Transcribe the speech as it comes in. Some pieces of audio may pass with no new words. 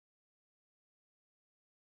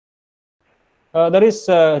There is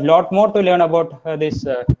a lot more to learn about this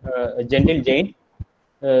gentle giant.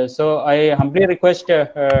 So I humbly request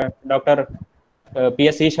Dr.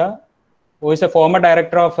 P.S. Easa, who is a former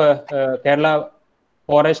director of Kerala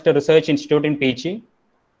Forest Research Institute in Peechi.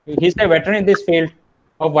 He's a veteran in this field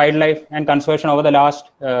of wildlife and conservation over the last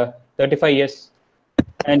 35 years,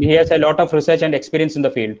 and he has a lot of research and experience in the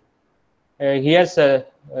field. He has a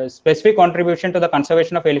specific contribution to the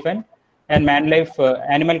conservation of elephant and man-life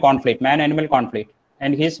animal conflict, man-animal conflict,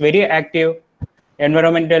 and he is very active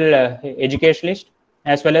environmental educationalist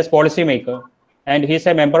as well as policy maker, and he is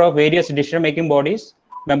a member of various decision-making bodies,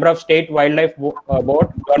 member of State Wildlife Board,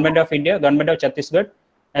 Government of India, Government of Chhattisgarh,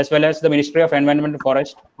 as well as the Ministry of Environment and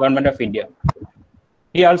Forest, Government of India.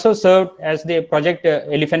 He also served as the Project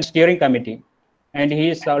Elephant Steering Committee, and he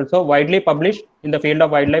is also widely published in the field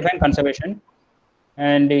of wildlife and conservation.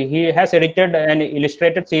 And he has edited an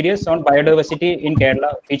illustrated series on biodiversity in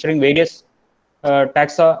Kerala, featuring various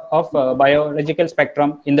taxa of biological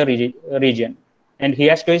spectrum in the region. And he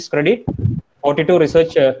has to his credit 42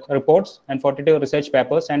 research reports and 42 research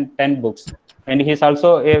papers and 10 books. And he is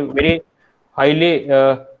also a very highly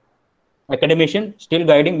academician, still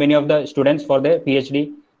guiding many of the students for their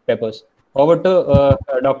PhD papers. Over to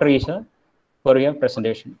Dr. Easa for your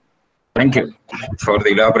presentation. Thank you for the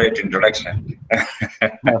elaborate introduction.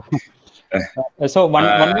 So one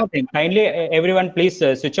more thing, kindly everyone please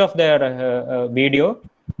switch off their video.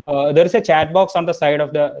 There is a chat box on the side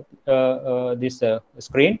of the this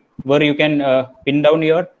screen where you can pin down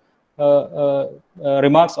your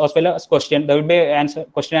remarks as well as question. There will be an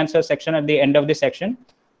question answer section at the end of this section.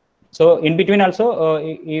 So in between also,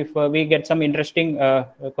 if we get some interesting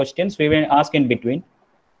questions, we will ask in between.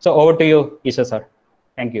 So over to you, Easa sir.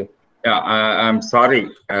 Thank you. Yeah, I'm sorry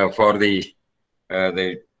for the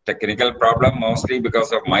technical problem, mostly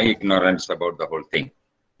because of my ignorance about the whole thing,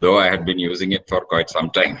 though I had been using it for quite some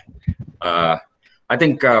time. I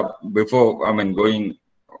think before,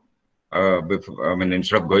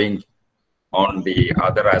 instead of going on the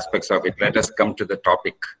other aspects of it, let us come to the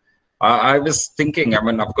topic. I was thinking,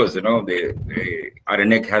 of course, the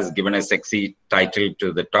Aranek has given a sexy title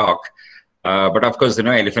to the talk. But of course,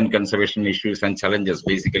 elephant conservation issues and challenges,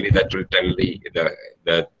 basically that will tell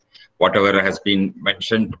the whatever has been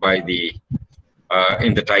mentioned by the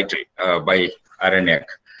in the title by Aranek.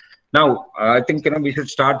 Now, I think we should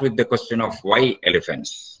start with the question of why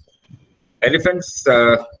elephants. Elephants,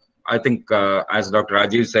 I think, as Dr.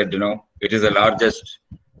 Rajiv said, it is the largest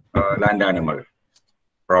land animal.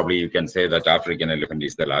 Probably you can say that African elephant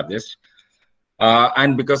is the largest,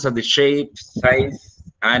 and because of the shape, size,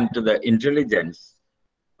 and to the intelligence,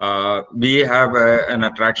 we have an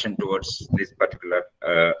attraction towards this particular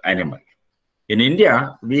animal. In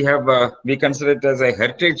India, we consider it as a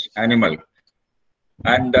heritage animal,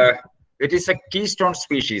 and it is a keystone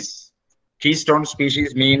species. Keystone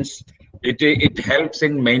species means it helps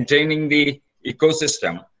in maintaining the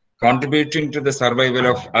ecosystem, contributing to the survival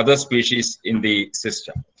of other species in the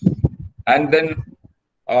system. And then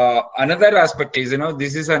another aspect is,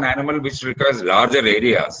 this is an animal which requires larger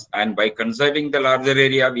areas, and by conserving the larger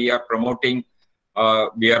area, we are promoting,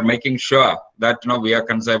 we are making sure that we are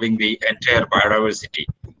conserving the entire biodiversity.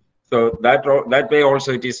 So that way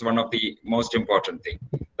also it is one of the most important thing.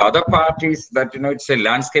 The other part is that it's a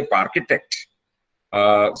landscape architect.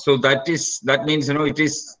 So that means it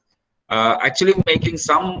is actually making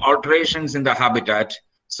some alterations in the habitat,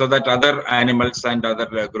 so that other animals and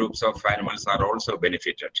other groups of animals are also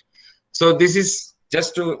benefited. So this is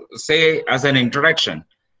just to say as an introduction,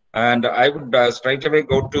 and I would straight away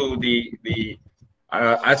go to the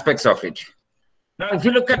aspects of it. Now, if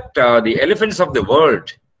you look at the elephants of the world,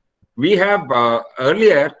 we have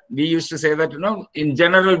earlier we used to say that in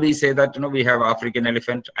general we say that we have African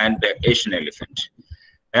elephant and Asian elephant.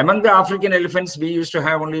 Among the African elephants, we used to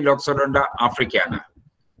have only Loxodonta africana,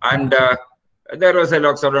 and there was a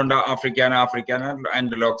Loxodonta africana and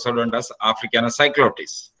Loxodonta africana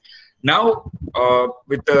cyclotis. Now,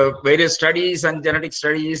 with the various studies and genetic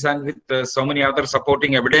studies and with so many other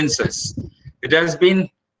supporting evidences, it has been,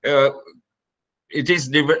 it is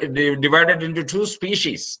divided into two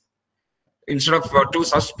species instead of two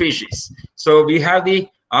subspecies. So we have the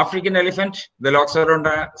African elephant, the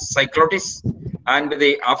Loxodonta cyclotis, and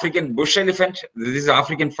the African bush elephant. This is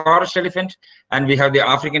African forest elephant, and we have the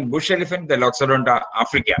African bush elephant, the Loxodonta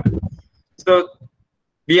africana. So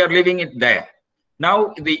we are living it there.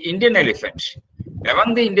 Now the Indian elephant.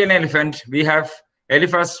 Among the Indian elephant, we have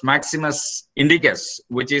Elephas maximus indicus,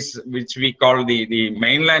 which we call the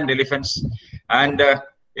mainland elephants, and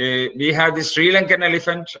we have the Sri Lankan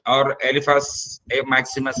elephant, or Elephas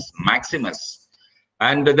maximus.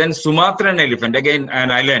 And then Sumatran elephant, again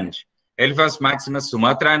an island, Elephas maximus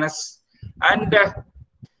sumatranus, and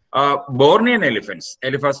Bornean elephants,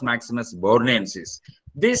 Elephas maximus borneensis.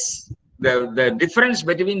 The difference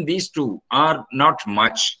between these two are not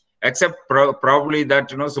much, except probably that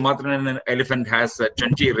Sumatran elephant has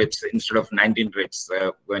 20 ribs instead of 19 ribs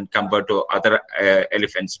when compared to other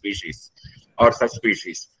elephant species or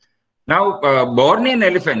subspecies. Now, Bornean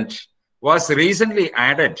elephant was recently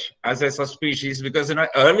added as a subspecies because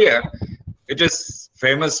earlier it is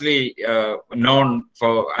famously known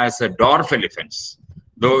as a dwarf elephants,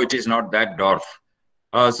 though it is not that dwarf.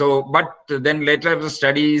 But then later the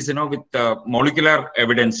studies, with molecular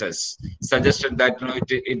evidences suggested that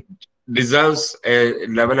it deserves a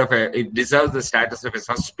level of it deserves the status of a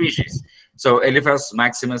subspecies. So Elephas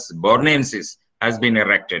maximus borneensis has been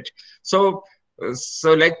erected. So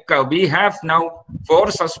we have now 4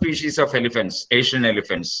 subspecies of elephants, Asian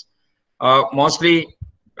elephants, mostly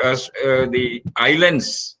the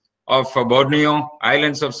islands of Borneo,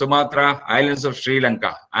 islands of Sumatra, islands of Sri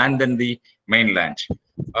Lanka, and then the mainland.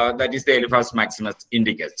 That is the Elephas maximus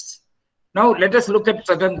indicus. Now let us look at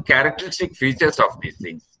certain characteristic features of these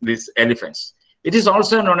things, these elephants. It is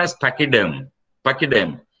also known as pachyderm.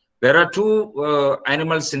 Pachyderm. There are 2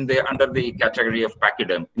 animals under the category of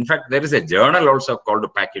pachyderm. In fact, there is a journal also called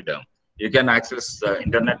Pachyderm. You can access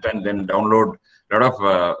internet and then download a lot of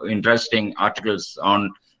interesting articles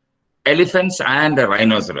on elephants and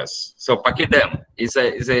rhinoceros. So pachyderm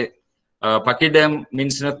pachyderm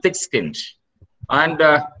means thick-skinned. And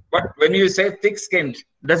but when you say thick-skinned,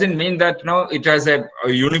 doesn't mean that it has a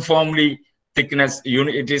uniformly thickness.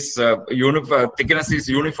 Thickness is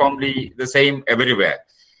uniformly the same everywhere.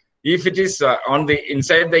 If it is on the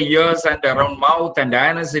inside the ears and around mouth and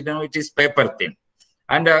anus, it is paper thin.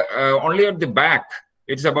 And only at the back,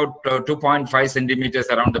 it's about 2.5 centimeters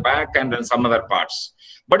around the back and then some other parts.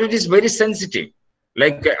 But it is very sensitive,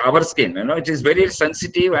 like our skin. It is very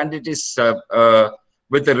sensitive and it is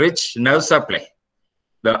with a rich nerve supply.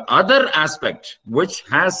 The other aspect, which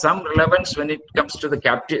has some relevance when it comes to the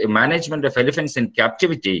management of elephants in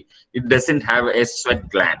captivity, it doesn't have a sweat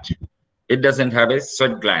gland. It doesn't have a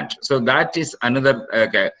sweat gland. So that is another,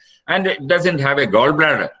 and it doesn't have a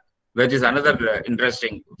gallbladder. That is another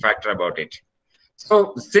interesting factor about it.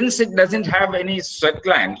 So since it doesn't have any sweat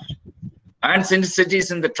gland, and since it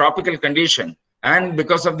is in the tropical condition, and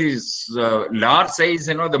because of this large size,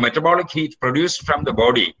 the metabolic heat produced from the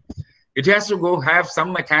body, it has to have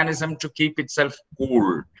some mechanism to keep itself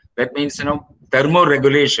cool. That means,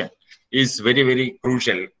 thermoregulation is very, very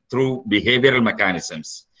crucial through behavioral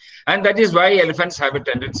mechanisms. And that is why elephants have a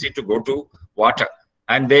tendency to go to water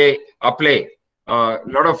and they apply a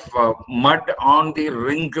lot of mud on the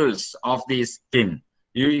wrinkles of the skin.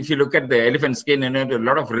 If you look at the elephant skin, a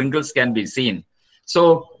lot of wrinkles can be seen.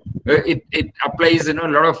 So it applies, a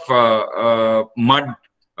lot of mud,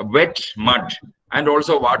 wet mud, and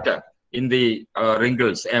also water in the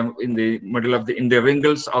wrinkles, in the middle of in the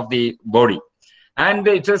wrinkles of the body. And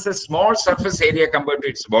it has a small surface area compared to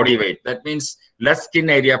its body weight. That means less skin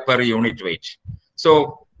area per unit weight.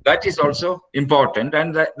 So that is also important.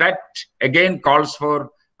 And that again calls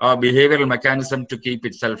for a behavioral mechanism to keep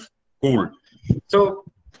itself cool. So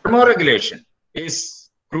thermoregulation is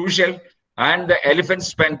crucial. And the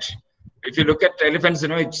elephant if you look at elephants,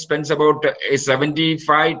 it spends about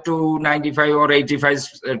 75 to 95 or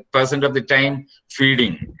 85% of the time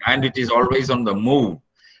feeding. And it is always on the move.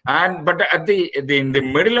 But in the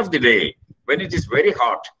middle of the day, when it is very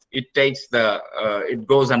hot, it takes it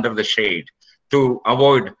goes under the shade to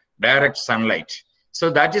avoid direct sunlight. So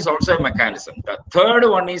that is also a mechanism. The third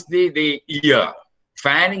one is the ear,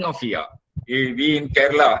 fanning of ear. We in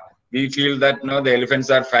Kerala, we feel that the elephants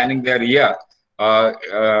are fanning their ear,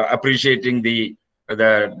 appreciating the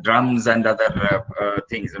drums and other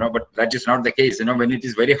things, but that is not the case. When it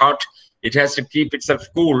is very hot, it has to keep itself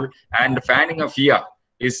cool, and fanning of ear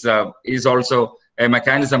is also a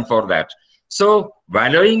mechanism for that. So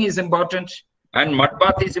wallowing is important, and mud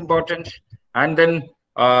bath is important, and then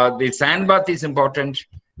the sand bath is important,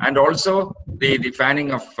 and also the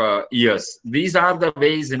fanning of ears. These are the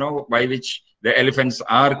ways by which the elephants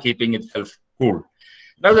are keeping itself cool.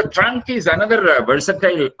 Now the trunk is another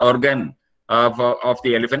versatile organ of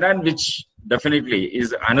the elephant, and which definitely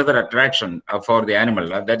is another attraction for the animal.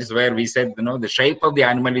 That is where we said the shape of the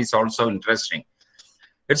animal is also interesting.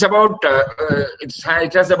 It's about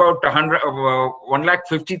it has about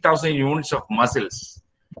 150,000 units of muscles.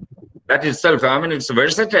 That itself, it's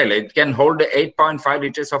versatile. It can hold 8.5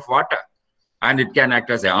 liters of water, and it can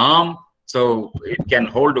act as an arm. So it can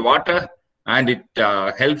hold water, and it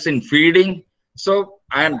helps in feeding. So,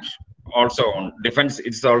 and also on defense.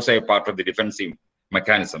 It's also a part of the defensive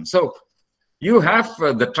mechanism. So you have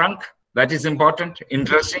the trunk, that is important,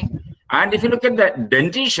 interesting. And if you look at the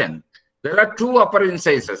dentition, there are two upper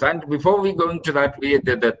incisors. And before we go into that,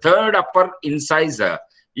 the third upper incisor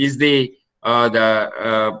is the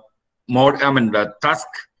tusk.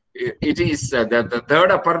 It is the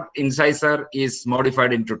third upper incisor is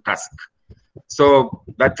modified into tusk. So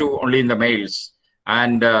that too only in the males.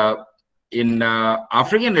 And in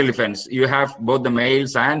African elephants, you have both the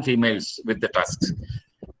males and females with the tusks.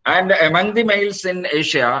 And among the males in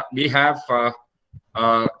Asia, we have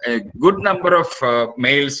a good number of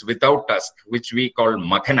males without tusk, which we call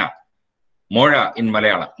makana, mora in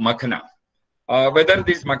Malayalam, makana. Whether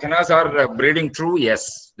these makanas are breeding true,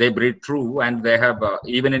 yes, they breed true, and they have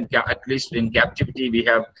even in at least in captivity, we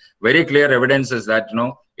have very clear evidences that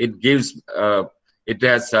it gives it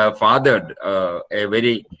has fathered a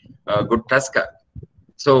very good tusker.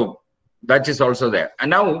 So that is also there.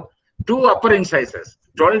 And now two upper incisors,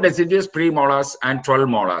 12 deciduous premolars and 12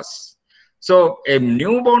 molars. So a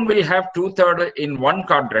newborn will have 2/3 in one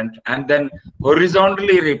quadrant and then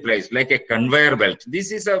horizontally replaced like a conveyor belt.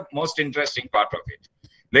 This is a most interesting part of it.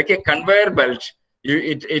 Like a conveyor belt,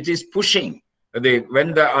 it is pushing.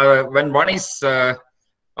 When one is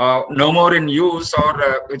no more in use or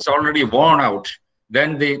it's already worn out,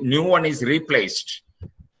 then the new one is replaced.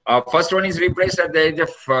 First one is replaced at the age of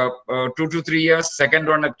 2 to 3 years, second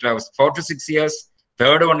one at 4 to 6 years,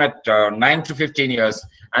 third one at 9 to 15 years,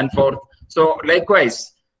 and fourth. So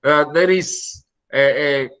likewise, there is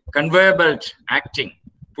a conveyor belt acting,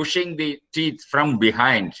 pushing the teeth from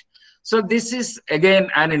behind. So this is again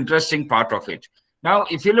an interesting part of it. Now,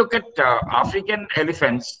 if you look at African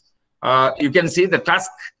elephants, you can see the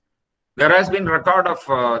tusk. There has been record of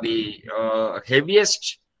the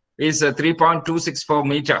heaviest is 3.264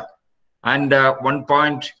 meter and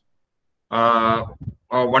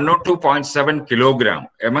 102.7 kilogram.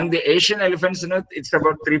 Among the Asian elephants, it's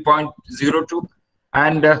about 3.02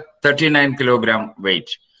 and 39 kilogram weight.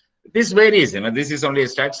 This varies, this is only a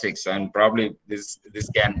statistics, and probably this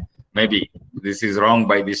can, maybe this is wrong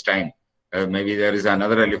by this time. Maybe there is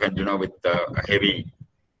another elephant, with a heavy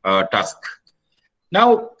tusk.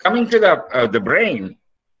 Now, coming to the brain,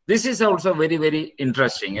 this is also very, very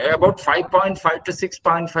interesting. About 5.5 to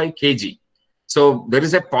 6.5 kg. So there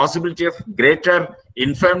is a possibility of greater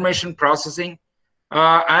information processing,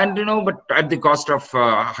 and but at the cost of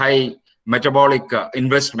high metabolic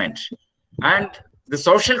investment. And the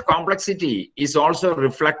social complexity is also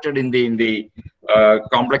reflected in the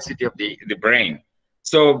complexity of the brain.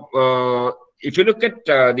 So if you look at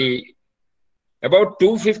about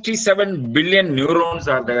 257 billion neurons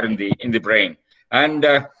are there in the brain, and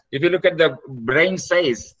if you look at the brain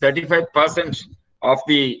size, 35% of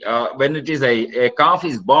the when it is a calf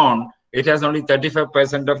is born, it has only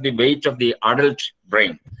 35% of the weight of the adult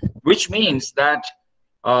brain, which means that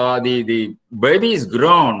the baby is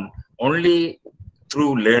grown only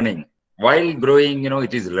through learning. While growing,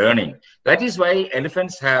 it is learning. That is why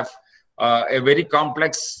elephants have a very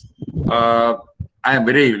complex and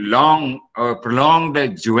very long,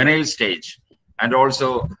 prolonged juvenile stage, and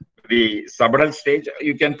also the subadult stage.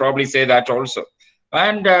 You can probably say that also.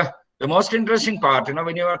 And the most interesting part,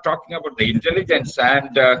 when you are talking about the intelligence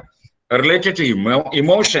and related to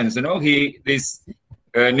emotions, these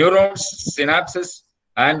neurons, synapses,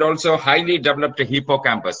 and also highly developed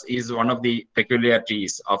hippocampus is one of the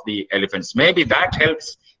peculiarities of the elephants. Maybe that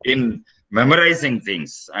helps in memorizing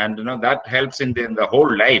things, and that helps in the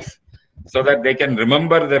whole life, so that they can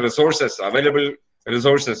remember the resources, available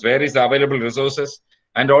resources, where is the available resources.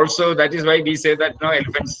 And also that is why we say that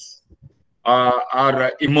elephants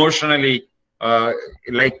are emotionally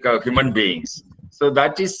like human beings. So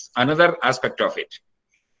that is another aspect of it.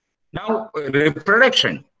 Now,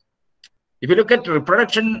 reproduction. If you look at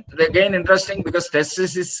reproduction, again interesting, because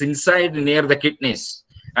testis is inside near the kidneys,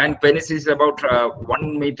 and penis is about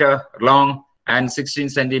 1 meter long and 16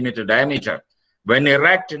 centimeter diameter. When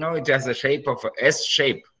erect, it has a shape of S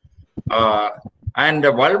shape. And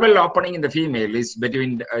the vulval opening in the female is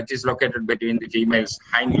located between the female's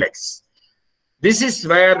hind legs. This is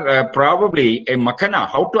where probably a makana,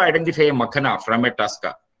 how to identify a makana from a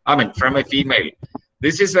tusker, from a female.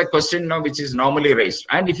 This is a question which is normally raised.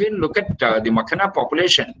 And if you look at the makana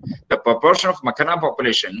population, the proportion of makana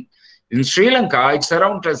population, in Sri Lanka, it's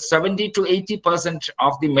around 70 to 80%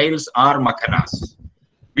 of the males are makanas.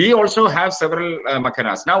 We also have several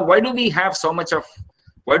makanas. Now, why do we have so much of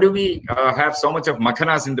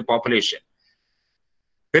makanas in the population?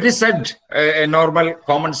 It is said a normal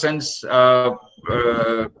common sense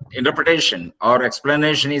interpretation or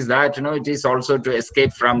explanation is that it is also to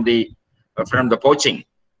escape from the from the poaching,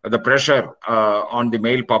 the pressure on the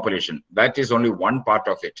male population. That is only one part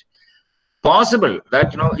of it. Possible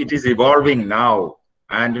that it is evolving now,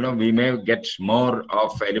 and we may get more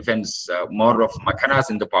of elephants, more of makanas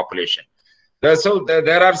in the population. So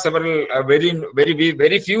there are several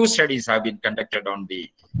very few studies have been conducted on the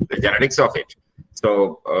genetics of it.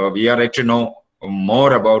 So we are yet to know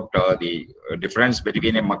more about the difference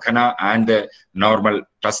between a makana and the normal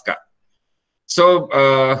tusker. So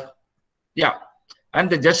yeah, and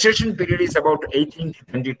the gestation period is about 18 to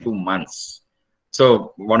 22 months.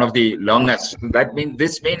 So one of the longest.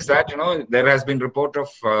 This means that there has been report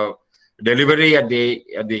of delivery at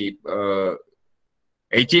the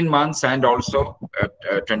 18 months and also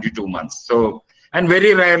at 22 months. So, and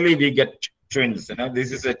very rarely we get twins.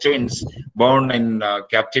 This is a twins born in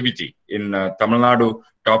captivity in Tamil Nadu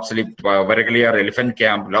top slip Varagaliar elephant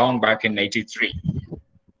camp long back in '83.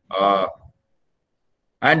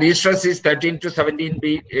 And estrus is 13 to 17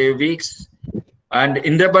 weeks, and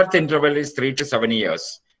interbirth interval is 3 to 7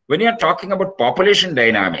 years. When you are talking about population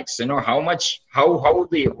dynamics, how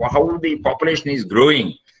the population is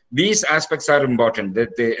growing, these aspects are important.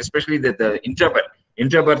 Especially the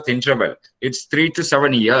interbirth interval, it's 3 to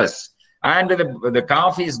 7 years, and the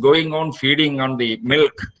calf is going on feeding on the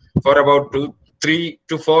milk for about 3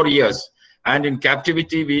 to 4 years. And in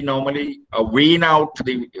captivity, we normally wean out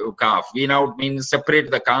the calf. Wean out means separate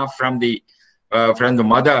the calf from the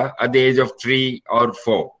mother at the age of 3 or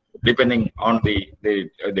 4, depending on the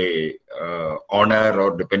owner,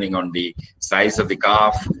 or depending on the size of the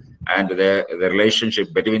calf and the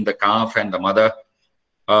relationship between the calf and the mother.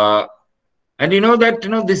 And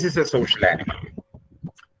this is a social animal,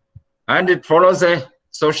 and it follows a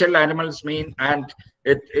social animals mean, and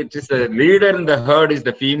it is the leader in the herd is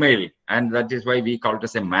the female, and that is why we call it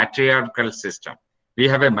as a matriarchal system. We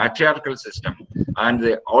have a matriarchal system, and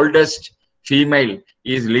the oldest female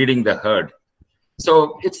is leading the herd.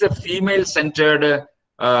 So it's a female-centered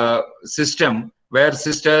system where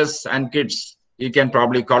sisters and kids, you can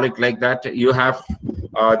probably call it like that. You have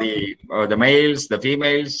the males, the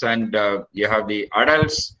females, and you have the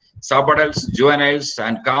adults, sub-adults, juveniles,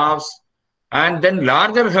 and calves, and then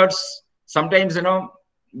larger herds. Sometimes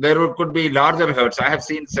there could be larger herds. I have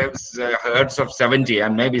seen herds of 70,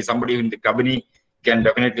 and maybe somebody in the company can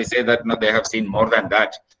definitely say that they have seen more than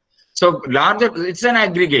that. So larger, it's an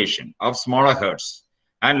aggregation of smaller herds,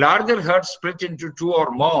 and larger herds split into 2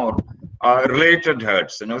 or more related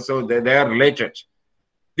herds. So they are related.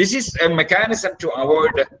 This is a mechanism to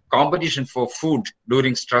avoid competition for food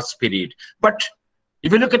during stress period. But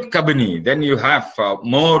if you look at Kabini, then you have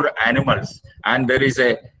more animals, and there is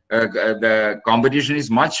the competition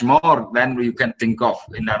is much more than you can think of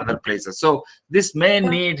in other places. So this may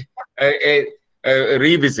need a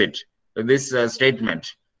revisit, this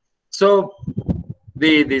statement. So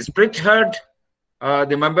the split herd,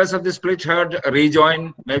 the members of the split herd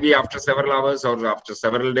rejoin maybe after several hours or after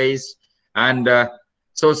several days, and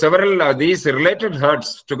so several these related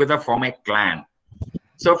herds together form a clan.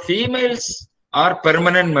 So females are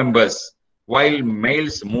permanent members while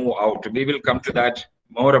males move out. We will come to that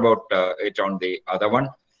more about it on the other one.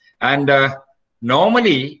 And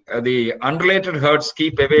normally the unrelated herds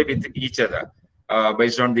keep away with each other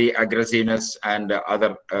based on the aggressiveness and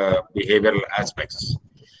other behavioral aspects.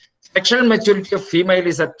 Sexual maturity of female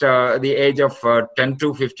is at the age of 10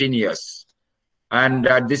 to 15 years. And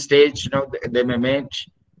at this stage, they may mate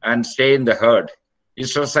and stay in the herd.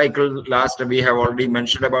 Estrus cycle last, we have already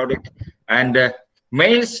mentioned about it. And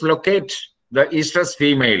males locate the estrus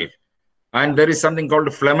female. And there is something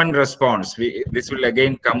called Flehmen response. This will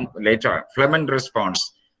again come later. Flehmen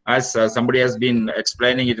response, as somebody has been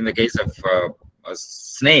explaining it in the case of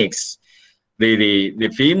snakes.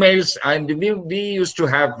 The females, and we used to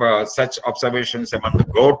have such observations among the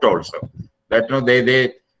goat also, that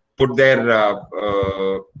they put their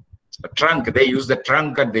trunk, they use the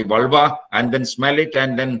trunk and the vulva and then smell it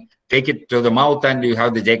and then take it to the mouth, and you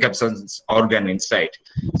have the Jacobson's organ inside.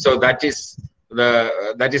 So that is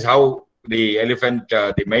how the elephant,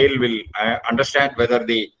 the male will understand whether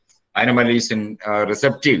the animal is in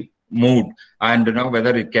receptive mood and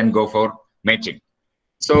whether it can go for mating.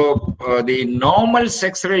 So the normal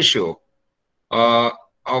sex ratio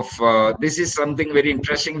of this is something very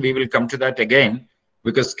interesting. We will come to that again,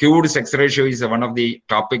 because skewed sex ratio is one of the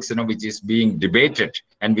topics which is being debated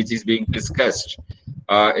and which is being discussed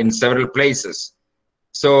in several places.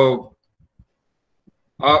 So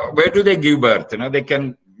where do they give birth? They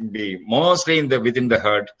can be mostly within the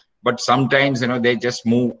herd, but sometimes they just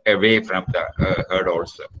move away from the herd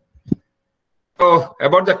also. So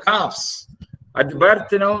about the calves, At the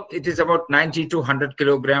birth, it is about 90 to 100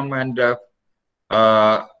 kilogram, and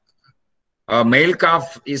uh, a male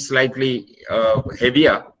calf is slightly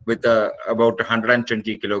heavier with about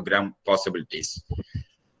 120 kilogram possibilities.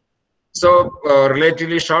 So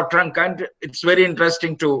relatively short trunk, and it's very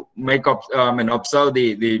interesting to make up observe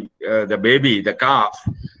the baby, the calf,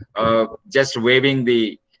 just waving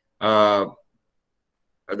the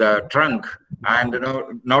trunk, and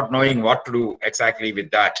not knowing what to do exactly with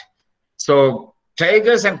that. So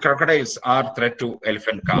tigers and crocodiles are threat to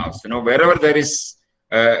elephant calves. Wherever there is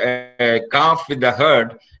a calf with the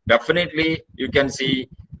herd, definitely you can see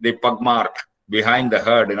the pug mark behind the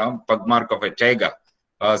herd. Pug mark of a tiger.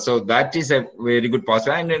 So that is a very good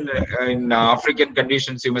possibility. And in African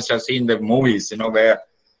conditions, you must have seen the movies, where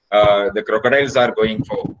the crocodiles are going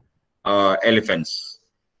for elephants.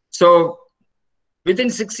 So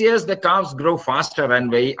within 6 years, the calves grow faster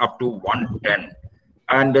and weigh up to 110.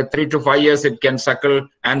 And 3 to 5 years, it can suckle.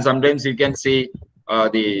 And sometimes you can see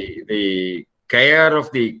the care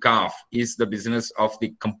of the calf is the business of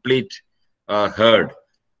the complete herd.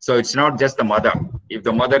 So it's not just the mother. If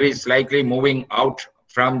the mother is slightly moving out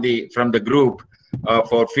from the group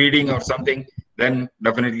for feeding or something, then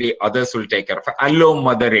definitely others will take care of allow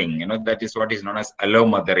mothering. That is what is known as allow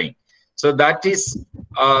mothering. So that is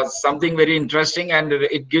something very interesting, and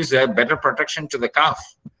it gives a better protection to the calf.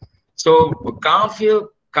 So calf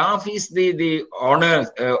is the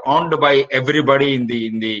honor owned by everybody in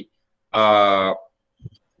the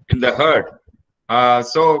herd.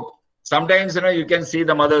 So sometimes you can see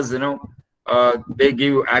the mothers they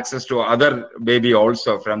give access to other baby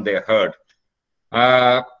also from their herd.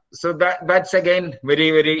 So that's again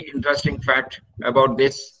very interesting fact about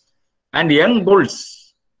this. And young bulls.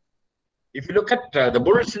 If you look at the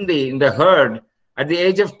bulls in the herd, at the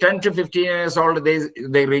age of 10 to 15 years old,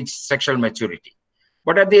 they reach sexual maturity.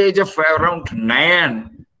 But at the age of around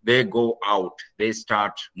 9, they go out. They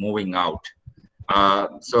start moving out.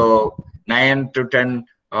 So 9 to 10,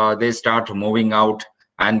 they start moving out,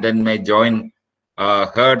 and then may join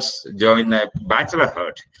herds, join a bachelor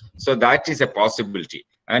herd. So that is a possibility.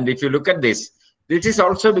 And if you look at this is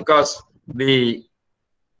also because the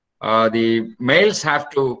males have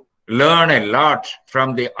to learn a lot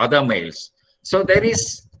from the other males. So there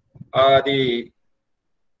is a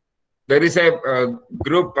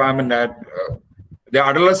group. The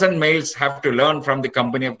adolescent males have to learn from the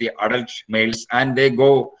company of the adult males, and they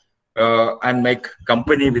go and make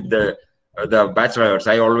company with the bachelors.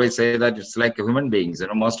 I always say that it's like human beings.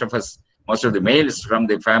 Most of the males from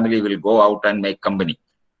the family will go out and make company,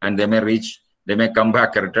 and they may come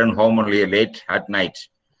back, return home only late at night.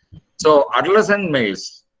 So adolescent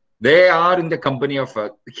males, they are in the company of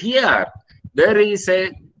here. There is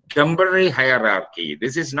a temporary hierarchy.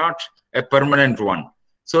 This is not a permanent one.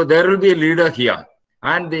 So there will be a leader here,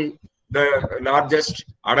 and the largest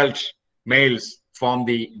adult males form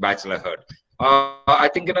the bachelor herd. I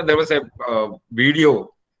think there was a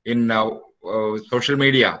video in social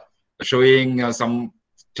media showing some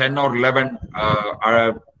 10 or 11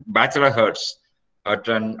 bachelor herds of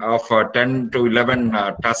 10 to 11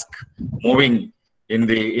 tusks moving in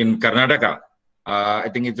Karnataka. I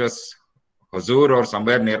think it was Hosur or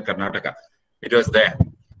somewhere near Karnataka. It was there.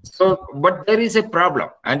 So, but there is a problem.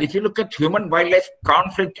 And if you look at human-wildlife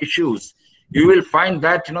conflict issues, you will find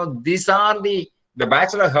that, these are the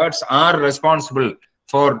bachelor herds are responsible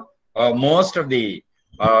for most of the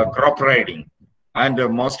crop riding and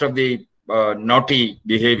most of the naughty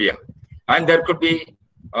behavior. And there could be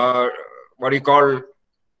what you call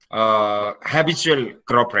habitual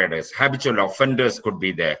crop riders, habitual offenders could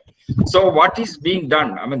be there. So what is being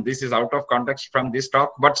done? I mean, this is out of context from this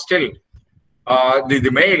talk, but still, the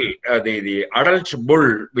male, the adult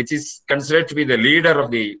bull, which is considered to be the leader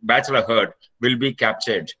of the bachelor herd, will be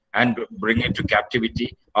captured and bring it to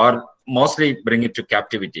captivity, or mostly bring it to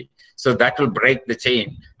captivity. So that will break the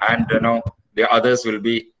chain, and the others will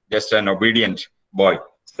be just an obedient boy.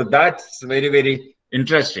 So that's very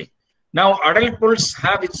interesting. Now, adult bulls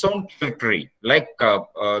have its own territory, like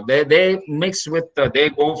they mix with, they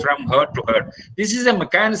go from herd to herd. This is a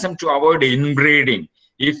mechanism to avoid inbreeding.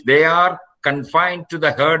 If they are confined to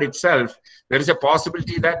the herd itself, there is a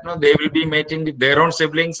possibility that they will be mating with their own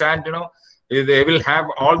siblings, and they will have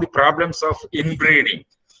all the problems of inbreeding.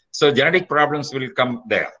 So genetic problems will come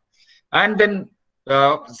there. And then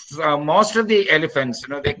most of the elephants,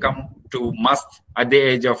 they come to must at the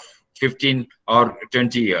age of 15 or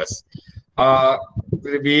 20 years.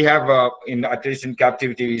 We have in attention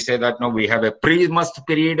captivity, we say that we have a pre-must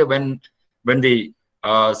period when the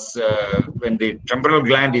temporal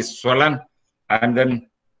gland is swollen, and then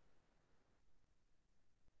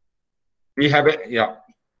we have a, yeah,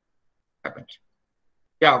 happened.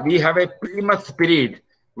 Yeah, we have a primus period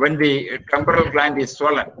when the temporal gland is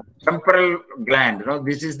swollen. Temporal gland,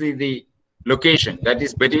 this is the location that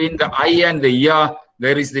is between the eye and the ear.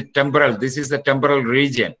 There is the temporal. This is the temporal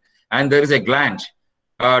region, and there is a gland,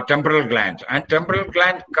 temporal gland, and temporal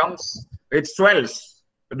gland comes. It swells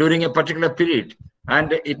during a particular period,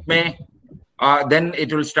 and it may then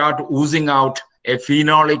it will start oozing out a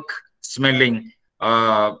phenolic smelling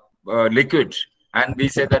liquid, and we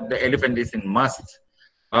say that the elephant is in must.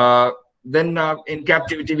 Then in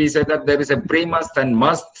captivity, we say that there is a pre-must and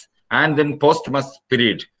must, and then post-must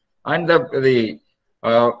period. And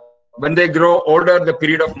when they grow older, the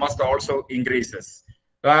period of must also increases.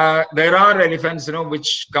 There are elephants,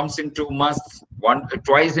 which comes into must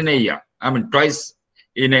twice in a year. I mean, twice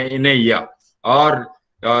in a year, or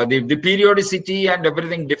the periodicity and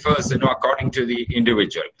everything differs, according to the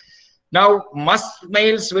individual. Now, must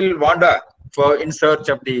males will wander in search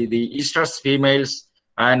of the estrus females.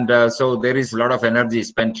 And so there is a lot of energy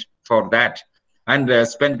spent for that, and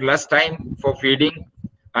spent less time for feeding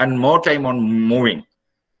and more time on moving.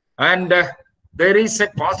 And there is a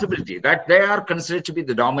possibility that they are considered to be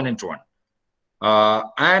the dominant one.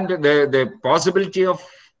 And the possibility of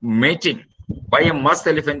mating by a must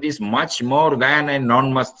elephant is much more than a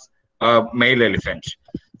non-must male elephant.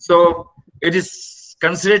 So it is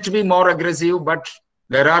considered to be more aggressive, but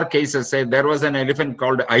there are cases. Say there was an elephant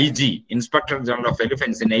called IG, Inspector General of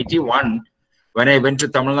Elephants, in '81. When I went to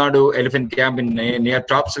Tamil Nadu elephant camp near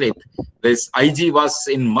Topslip, this IG was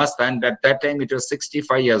in must, and at that time it was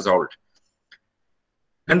 65 years old.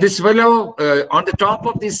 And this fellow, on the top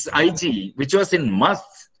of this IG, which was in must,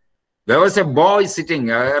 there was a boy sitting,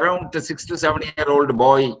 around a 6 to 7 year old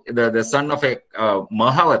boy, the son of a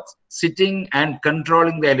Mahavat, sitting and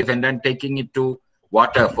controlling the elephant and taking it to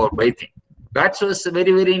water for bathing. That was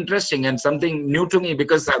very, very interesting and something new to me,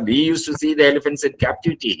 because we used to see the elephants in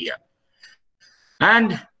captivity here.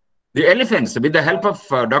 And the elephants, with the help of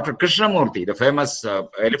Dr. Krishnamurthy, the famous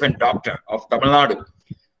elephant doctor of Tamil Nadu,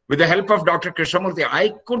 with the help of Dr. Krishnamurthy,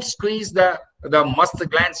 I could squeeze the must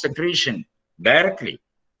gland secretion directly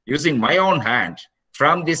using my own hand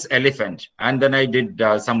from this elephant. And then I did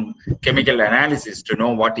some chemical analysis to know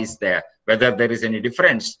what is there, whether there is any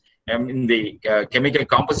difference in the chemical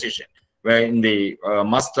composition. Where in the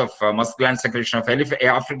must gland secretion of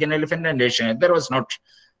African elephant and Asian, there was not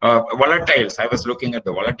volatiles. I was looking at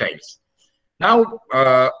the volatiles. Now,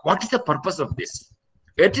 what is the purpose of this?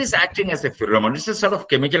 It is acting as a pheromone. It's a sort of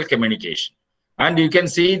chemical communication, and you can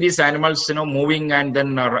see these animals, moving and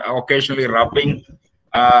then occasionally rubbing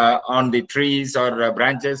on the trees or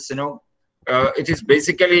branches. It is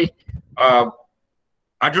basically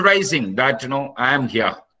advertising that I am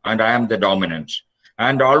here and I am the dominant.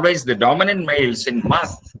 And always the dominant males in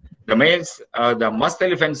must, the males, the must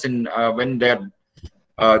elephants in when they're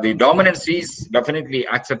the dominance is definitely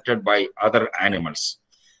accepted by other animals.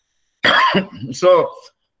 So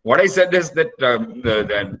what I said is that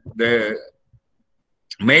the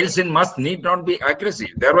males in must need not be aggressive.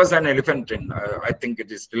 There was an elephant in, I think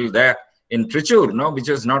it is still there in Trichur, which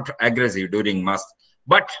was not aggressive during must,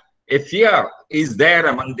 but a fear is there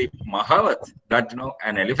among the Mahavat that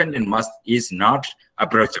an elephant in must is not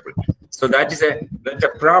approachable. So that's a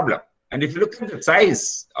problem. And if you look at the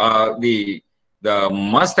size, the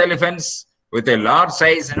must elephants with a large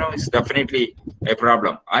size, is definitely a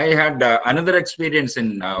problem. I had another experience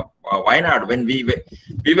in Wayanad when we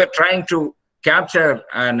were trying to capture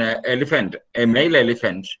an elephant, a male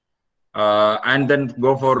elephant, and then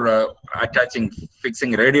go for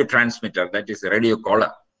fixing radio transmitter, that is a radio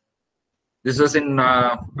collar. This was in,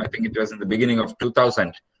 I think it was in the beginning of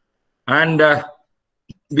 2000. And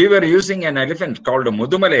we were using an elephant called a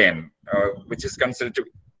Mudumalayan, which is considered to be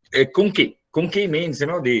a kunki. Kunki means,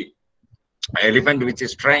 the elephant which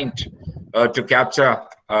is trained to capture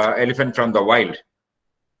elephant from the wild.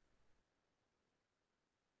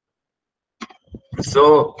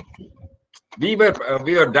 So we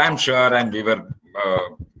were damn sure, and we were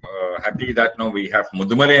happy that we have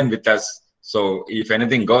Mudumalayan with us. So if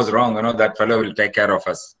anything goes wrong, that fellow will take care of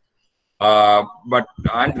us.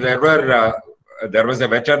 And there was a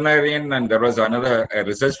veterinarian, and there was a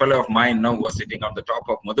research fellow of mine who was sitting on the top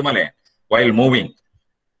of Mudumalayan while moving.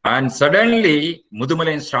 And suddenly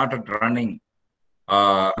Mudumalayan started running,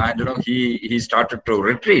 and he started to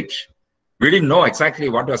retreat. We didn't know exactly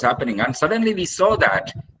what was happening, and suddenly we saw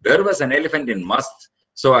that there was an elephant in must.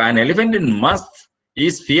 So an elephant in must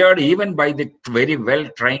is feared even by the very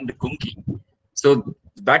well-trained kunki. So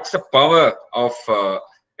that's the power of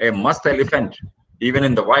a must elephant, even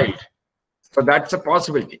in the wild. So that's a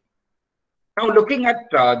possibility. Now, looking at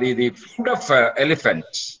the food of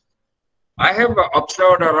elephants, I have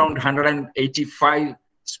observed around 185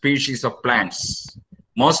 species of plants,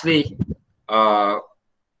 mostly uh,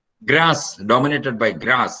 grass, dominated by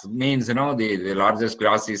grass. Means, the largest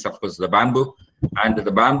grass is, of course, the bamboo, and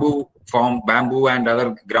the bamboo and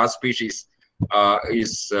other grass species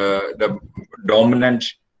is the dominant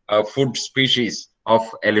food species of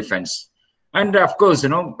elephants. And of course,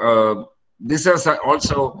 this has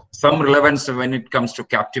also some relevance when it comes to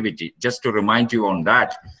captivity, just to remind you on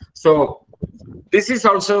that. So this is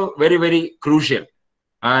also very, very crucial.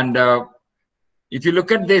 And if you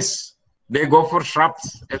look at this, they go for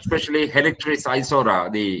shrubs, especially Helictris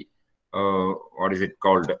isora, the, what is it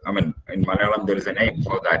called? I mean, in Malayalam, there is a name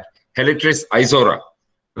for that. Helictris isora.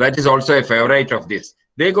 That is also a favorite of this.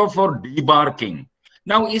 They go for debarking.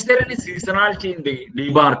 Now, is there any seasonality in the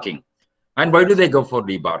debarking? And why do they go for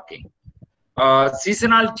debarking?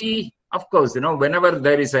 Seasonality, of course, whenever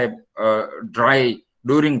there is a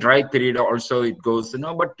during dry period also it goes,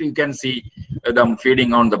 but you can see them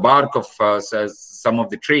feeding on the bark of some of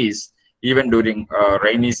the trees, even during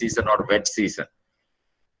rainy season or wet season.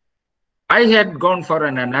 I had gone for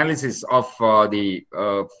an analysis of the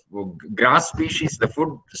grass species, the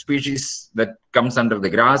food species that comes under the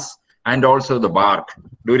grass, and also the bark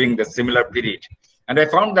during the similar period. And I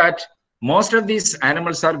found that most of these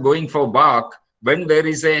animals are going for bark when there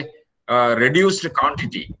is a reduced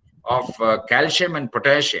quantity of calcium and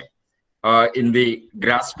potassium in the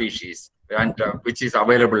grass species, and which is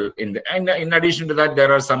available in the. And in addition to that,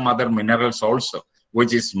 there are some other minerals also,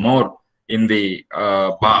 which is more in the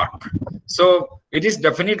bark. So it is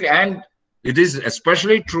definitely, and it is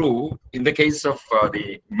especially true in the case of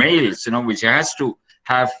the males, which has to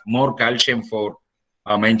have more calcium for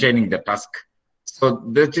maintaining the tusk. So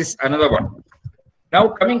that is another one. Now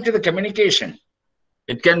coming to the communication,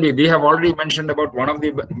 it can be, we have already mentioned about one of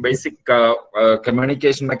the basic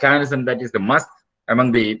communication mechanism, that is the musk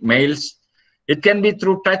among the males. It can be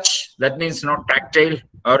through touch, that means not tactile,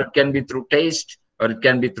 or it can be through taste, or it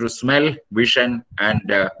can be through smell, vision,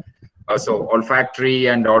 and so olfactory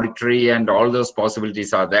and auditory, and all those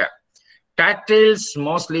possibilities are there. Tactiles,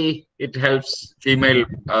 mostly it helps female,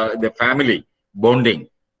 the family bonding,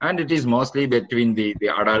 and it is mostly between the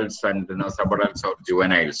adults and sub-adults or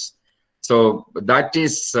juveniles. So that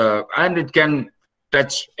is, and it can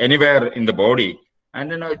touch anywhere in the body,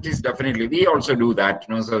 and it is definitely, we also do that,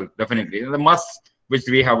 so definitely the musk, which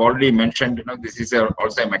we have already mentioned, this is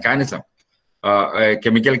also a mechanism, a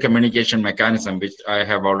chemical communication mechanism, which I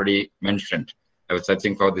have already mentioned. I was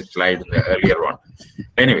searching for this slide in the earlier one.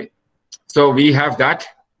 Anyway, so we have that.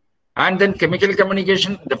 And then chemical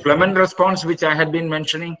communication, the phlegm response, which I had been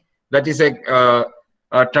mentioning, that is a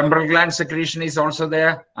temporal gland secretion is also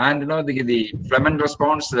there. And the phlegm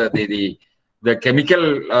response, the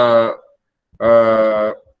chemical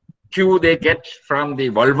cue they get from the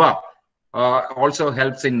vulva also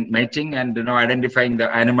helps in mating and identifying the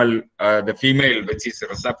animal, the female, which is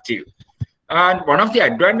receptive. And one of the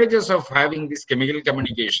advantages of having this chemical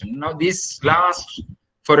communication, now this lasts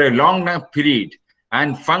for a long enough period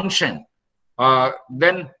and function,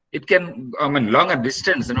 then it can, longer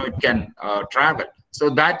distance, it can travel. So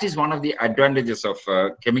that is one of the advantages of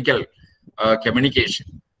chemical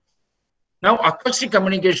communication. Now, acoustic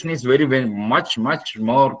communication is very, very much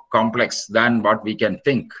more complex than what we can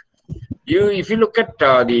think. If you look at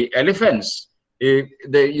the elephants,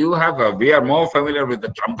 we are more familiar with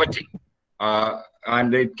the trumpeting,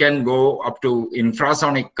 and it can go up to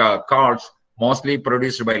infrasonic calls, mostly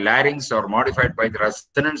produced by larynx or modified by the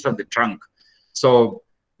resonance of the trunk. So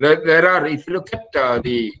there are, if you look at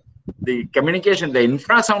the communication, the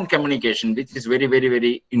infrasound communication, which is very, very,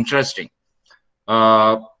 very interesting.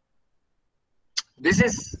 This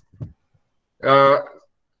is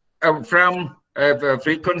from a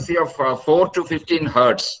frequency of 4 to 15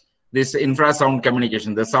 hertz. This infrasound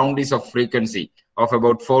communication, the sound is of frequency of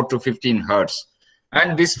about 4 to 15 hertz.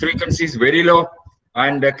 And this frequency is very low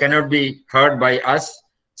and cannot be heard by us.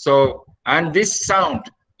 So, and this sound,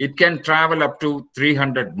 it can travel up to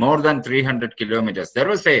more than 300 kilometers. There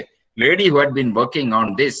was a lady who had been working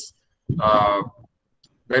on this.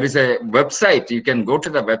 There is a website, you can go to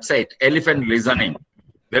the website, Elephant Listening.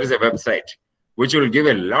 There is a website which will give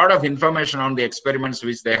a lot of information on the experiments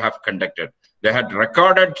which they have conducted. They had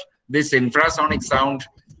recorded this infrasonic sound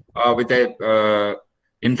with a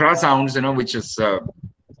infrasounds, which is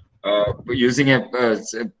using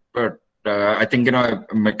I think, a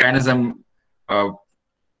mechanism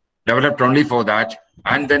developed only for that.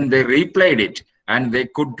 And then they replayed it, and they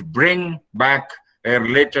could bring back a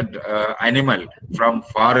related animal from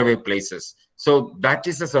faraway places. So that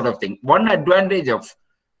is the sort of thing. One advantage of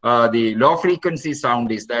the low frequency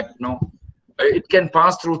sound is that it can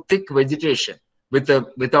pass through thick vegetation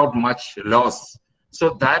without much loss.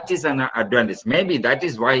 So that is an advantage. Maybe that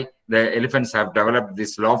is why the elephants have developed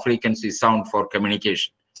this low frequency sound for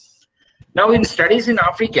communication. Now, in studies in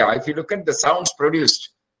Africa, if you look at the sounds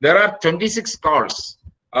produced, there are 26 calls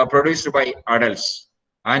produced by adults,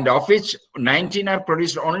 and of which 19 are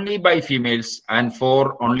produced only by females and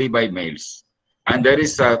 4 only by males. And there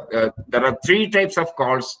are 3 types of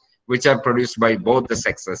calls which are produced by both the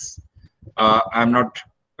sexes. I'm not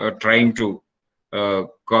trying to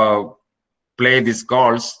play these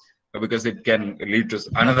calls because it can lead to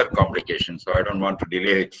another complication. So I don't want to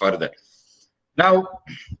delay it further. Now,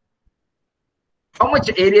 how much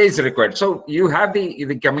area is required? So you have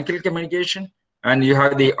the chemical communication, and you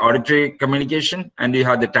have the auditory communication, and you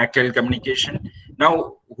have the tactile communication.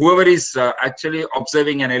 Now, whoever is actually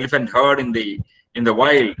observing an elephant herd in the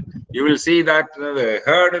wild, you will see that the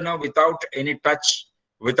herd, without any touch,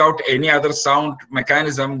 without any other sound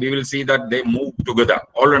mechanism, we will see that they move together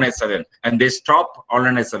all on a sudden, and they stop all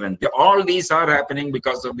on a sudden. All these are happening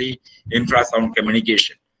because of the infrasound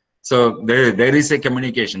communication. So there is a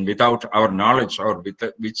communication without our knowledge, or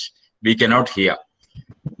which we cannot hear.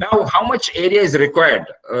 Now, how much area is required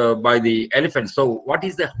by the elephant? So what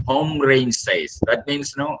is the home range size? That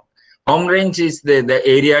means, home range is the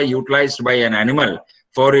area utilized by an animal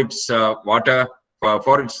for its water,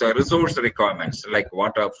 for its resource requirements, like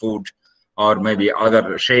water, food, or maybe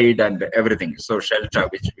other shade and everything. So shelter,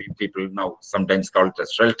 which people now sometimes call it a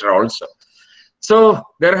shelter also. So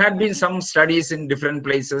there had been some studies in different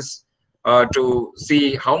places to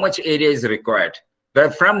see how much area is required.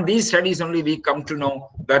 But from these studies only we come to know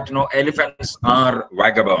that elephants are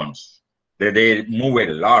vagabonds. They move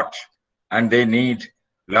a lot, and they need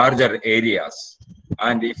larger areas.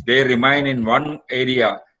 And if they remain in one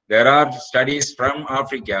area, there are studies from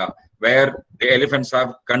Africa where the elephants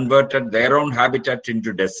have converted their own habitat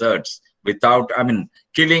into deserts without,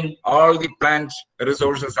 killing all the plant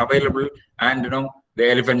resources available, and the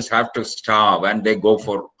elephants have to starve and they go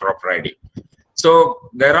for crop riding. So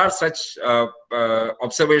there are such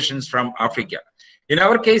observations from Africa. In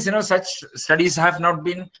our case, such studies have not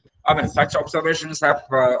been, such observations have,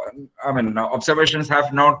 observations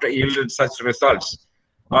have not yielded such results.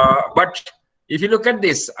 But if you look at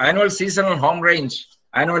this, annual and seasonal home range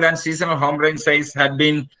size had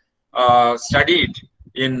been studied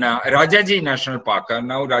in Rajaji National Park, and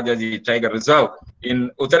now Rajaji Tiger Reserve in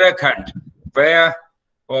Uttarakhand, where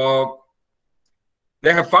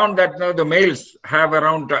they have found that the males have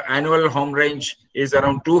around annual home range is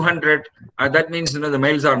around 200, and that means the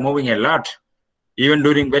males are moving a lot, even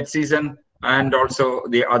during wet season and also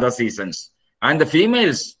the other seasons. And the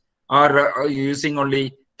females are using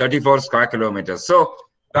only 34 square kilometers. So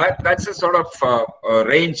that's a sort of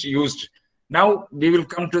range used. Now we will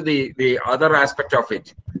come to the other aspect of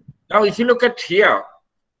it. Now, if you look at here,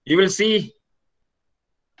 you will see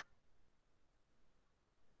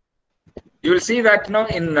that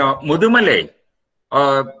in Mudumale,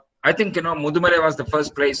 I think Mudumale was the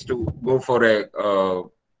first place to go for a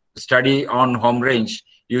study on home range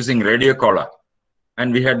using radio collar,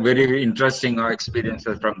 and we had very interesting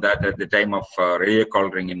experiences from that at the time of radio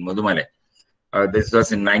collaring in Mudumale. This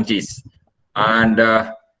was in 90s, and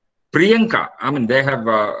Priyanka, they have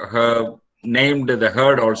named the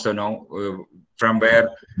herd also now, from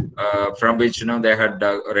which they had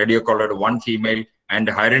radio collared one female, and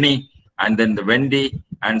Harini, and then the Wendy,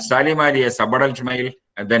 and Salimari, a sub-adult male,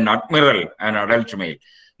 and then Admiral, an adult male.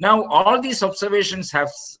 Now, all these observations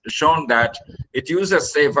have shown that it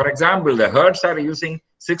uses, say, for example, the herds are using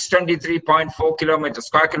 623.4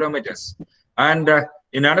 square kilometers, and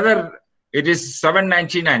in another, it is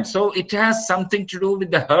 799. So it has something to do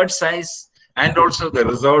with the herd size and also the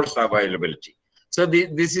resource availability. So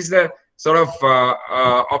this is the sort of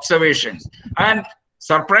observations. And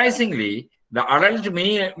surprisingly, the adult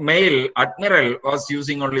male Admiral was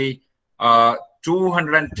using only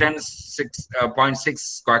 210.6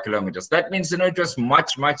 square kilometers. That means it was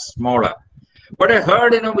much smaller. But a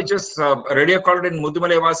herd which was radio collared in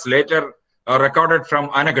Mudumale was later recorded from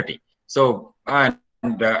Anagati. So and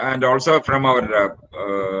also from our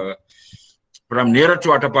from nearer to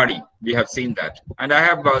Attapadi, we have seen that. And I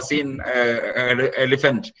have seen an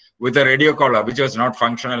elephant with a radio collar, which was not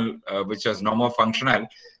functional, which was no more functional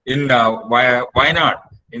in Wayanad,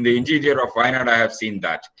 in the interior of Wayanad. I have seen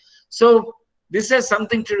that. So this has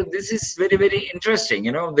something to do. This is very interesting.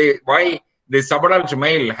 Why the sub-adult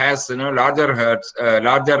male has larger herds,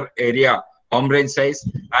 larger area home range size,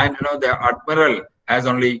 and the Admiral has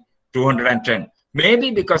only 210.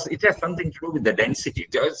 Maybe because it has something to do with the density.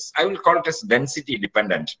 I will call it as density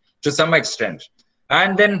dependent to some extent.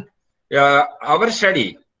 And then our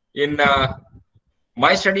study in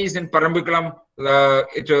my study is in Parambiculam,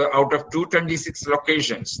 out of 226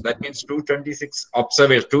 locations. That means 226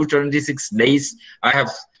 observations, 226 days I have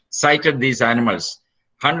sighted these animals.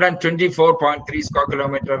 124.3 square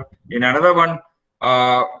kilometer. In another one,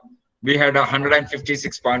 we had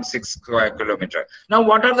 156.6 square kilometer. Now,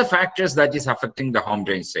 what are the factors that is affecting the home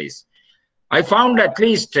range size? I found at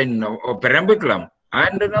least in Parambiculam,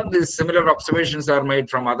 and the similar observations are made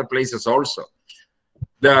from other places also.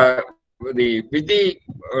 With the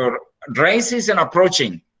dry season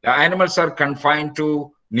approaching, the animals are confined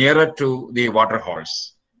to nearer to the water holes.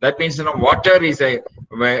 That means water is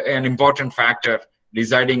an important factor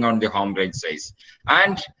deciding on the home range size.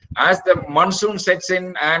 And as the monsoon sets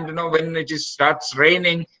in, and when it starts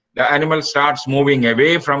raining, the animal starts moving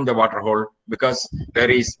away from the water hole, because there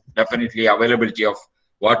is definitely availability of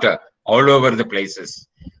water all over the places.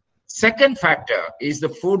 Second factor is the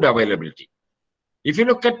food availability. If you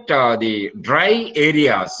look at the dry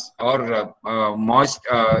areas or moist,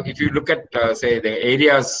 if you look at say the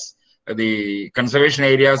areas, the conservation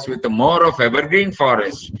areas with more of evergreen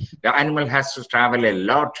forest, the animal has to travel a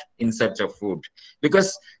lot in search of food,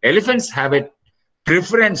 because elephants have a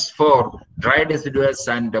preference for dry deciduous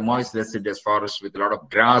and moist deciduous forest with a lot of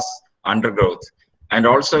grass undergrowth, and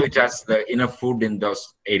also it has enough food in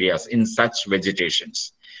those areas in such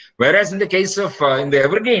vegetations. Whereas in the case of in the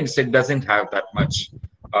evergreens, it doesn't have that much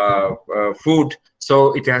food,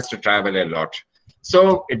 so it has to travel a lot.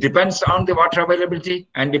 So it depends on the water availability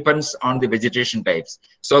and depends on the vegetation types.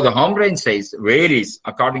 So the home range size varies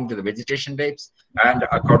according to the vegetation types and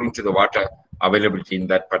according to the water availability in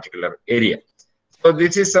that particular area. So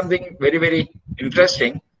this is something very, very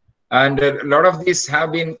interesting, and a lot of these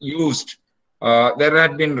have been used.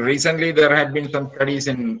 Recently there had been some studies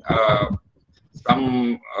in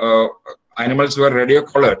some animals were radio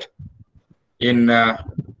collared in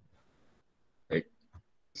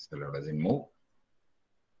doesn't move.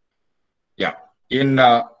 Yeah, in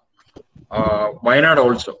Wayanad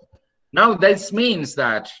also. Now this means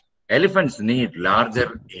that elephants need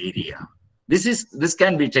larger area. This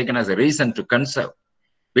can be taken as a reason to conserve,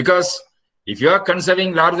 because if you are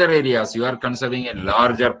conserving larger areas, you are conserving a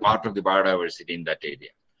larger part of the biodiversity in that area.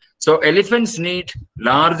 So elephants need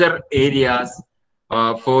larger areas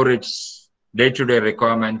for its day-to-day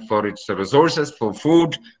requirement, for its resources, for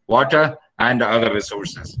food, water, and other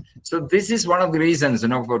resources. So this is one of the reasons,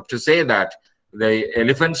 to say that the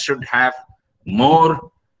elephants should have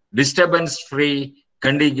more disturbance-free,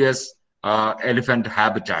 contiguous elephant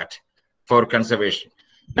habitat for conservation.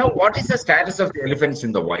 Now, what is the status of the elephants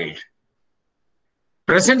in the wild?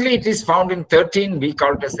 Presently, it is found in 13, we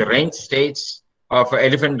call it as the range states of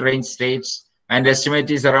elephant range states, and estimate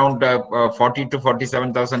is around 40 to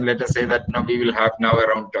 47,000. Let us say that we will have now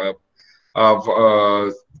around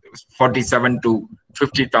 47 to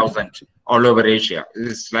 50,000 all over Asia.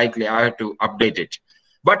 This is likely, I have to update it.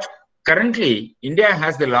 But currently, India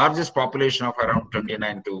has the largest population of around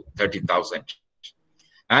 29 to 30,000.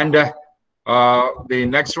 And the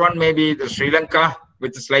next one may be the Sri Lanka,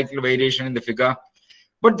 with a slight variation in the figure.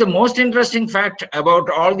 But the most interesting fact about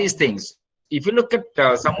all these things, if you look at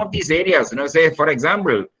some of these areas, say for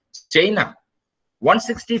example, China,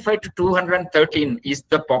 165 to 213 is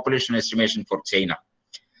the population estimation for China.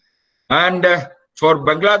 And for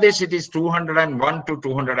Bangladesh, it is 201 to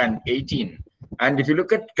 218. And if you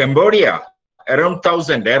look at Cambodia, around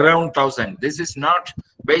 1,000. This is not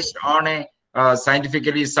based on a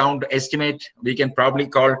scientifically sound estimate. We can probably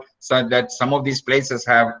call that some of these places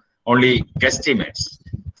have only guesstimates.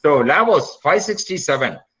 So Laos,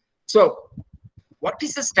 567. So what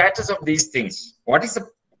is the status of these things? What is the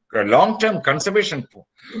long-term conservation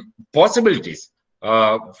possibilities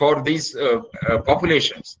for these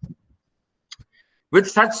populations? With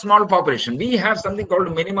such small population, we have something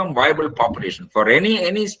called minimum viable population. For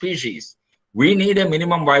any species, we need a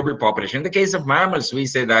minimum viable population. In the case of mammals, we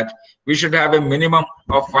say that we should have a minimum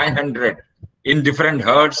of 500 in different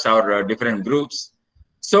herds or different groups.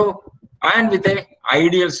 So, and with an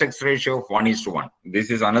ideal sex ratio of 1:1.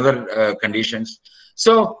 This is another conditions.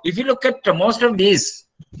 So, if you look at most of these,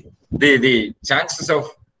 the chances of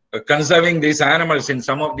conserving these animals in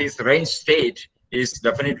some of these range state is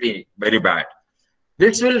definitely very bad.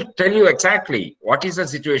 This will tell you exactly what is the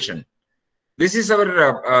situation. This is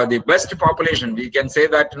our the best population. We can say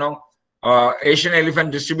that Asian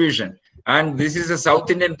elephant distribution, and this is a South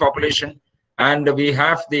Indian population, and we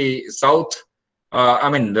have the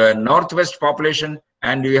the northwest population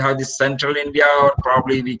and we have this central India, or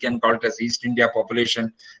probably we can call it as East India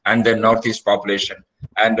population, and then Northeast population,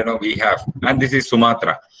 and we have, and this is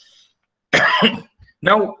Sumatra.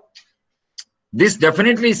 Now, this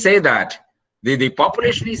definitely say that the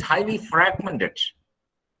population is highly fragmented.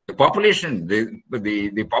 The population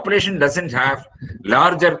doesn't have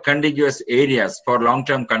larger contiguous areas for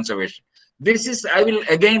long-term conservation. This is, I will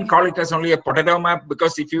again call it as only a potato map,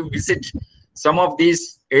 because if you visit some of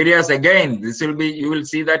these areas again, this will be, you will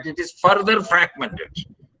see that it is further fragmented.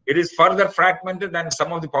 It is further fragmented, and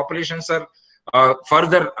some of the populations are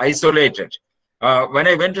further isolated. When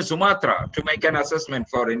I went to Sumatra to make an assessment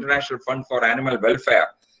for International Fund for Animal Welfare,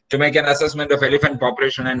 to make an assessment of elephant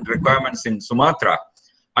population and requirements in Sumatra,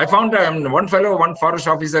 I found one forest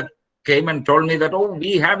officer came and told me that, oh,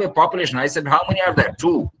 we have a population. I said, how many are there?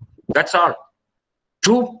 2. That's all.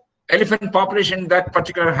 2 elephant population in that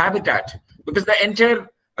particular habitat, because the entire,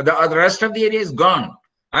 the rest of the area is gone.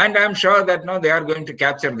 And I'm sure that now they are going to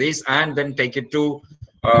capture this and then take it to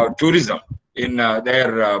tourism in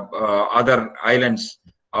their other islands,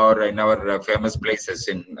 or in our famous places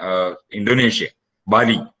in Indonesia,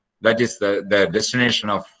 Bali. That is the destination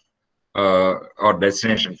of or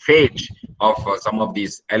destination fate of some of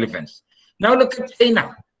these elephants. Now look at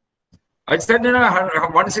China. I said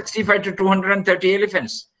 165 to 230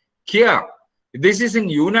 elephants. Here, this is in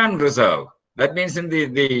Yunnan Reserve. That means in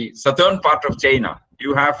the southern part of China,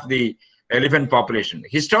 you have the elephant population.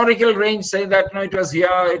 Historical range say that no, it was here,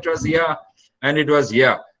 and it was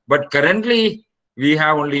here. But currently, we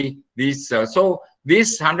have only these. So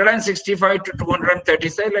these 165 to 230,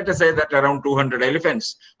 say, let us say that around 200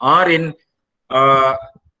 elephants are in 5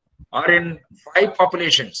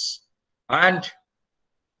 populations, and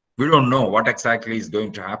we don't know what exactly is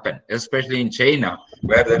going to happen, especially in China,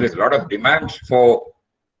 where there is a lot of demand for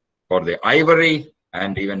the ivory,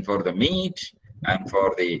 and even for the meat, and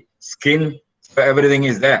for the skin. So everything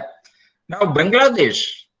is there. Now Bangladesh,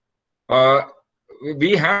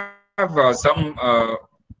 we have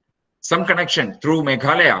some connection through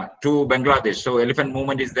Meghalaya to Bangladesh. So elephant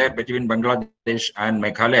movement is there between Bangladesh and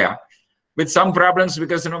Meghalaya, with some problems,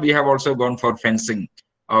 because we have also gone for fencing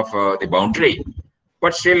of the boundary,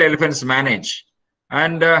 but still elephants manage.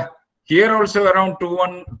 And here also around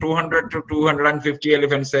 200 to 250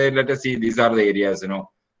 elephants. Say, let us see, these are the areas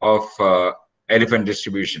of elephant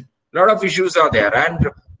distribution. A lot of issues are there, and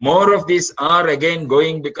more of these are again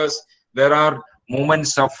going because there are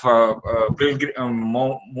movements of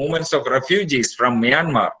refugees from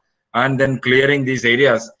Myanmar, and then clearing these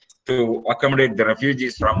areas to accommodate the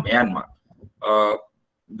refugees from Myanmar,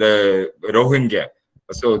 the Rohingya.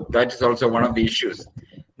 So that is also one of the issues.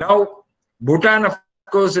 Now Bhutan, of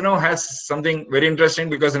course, has something very interesting,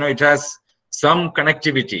 because it has some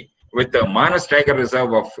connectivity with the Manas Tiger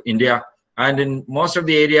Reserve of India, and in most of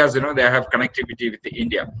the areas, they have connectivity with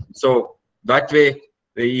India. So that way,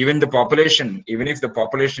 even the population, even if the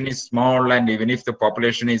population is small, and even if the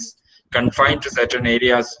population is confined to certain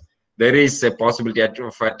areas, there is a possibility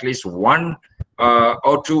of at least 1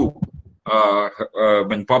 or 2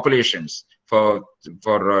 populations for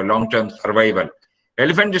long-term survival.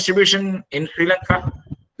 Elephant distribution in Sri Lanka,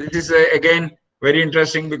 this is again very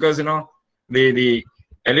interesting, because the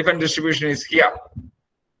elephant distribution is here.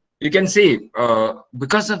 You can see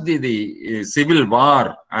because of the civil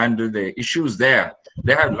war and the issues there,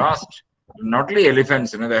 they have lost not only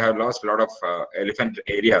elephants, they have lost a lot of elephant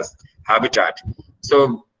areas, habitat.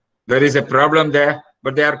 So there is a problem there,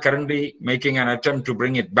 but they are currently making an attempt to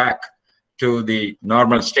bring it back to the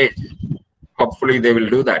normal state. Hopefully they will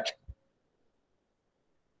do that.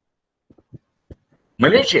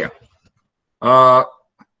 Malaysia.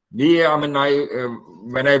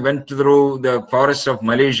 When I went through the forest of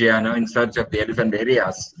Malaysia, in search of the elephant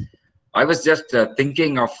areas, I was just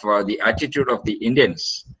thinking of the attitude of the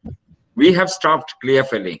Indians. We have stopped clear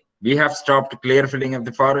felling. We have stopped clear felling of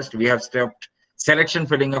the forest. We have stopped selection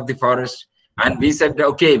felling of the forest. And we said,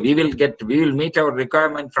 okay, we will meet our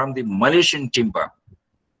requirement from the Malaysian timber.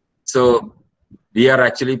 So we are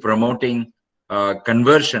actually promoting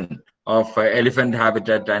conversion of elephant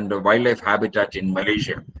habitat and wildlife habitat in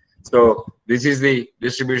Malaysia. So this is the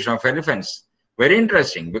distribution of elephants. Very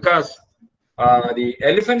interesting, because the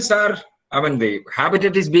elephants are, the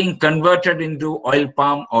habitat is being converted into oil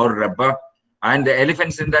palm or rubber, and the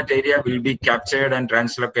elephants in that area will be captured and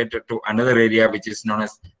translocated to another area, which is known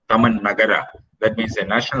as Taman Nagara. That means a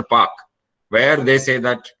national park, where they say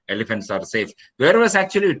that elephants are safe. There was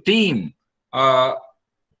actually a team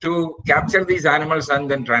to capture these animals and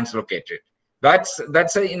then translocate it. That's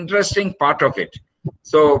an interesting part of it.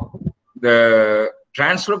 So the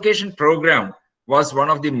translocation program was one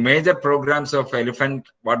of the major programs of elephant,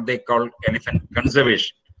 what they call elephant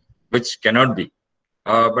conservation, which cannot be.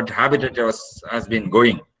 But habitat has been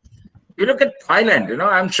going. You look at Thailand,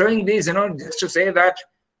 I'm showing these, just to say that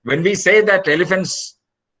when we say that elephants,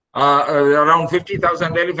 around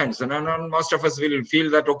 50,000 elephants, and most of us will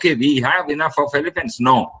feel that, okay, we have enough of elephants.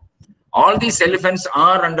 No, all these elephants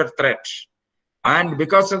are under threat. And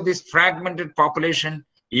because of this fragmented population,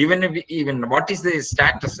 even what is the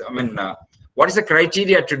status? I mean, what is the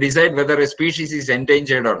criteria to decide whether a species is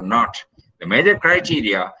endangered or not? The major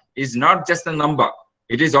criteria is not just the number.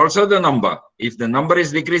 It is also the number. If the number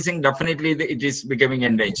is decreasing, definitely it is becoming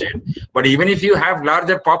endangered. But even if you have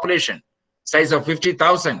larger population, size of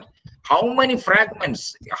 50,000, how many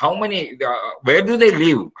fragments, where do they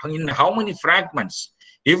live? In how many fragments?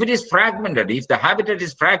 If it is fragmented, if the habitat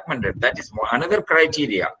is fragmented, that is another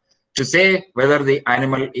criteria to say whether the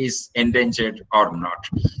animal is endangered or not.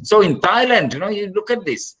 So in Thailand, you look at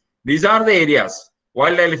this. These are the areas,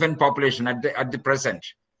 wild elephant population at the present.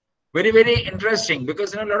 Very, very interesting,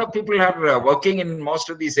 because a lot of people are working in most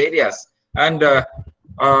of these areas, and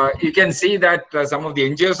you can see that some of the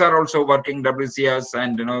NGOs are also working, WCS,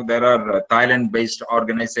 and there are Thailand-based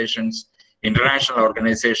organizations, international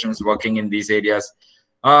organizations working in these areas.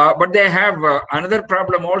 But they have another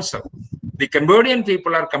problem also. The Cambodian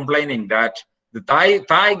people are complaining that the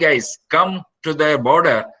Thai guys come to their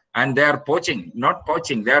border and they are poaching, not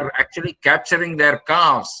poaching, they are actually capturing their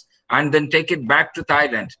calves and then take it back to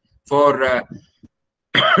Thailand for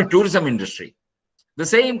tourism industry. The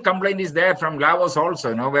same complaint is there from Laos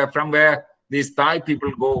also, where these Thai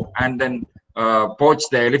people go and then poach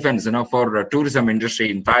the elephants, for tourism industry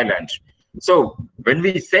in Thailand. So when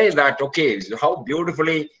we say that, okay, how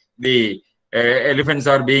beautifully the elephants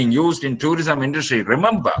are being used in tourism industry,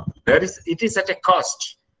 remember, it is at a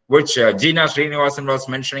cost, which Gina Srinivasan was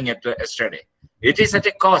mentioning yesterday. It is at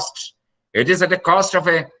a cost. It is at a cost of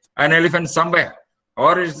an elephant somewhere,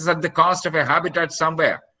 or it is at the cost of a habitat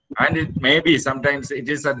somewhere. And it may be sometimes it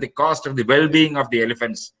is at the cost of the well-being of the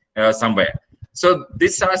elephants somewhere. So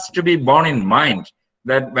this has to be borne in mind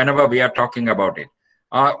that whenever we are talking about it.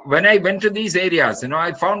 When I went to these areas,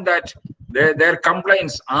 I found that their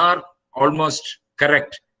complaints are almost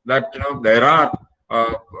correct. That there are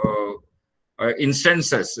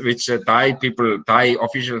instances which Thai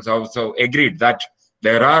officials also agreed that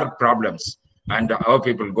there are problems, and our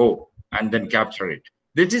people go and then capture it.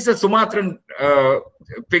 This is a Sumatran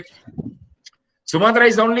pic. Sumatra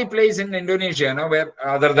is the only place in Indonesia, where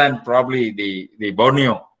other than probably the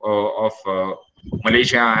Borneo of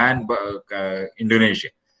Malaysia and Indonesia.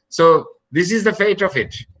 So this is the fate of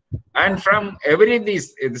it. And from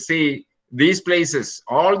these places,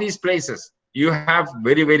 all these places, you have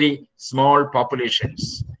very, very small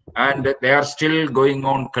populations, and they are still going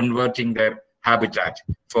on converting their habitat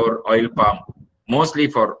for oil palm, mostly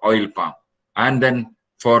for oil palm, and then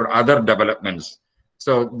for other developments.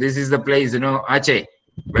 So this is the place, Aceh,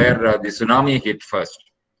 where the tsunami hit first.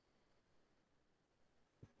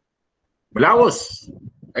 Laos,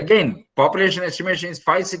 again, population estimation is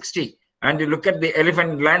 560, and you look at the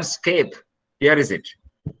elephant landscape, here is it.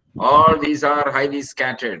 All these are highly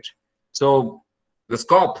scattered. So the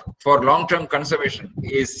scope for long-term conservation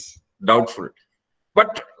is doubtful.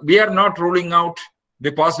 But we are not ruling out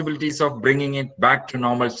the possibilities of bringing it back to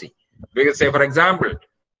normalcy. Because, say, for example,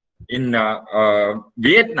 in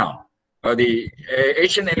Vietnam, the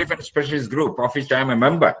Asian Elephant Specialist Group, of which I am a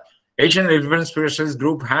member, Asian Elephant Specialist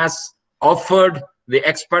Group has offered the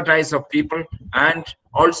expertise of people and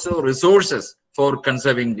also resources for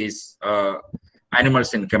conserving these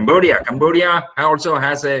animals in Cambodia. Cambodia also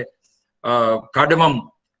has a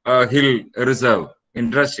cardamom hill reserve.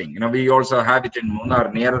 Interesting. We also have it in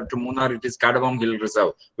Munnar. Nearer to Munnar, it is Cardamom Hill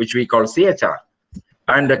Reserve, which we call CHR.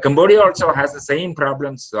 And Cambodia also has the same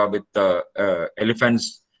problems with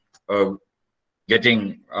elephants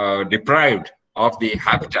getting deprived of the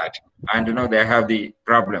habitat, and they have the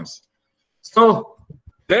problems. So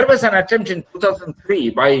there was an attempt in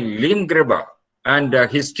 2003 by Lim Greber and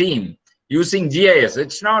his team using GIS.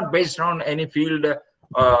 It's not based on any field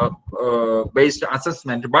based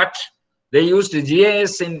assessment, but they used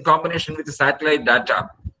GIS in combination with satellite data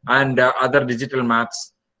and other digital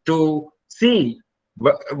maps to see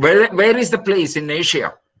where is the place in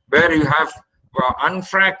Asia where you have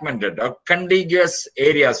unfragmented or contiguous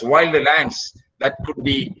areas, wild lands that could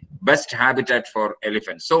be best habitat for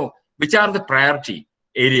elephants. So which are the priority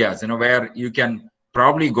areas, where you can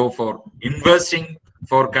probably go for investing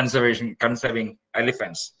for conserving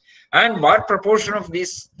elephants, and what proportion of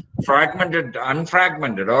these fragmented,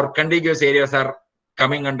 unfragmented or contiguous areas are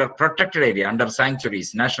coming under protected area, under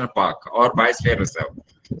sanctuaries, national park, or biosphere reserve.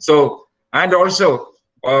 So, and also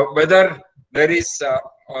whether there is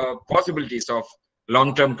possibilities of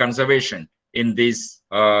long-term conservation in these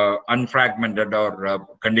unfragmented or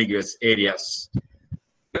contiguous areas.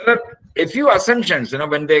 There are a few assumptions,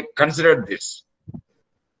 when they considered this.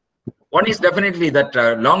 One is definitely that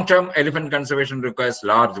long-term elephant conservation requires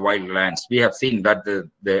large wild lands. We have seen that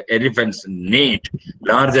the elephants need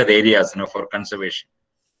larger areas, for conservation.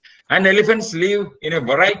 And elephants live in a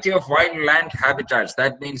variety of wild land habitats.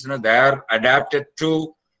 That means, they are adapted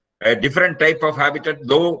to a different type of habitat,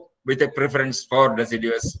 though with a preference for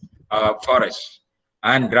deciduous forests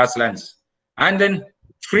and grasslands. And then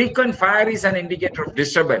frequent fire is an indicator of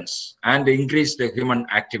disturbance and increased human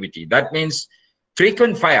activity. That means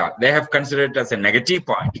frequent fire, they have considered as a negative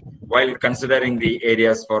point while considering the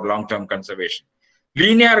areas for long-term conservation.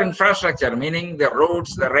 Linear infrastructure, meaning the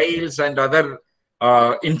roads, the rails, and other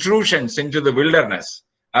intrusions into the wilderness,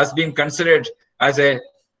 has been considered as an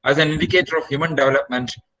indicator of human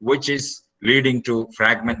development, which is leading to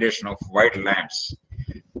fragmentation of wildlands.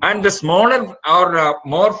 And the smaller or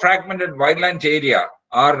more fragmented wildland area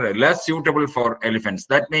are less suitable for elephants.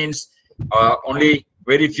 That means only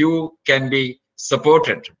very few can be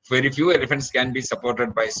supported. Very few elephants can be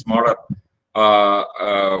supported by smaller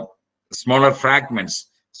fragments.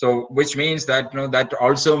 So, which means that that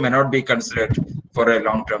also may not be considered for a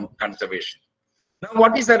long-term conservation. Now,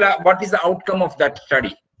 what is the outcome of that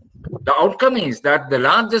study? The outcome is that the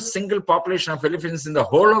largest single population of elephants in the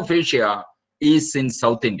whole of Asia is in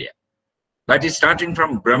South India. That is starting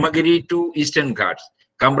from Brahmagiri to Eastern Ghats,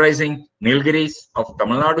 comprising Nilgiris of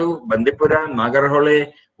Tamil Nadu, Bandipura,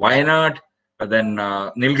 Nagarhole, Wayanad. Then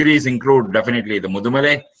Nilgiris include definitely the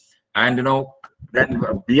Mudumale, and then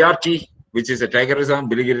BRT, which is a tiger reserve,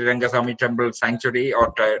 Biligiri Rangasamy Temple Sanctuary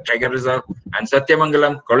or Tiger Reserve, and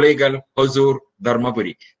Satyamangalam, Kollegal, Hosur,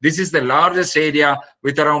 Dharmapuri. This is the largest area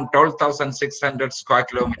with around 12,600 square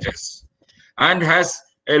kilometers and has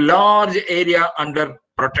a large area under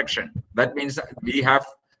protection. That means we have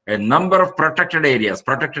a number of protected areas.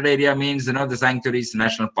 Protected area means, the sanctuaries,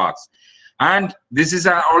 national parks. And this is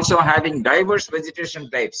also having diverse vegetation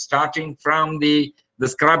types, starting from the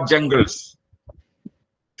scrub jungles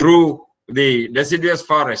through the deciduous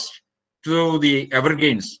forest to the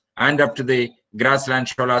evergreens and up to the grassland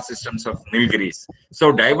shola systems of Nilgiris.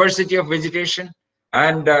 So diversity of vegetation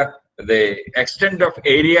and the extent of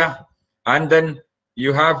area, and then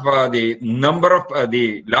you have the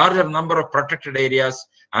larger number of protected areas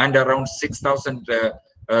and around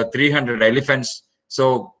 6,300 elephants.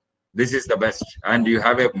 So this is the best, and you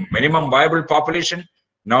have a minimum viable population,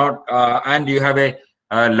 and you have a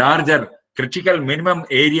larger critical minimum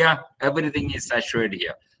area. Everything is assured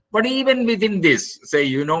here. But even within this, say,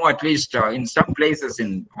 at least in some places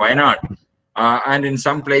in Wayanad and in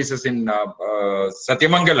some places in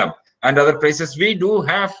Satyamangalam and other places, we do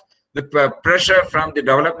have the pressure from the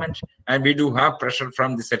development, and we do have pressure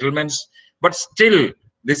from the settlements. But still,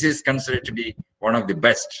 this is considered to be one of the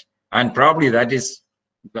best, and probably that is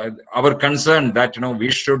our concern, that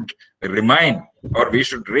we should remain, or we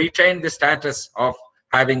should retain the status of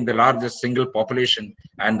having the largest single population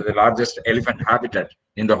and the largest elephant habitat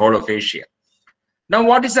in the whole of Asia. Now,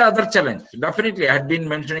 what is the other challenge? Definitely, I had been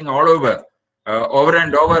mentioning all over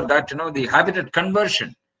and over that the habitat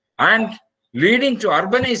conversion and leading to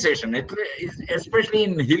urbanization, especially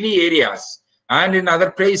in hilly areas and in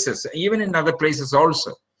other places, even in other places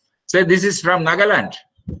also. So this is from Nagaland.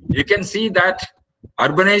 You can see that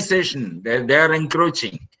urbanization, they are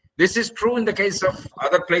encroaching. This is true in the case of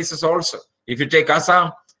other places also. If you take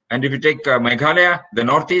Assam and if you take Meghalaya, the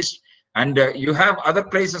Northeast, and you have other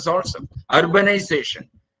places also, urbanization,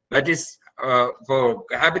 that is for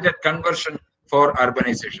habitat conversion for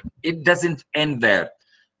urbanization. It doesn't end there.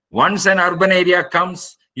 Once an urban area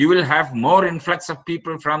comes, you will have more influx of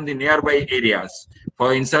people from the nearby areas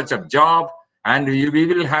in search of job, and we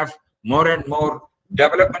will have more and more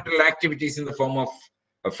developmental activities in the form of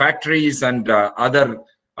factories and other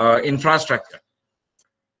infrastructure.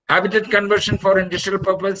 Habitat conversion for industrial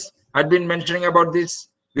purpose, I've been mentioning about this.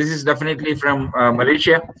 This is definitely from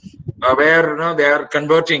Malaysia, where they are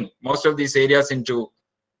converting most of these areas into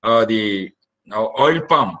the oil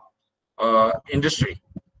palm industry,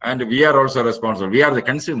 and we are also responsible. We are the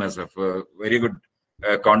consumers of very good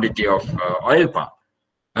quantity of oil palm.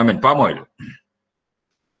 Palm oil.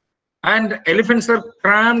 And elephants are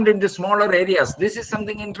crammed into smaller areas. This is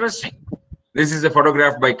something interesting. This is a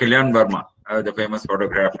photograph by Kalyan Verma, the famous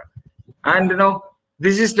photographer. And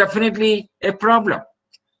this is definitely a problem.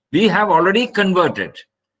 We have already converted,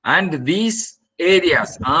 and these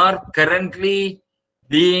areas are currently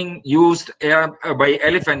being used by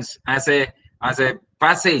elephants as a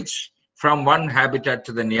passage from one habitat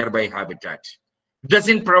to the nearby habitat. It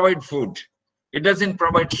doesn't provide food, it doesn't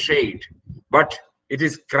provide shade, but it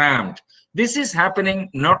is cramped. This is happening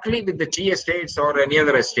not only with the tea estates or any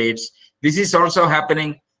other estates. This is also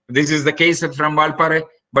happening. This is the case from Valpare,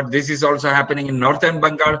 but this is also happening in northern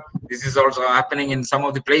Bengal. This is also happening in some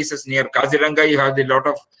of the places near Kaziranga. You have a lot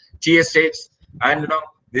of tea estates, and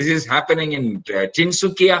this is happening in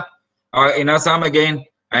Tinsukia, in Assam again,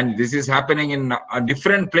 and this is happening in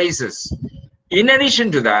different places. In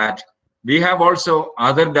addition to that, we have also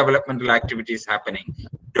other developmental activities happening.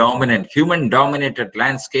 Human-dominated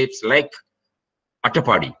landscapes like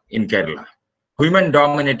Attapadi in Kerala.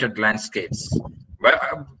 Human-dominated landscapes.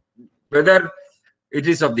 Whether it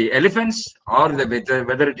is of the elephants or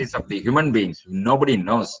whether it is of the human beings, nobody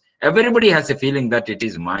knows. Everybody has a feeling that it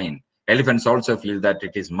is mine. Elephants also feel that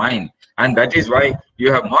it is mine. And that is why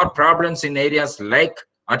you have more problems in areas like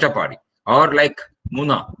Attapadi or like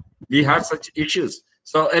Muna. We have such issues.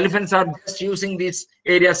 So elephants are just using these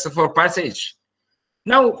areas for passage.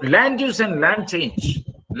 Now, land use and land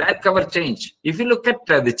cover change. If you look at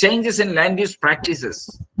the changes in land use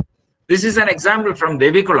practices, this is an example from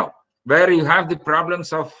Devikulam, where you have the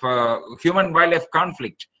problems of human-wildlife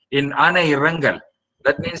conflict in Anairangal.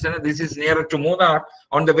 That means this is nearer to Munnar.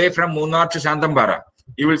 On the way from Munnar to Shantambara,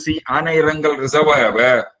 you will see Anairangal Reservoir,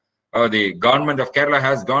 where the government of Kerala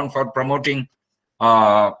has gone for promoting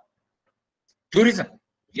tourism.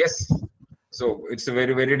 Yes. So it's a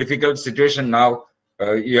very, very difficult situation now.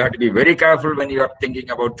 You have to be very careful when you are thinking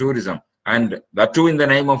about tourism, and that too in the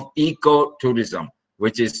name of eco-tourism,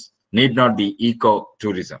 which need not be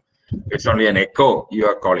eco-tourism. It's only an echo you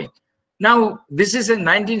are calling. Now, this is a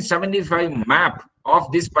 1975 map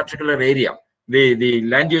of this particular area, the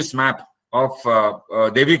land use map of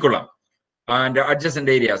Devikulam and adjacent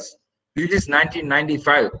areas. This is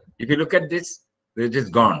 1995. If you look at this, it is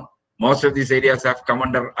gone. Most of these areas have come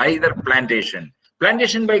under either plantation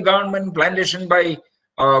by government, plantation by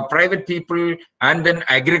private people, and then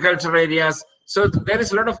agricultural areas. So there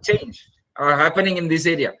is a lot of change happening in this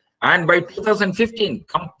area. And by 2015,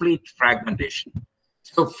 complete fragmentation.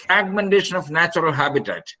 So fragmentation of natural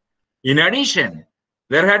habitat. In addition,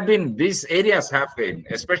 there had been, these areas have been,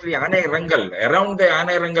 especially Anairangal, around the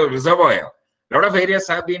Anairangal Reservoir, a lot of areas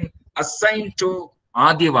have been assigned to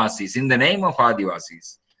Adivasis, in the name of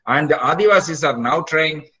Adivasis. And the Adivasis are now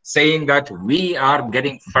saying that we are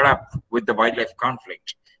getting fed up with the wildlife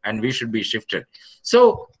conflict and we should be shifted.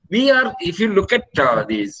 So we are, if you look at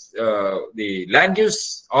the land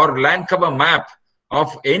use or land cover map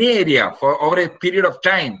of any area for over a period of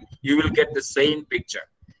time, you will get the same picture.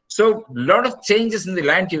 So a lot of changes in the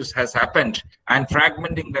land use has happened and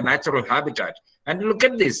fragmenting the natural habitat. And look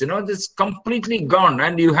at this, this completely gone,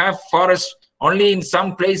 and you have forests only in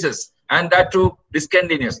some places, and that too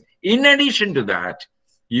discontinuous. In addition to that,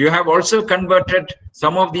 you have also converted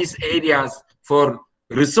some of these areas for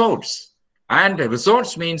resorts. And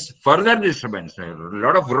resorts means further disturbance, a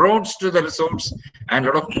lot of roads to the resorts and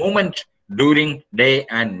a lot of movement during day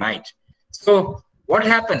and night. So what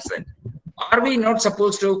happens then? Are we not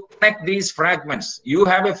supposed to connect these fragments? You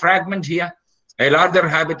have a fragment here, a larger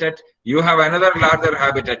habitat, you have another larger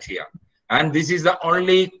habitat here. And this is the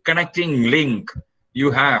only connecting link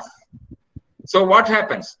you have. So what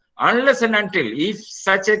happens? Unless and until, if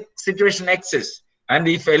such a situation exists, and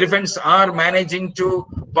if elephants are managing to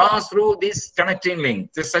pass through this connecting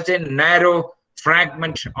link, there's such a narrow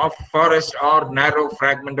fragment of forest or narrow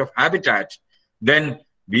fragment of habitat, then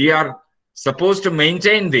we are supposed to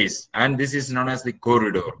maintain this, and this is known as the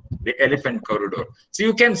corridor, the elephant corridor. So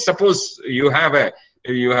you can suppose you have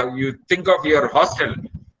you think of your hostel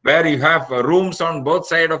where you have rooms on both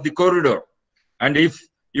sides of the corridor, and if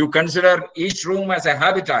you consider each room as a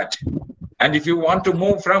habitat, and if you want to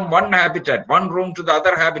move from one habitat, one room to the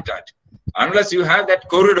other habitat, unless you have that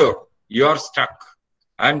corridor, you are stuck,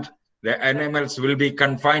 and the animals will be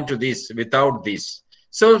confined to this without this.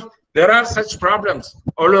 So there are such problems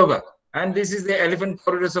all over, and this is the elephant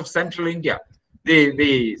corridors of central India.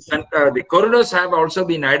 The corridors have also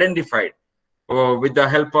been identified with the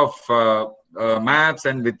help of maps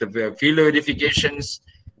and with the field verifications.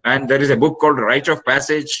 And there is a book called Right of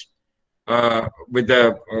Passage, with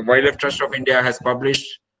the Wildlife Trust of India has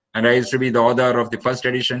published, and I used to be the author of the first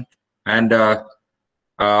edition, and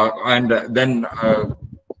then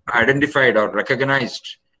identified or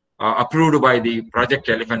recognized, approved by the Project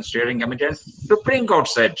Elephant Steering Committee. And Supreme Court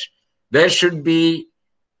said there should be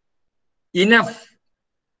enough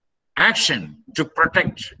action to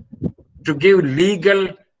protect, to give legal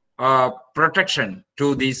protection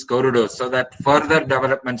to these corridors so that further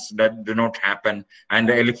developments that do not happen and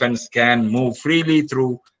the elephants can move freely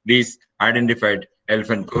through these identified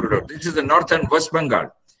elephant corridors. This is the North and West Bengal.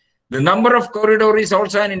 The number of corridor is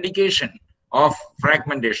also an indication of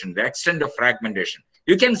fragmentation, the extent of fragmentation.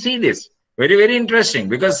 You can see this very, very interesting,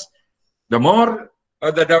 because the more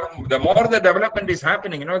the more the development is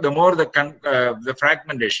happening, the more the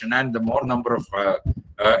fragmentation and the more number of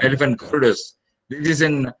elephant corridors. This is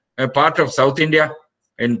in a part of South India,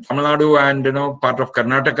 in Tamil Nadu, and part of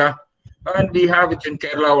Karnataka, and we have it in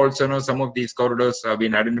Kerala also. Some of these corridors have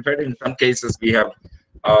been identified. In some cases, we have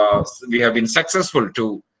been successful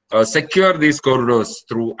to secure these corridors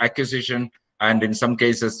through acquisition, and in some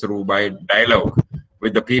cases by dialogue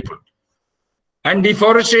with the people. And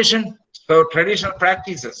deforestation, so traditional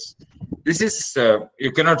practices. This is,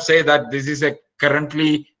 you cannot say that this is a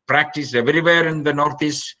currently practiced everywhere in the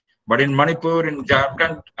Northeast, but in Manipur, in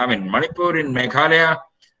Jharkhand, Manipur, in Meghalaya,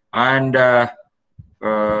 and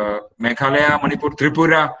Manipur,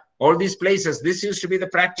 Tripura, all these places, this used to be the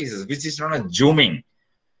practices, which is known as zooming.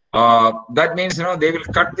 That means, they will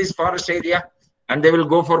cut this forest area and they will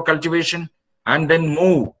go for cultivation and then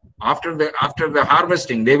move. After the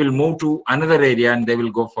harvesting, they will move to another area and they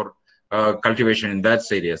will go for cultivation in that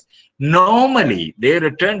areas. Normally, they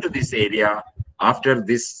return to this area after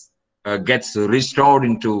this gets restored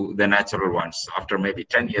into the natural ones, after maybe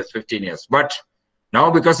 10 years, 15 years. But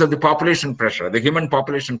now, because of the population pressure, the human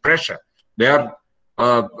population pressure, they are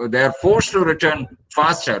forced to return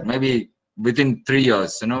faster, maybe within 3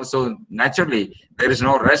 years. So naturally, there is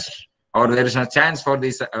no rest, or there is no chance for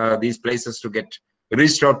these places to get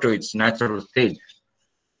restored to its natural state.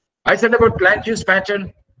 I said about land use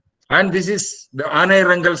pattern, and this is the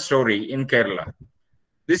Anairangal story in Kerala.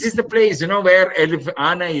 This is the place, where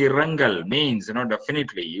Anairangal means,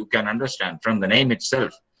 definitely you can understand from the name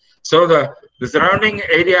itself. So the surrounding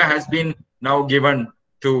area has been now given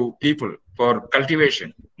to people for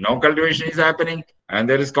cultivation. Now cultivation is happening, and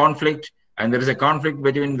there is conflict, and there is a conflict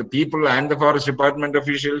between the people and the forest department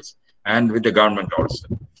officials and with the government also.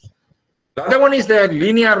 The other one is the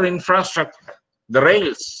linear infrastructure, the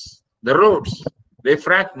rails, the roads, they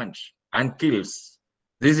fragment and kills.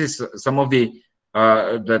 This is some of the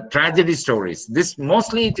tragedy stories. This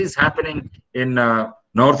mostly it is happening in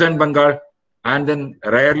northern Bengal, and then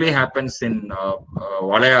rarely happens in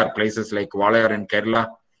Walayar, places like Walayar in Kerala,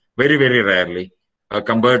 very, very rarely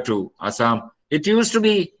compared to Assam. It used to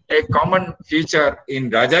be a common feature in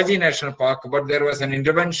Rajaji National Park, but there was an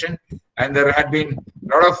intervention and there had been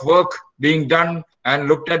a lot of work being done and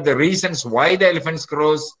looked at the reasons why the elephants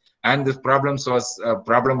cross, and this problem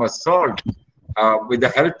was solved with the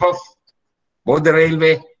help of both the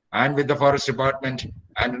railway and with the forest department.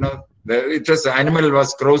 And the animal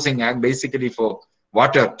was crossing and basically for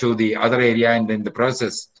water to the other area, and in the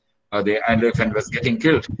process the elephant was getting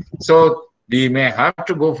killed. So we may have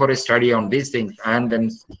to go for a study on these things and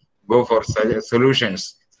then go for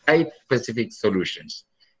solutions, site-specific solutions.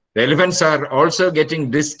 The elephants are also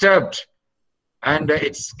getting disturbed, and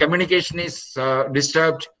its communication is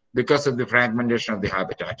disturbed because of the fragmentation of the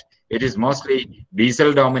habitat. It is mostly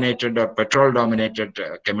diesel-dominated or petrol-dominated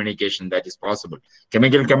communication that is possible.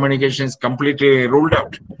 Chemical communication is completely ruled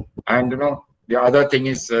out. And the other thing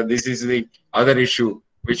is, this is the other issue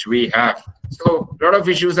which we have. So a lot of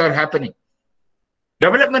issues are happening.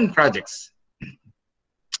 Development projects.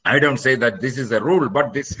 I don't say that this is a rule,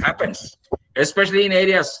 but this happens, especially in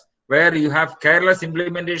areas where you have careless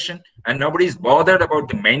implementation and nobody is bothered about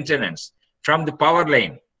the maintenance. From the power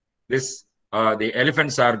line, the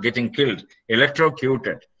elephants are getting killed,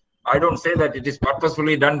 electrocuted. I don't say that it is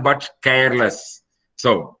purposefully done, but careless.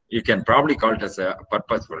 So you can probably call it as a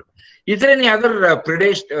purposeful. Is there any other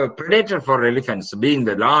predator for elephants, being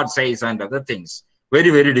the large size and other things? Very,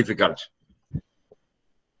 very difficult.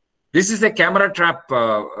 This is a camera trap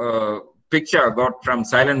picture got from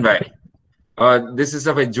Silent Valley. This is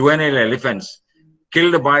of a juvenile elephant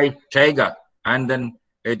killed by tiger, and then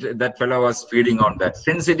that fellow was feeding on that.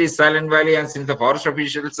 Since it is Silent Valley, and since the forest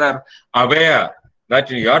officials are aware that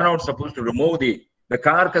you are not supposed to remove the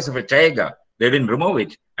carcass of a tiger, they didn't remove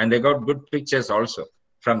it, and they got good pictures also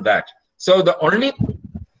from that. So the only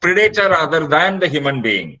predator other than the human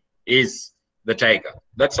being is the tiger.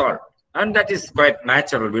 That's all. And that is quite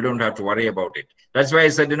natural. We don't have to worry about it. That's why I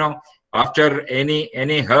said, after any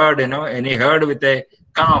herd, any herd with a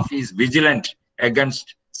calf is vigilant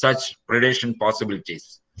against such predation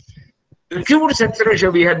possibilities. The skewed sex ratio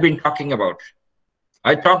we had been talking about.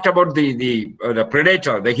 I talked about the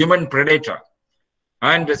predator, the human predator,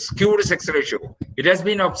 and the skewed sex ratio. It has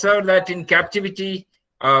been observed that in captivity,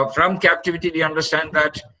 from captivity, we understand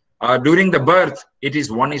that during the birth, it is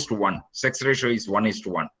 1:1. Sex ratio is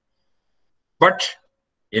 1:1. But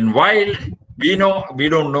in wild, we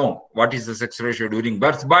don't know what is the sex ratio during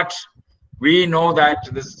birth, but we know that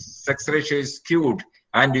the sex ratio is skewed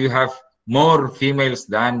and you have more females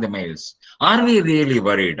than the males. Are we really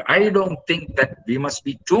worried? I don't think that we must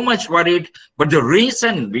be too much worried, but the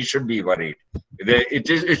reason we should be worried,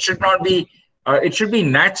 it should not be, it should be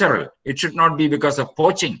natural. It should not be because of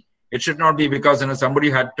poaching. It should not be because somebody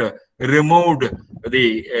had removed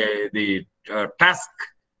the tusk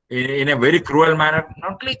in a very cruel manner,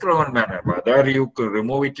 not really cruel manner, whether you could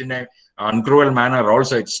remove it in an uncruel manner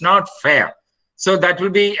also, it's not fair. So that will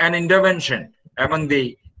be an intervention among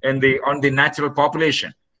on the natural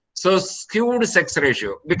population. So skewed sex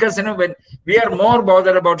ratio, because when we are more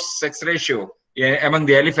bothered about sex ratio among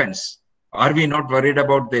the elephants, are we not worried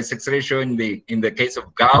about the sex ratio in the case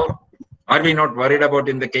of gaur? Are we not worried about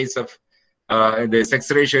in the case of the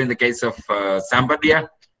sex ratio in the case of Sambadia?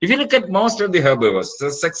 If you look at most of the herbivores, the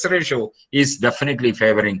sex ratio is definitely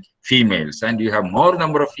favoring females, and you have more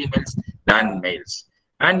number of females than males.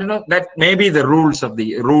 And that may be the rules of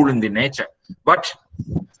the rule in the nature. But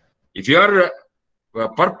if you are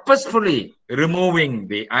purposefully removing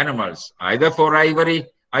the animals, either for ivory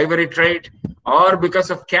trade or because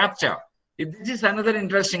of capture, this is another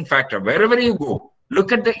interesting factor. Wherever you go,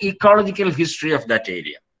 look at the ecological history of that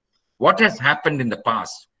area. What has happened in the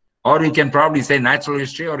past? Or you can probably say natural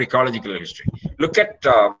history or ecological history. Look at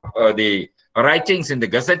the writings in the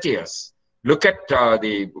gazetteers. Look at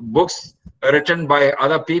the books written by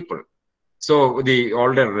other people. So the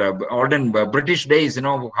olden British days,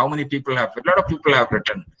 how many people a lot of people have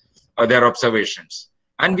written their observations.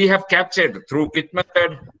 And we have captured through pit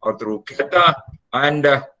method or through keta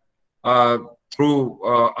and through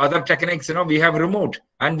other techniques, we have removed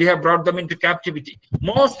and we have brought them into captivity.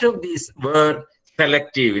 Most of these were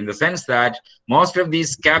selective in the sense that most of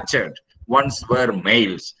these captured ones were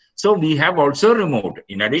males. So we have also removed,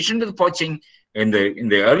 in addition to the poaching in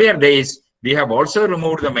the earlier days, we have also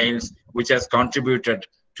removed the males, which has contributed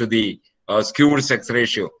to the skewed sex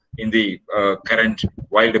ratio in the current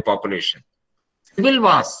wild population. Civil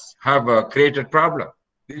wars have created problem.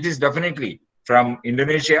 This is definitely from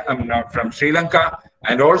Indonesia, from Sri Lanka,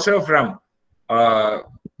 and also from, I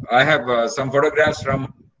have some photographs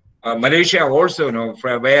from Malaysia also,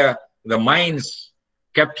 where the mines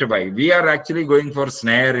kept by. We are actually going for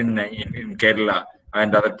snare in Kerala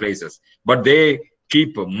and other places, but they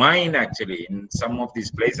keep a mine actually in some of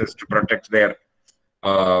these places to protect their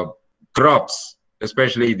crops,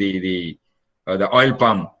 especially the oil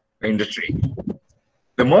palm industry.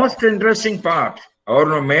 The most interesting part,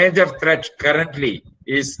 or a major threat currently,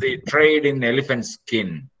 is the trade in elephant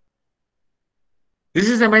skin. This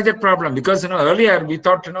is a major problem because earlier we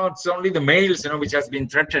thought it's only the males which has been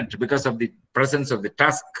threatened because of the presence of the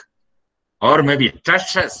tusk, or maybe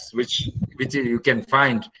tusks, which you can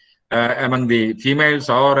find among the females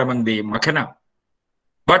or among the makana.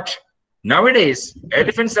 But nowadays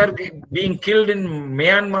elephants are being killed in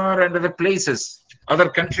Myanmar and other places, other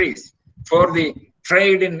countries, for the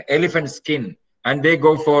trade in elephant skin, and they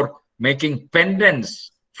go for making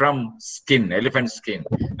pendants from skin, elephant skin.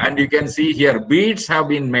 And you can see here beads have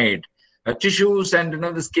been made, tissues, and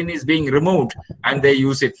the skin is being removed, and they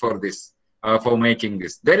use it for this, for making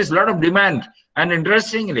this. There is a lot of demand, and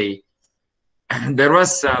interestingly, there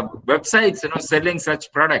was websites selling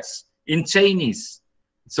such products in Chinese.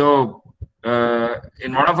 So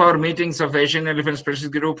in one of our meetings of Asian Elephant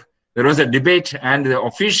Specialist Group, there was a debate, and the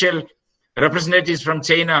official representatives from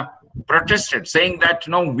China protested, saying that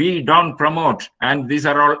no, we don't promote, and these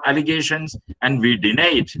are all allegations, and we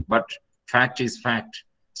deny it. But fact is fact.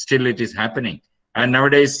 Still, it is happening. And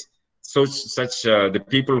nowadays, such the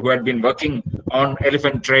people who had been working on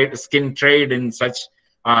elephant trade, skin trade in such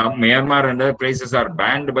Myanmar and other places are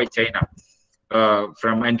banned by China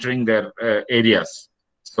from entering their areas.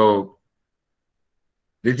 So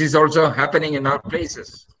this is also happening in our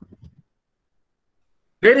places.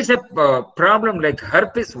 There is a problem like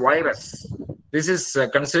herpes virus. This is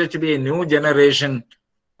considered to be a new generation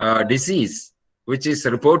disease, which is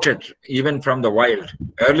reported even from the wild.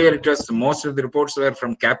 Earlier, it was most of the reports were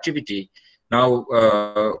from captivity. Now,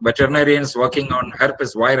 veterinarians working on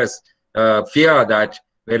herpes virus fear that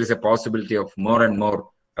there is a possibility of more and more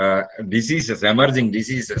diseases, emerging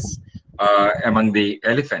diseases among the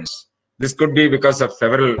elephants. This could be because of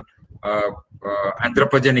several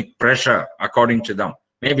anthropogenic pressure, according to them.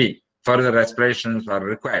 Maybe further explorations are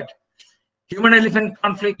required. Human-elephant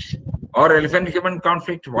conflict or elephant-human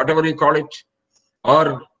conflict, whatever you call it,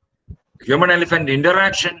 or human-elephant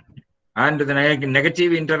interaction, and the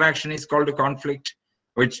negative interaction is called a conflict,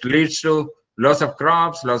 which leads to loss of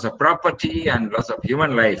crops, loss of property, and loss of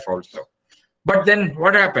human life also. But then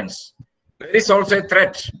what happens? There is also a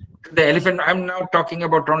threat to the elephant. I'm now talking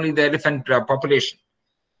about only the elephant population.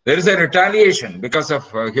 There is a retaliation because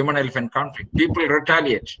of human-elephant conflict. People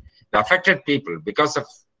retaliate, the affected people, because of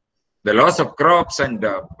the loss of crops and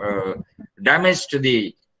damage to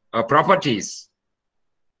the properties,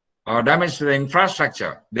 or damage to the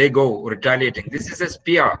infrastructure. They go retaliating. This is a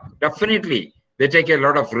spear. Definitely, they take a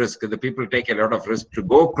lot of risk. The people take a lot of risk to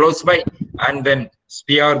go close by and then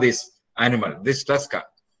spear this animal, this tusker.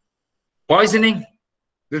 Poisoning.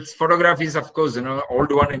 This photograph is, of course,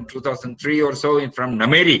 old one in 2003 or so from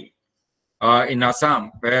Nameri in Assam,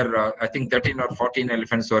 where I think 13 or 14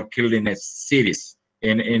 elephants were killed in a series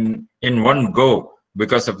in one go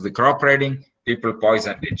because of the crop raiding. People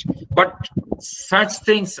poisoned it. But such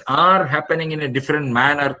things are happening in a different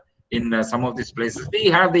manner in some of these places. We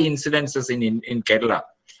have the incidences in Kerala,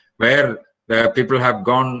 where the people have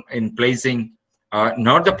gone in placing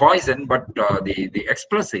not the poison, but the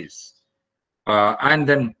explosives. And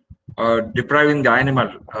then depriving the animal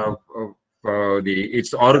of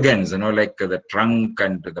its organs, like the trunk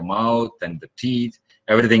and the mouth and the teeth,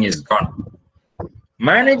 everything is gone.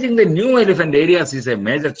 Managing the new elephant areas is a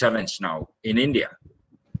major challenge now in India.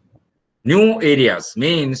 New areas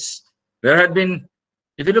means there had been,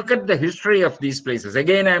 if you look at the history of these places,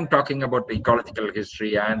 again, I'm talking about the ecological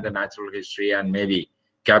history and the natural history and maybe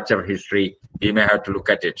capture history. We may have to look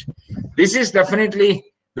at it. This is definitely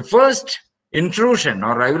the first intrusion,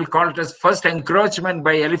 or I will call it as first encroachment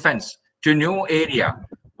by elephants to new area,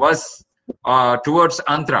 was towards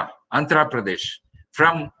Andhra Pradesh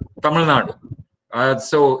from Tamil Nadu.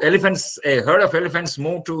 So elephants, a herd of elephants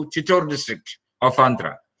moved to Chittor district of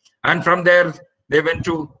Andhra, and from there they went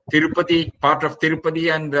to Tirupati, part of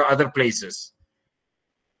Tirupati and other places.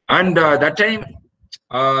 And that time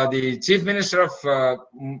the chief minister of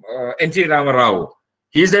N.T. Ramarao,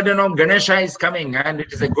 he said, Ganesha is coming and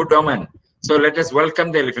it is a good omen, so let us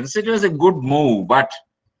welcome the elephants. It was a good move, but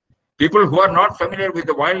people who are not familiar with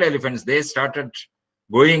the wild elephants, they started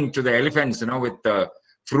going to the elephants, with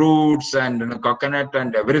fruits and coconut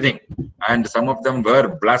and everything, and some of them were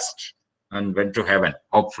blessed and went to heaven,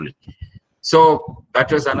 hopefully. So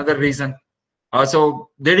that was another reason. So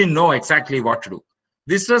they didn't know exactly what to do.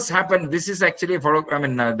 This has happened. This is actually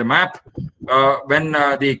the map when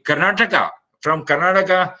the from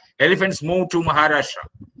Karnataka, elephants moved to Maharashtra,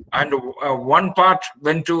 and one part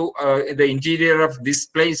went to the interior of this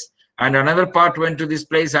place, and another part went to this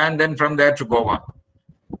place, and then from there to Goa.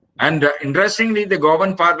 And interestingly, the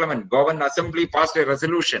Goan Parliament, Goan Assembly passed a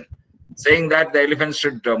resolution saying that the elephants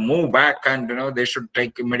should move back and they should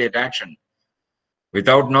take immediate action.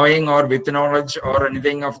 Without knowing or with knowledge or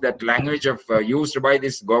anything of that language of used by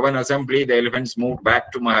this Goan Assembly, the elephants moved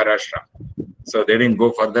back to Maharashtra. So they didn't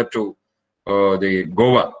go further to the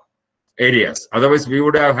Goa areas. Otherwise, we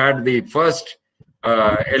would have had the first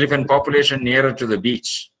elephant population nearer to the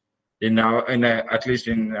beach at least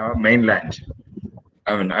in our mainland.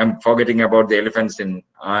 I'm forgetting about the elephants in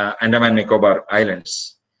Andaman Nicobar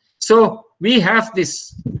Islands. So we have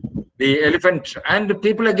the elephant, and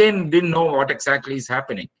people again didn't know what exactly is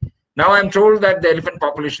happening. Now I'm told that the elephant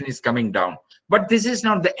population is coming down, but this is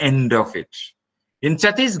not the end of it. In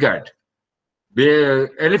Chhattisgarh, the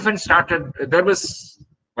elephants there was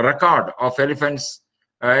a record of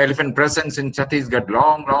elephant presence in Chhattisgarh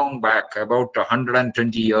long back, about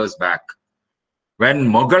 120 years back, when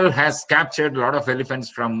Mughal has captured a lot of elephants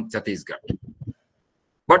from Chhattisgarh.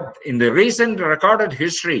 But in the recent recorded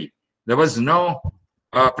history, there was no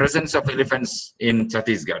presence of elephants in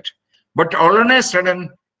Chhattisgarh. But all on a sudden,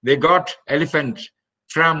 they got elephant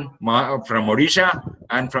from Odisha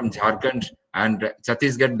and from Jharkhand, and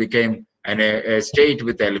Chhattisgarh became a state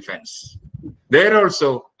with elephants. There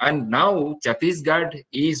also, and now Chhattisgarh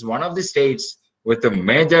is one of the states with a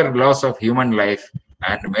major loss of human life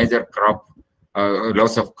and major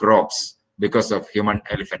loss of crops because of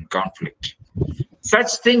human-elephant conflict.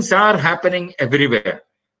 Such things are happening everywhere.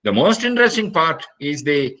 The most interesting part is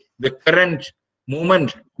the current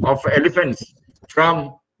movement of elephants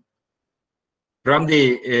from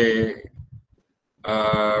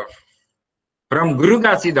Guru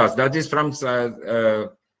Ghasidas, that is from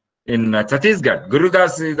in Chhattisgarh, Guru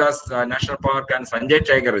Ghasidas National Park and Sanjay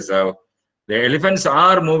Tiger Reserve. The elephants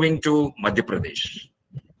are moving to Madhya Pradesh,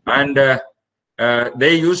 and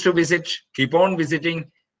they used to keep on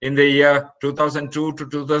visiting in the year 2002 to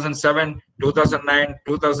 2007, 2009,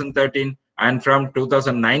 2013, and from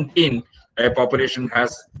 2019, a population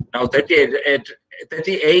has now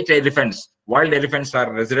 38 elephants. Wild elephants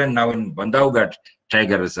are resident now in Bandhavgarh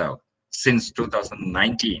Tiger Reserve. since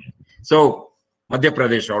 2019. So Madhya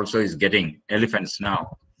Pradesh also is getting elephants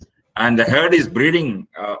now. And the herd is breeding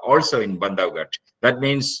also in Bandhavgarh. That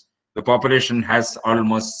means the population has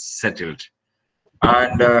almost settled.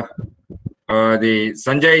 And the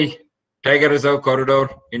Sanjay Tiger Reserve Corridor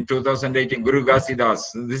in 2018, Guru Ghasidas,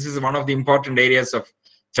 this is one of the important areas of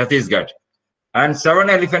Chhattisgarh. And 7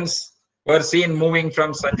 elephants were seen moving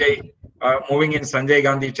from moving in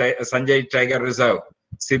Sanjay Tiger Reserve,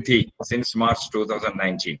 Siddhi, since March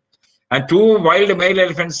 2019. And 2 wild male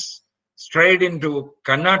elephants strayed into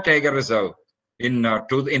Kanna Tiger Reserve in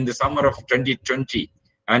the summer of 2020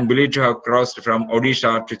 and believed to have crossed from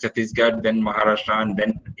Odisha to Chhattisgarh, then Maharashtra, and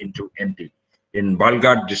then into MP in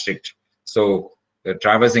Balghat district. So they're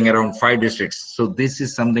traversing around 5 districts. So this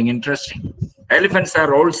is something interesting. Elephants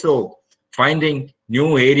are also finding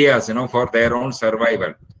new areas, for their own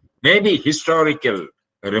survival. Maybe historical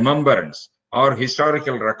remembrance or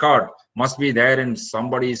historical record must be there in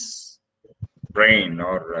somebody's brain,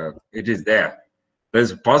 or it is there.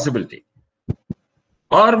 There's a possibility.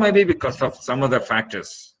 Or maybe because of some other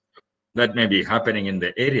factors that may be happening in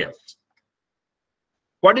the area.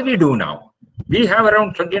 What do we do now? We have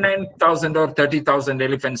around 29,000 or 30,000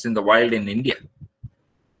 elephants in the wild in India.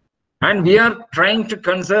 And we are trying to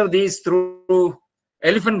conserve these through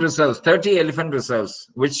elephant reserves, 30 elephant reserves,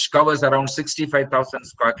 which covers around 65,000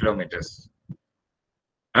 square kilometers.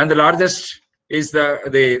 And the largest is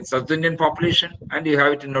the South Indian population, and you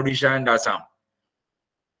have it in Odisha and Assam.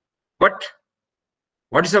 But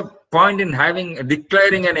what is the point in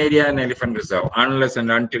declaring an area an elephant reserve unless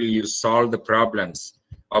and until you solve the problems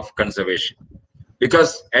of conservation?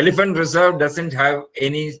 Because elephant reserve doesn't have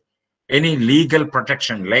any legal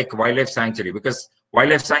protection like wildlife sanctuary, because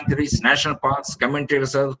wildlife sanctuaries, national parks, community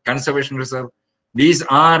reserve, conservation reserve, these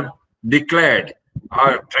are declared,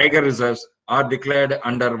 our tiger reserves are declared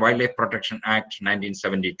under Wildlife Protection Act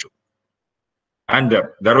 1972. And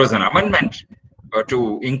there was an amendment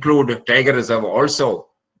to include tiger reserve also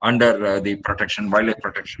under the Wildlife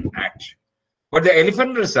Protection Act. But the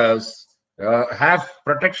elephant reserves have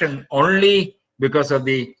protection only because of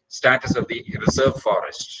the status of the reserve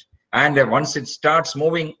forest. And once it starts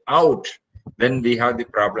moving out, then we have the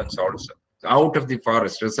problems also. Out of the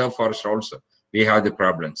forest, reserve forest also, we have the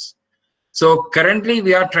problems. So currently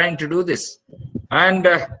we are trying to do this. And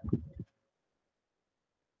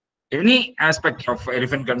any aspect of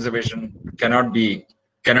elephant conservation cannot leave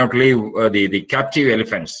the captive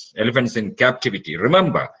elephants in captivity.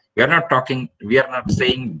 Remember, we are not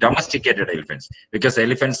saying domesticated elephants, because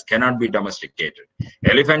elephants cannot be domesticated.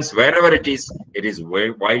 Elephants, wherever it is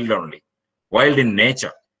wild only, wild in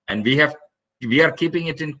nature, and we are keeping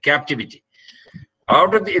it in captivity.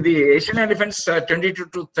 Out of the Asian elephants, 22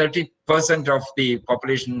 to 30% of the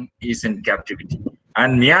population is in captivity,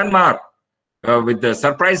 and Myanmar,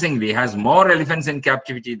 surprisingly, has more elephants in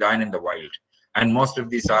captivity than in the wild. And most of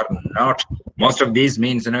these are not. Most of these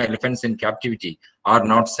means, elephants in captivity are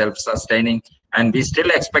not self-sustaining, and we still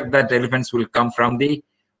expect that elephants will come from the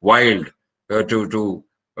wild to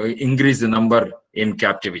increase the number in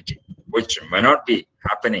captivity, which may not be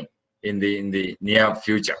happening in the near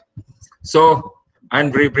future. So,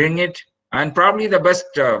 and we bring it, and probably the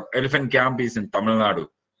best elephant camp is in Tamil Nadu,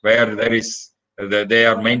 where there is they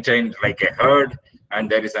are maintained like a herd, and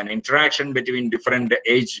there is an interaction between different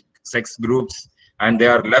sex groups, and they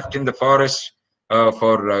are left in the forest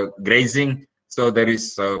for grazing. So there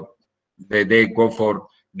is they go for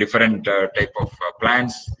different type of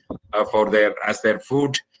plants as their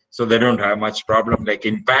food, so they don't have much problem like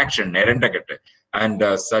impaction,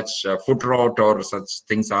 and such foot rot or such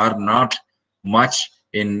things are not much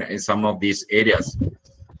in some of these areas.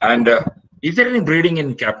 And is there any breeding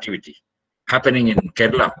in captivity happening in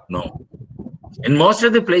Kerala? No. In most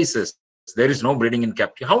of the places, there is no breeding in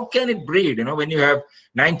captivity. How can it breed, when you have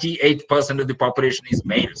 98% of the population is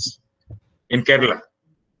males in Kerala?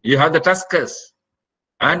 You have the tusks,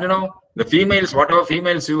 and the females, whatever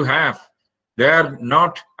females you have, they are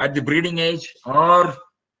not at the breeding age, or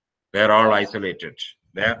they are all isolated.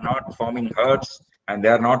 They are not forming herds, and they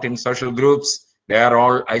are not in social groups. They are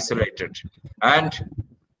all isolated, and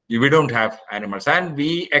we don't have animals. And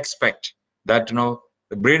we expect that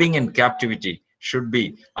the breeding in captivity should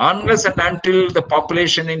be, unless and until the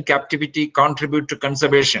population in captivity contribute to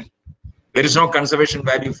conservation. There is no conservation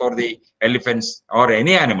value for the elephants or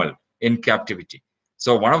any animal in captivity.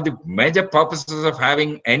 So one of the major purposes of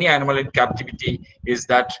having any animal in captivity is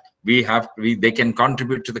that they can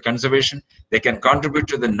contribute to the conservation. They can contribute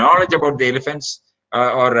to the knowledge about the elephants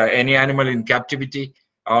or any animal in captivity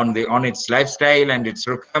on its lifestyle and its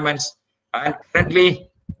requirements. And currently,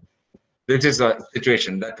 this is a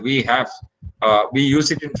situation that we have. We use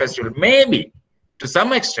it in festival. Maybe to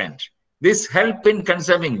some extent, this help in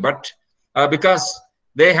conserving, but because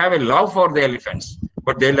they have a love for the elephants,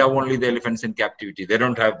 but they love only the elephants in captivity. They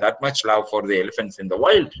don't have that much love for the elephants in the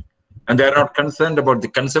wild, and they are not concerned about the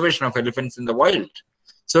conservation of elephants in the wild.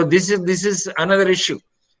 So this is another issue.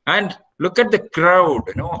 And look at the crowd.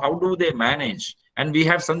 How do they manage? And we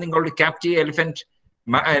have something called a captive elephant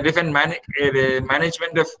management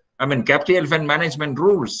of, captive elephant management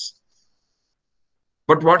rules.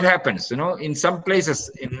 But what happens, in some places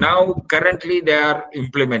now currently they are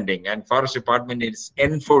implementing and forest department is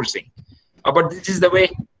enforcing. But this is the way.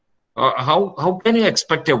 How can you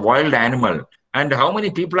expect a wild animal? And how many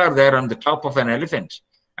people are there on the top of an elephant?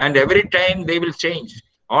 And every time they will change.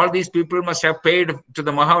 All these people must have paid to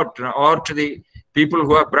the Mahat or to the people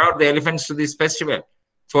who have brought the elephants to this festival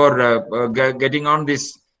for getting on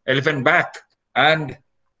this elephant back. And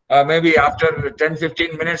maybe after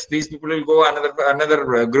 10-15 minutes, these people will go,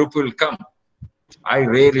 another group will come. I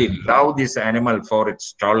really love this animal for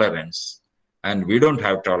its tolerance. And we don't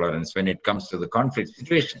have tolerance when it comes to the conflict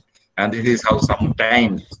situation. And this is how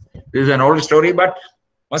sometimes, this is an old story, but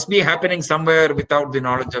must be happening somewhere without the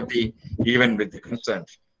knowledge of even with the concerned.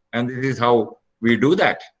 And this is how we do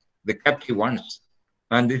that, the captive ones.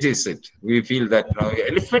 And this is it. We feel that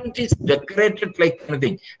elephant is decorated like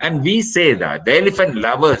anything. And we say that the elephant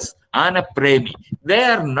lovers are a premi. They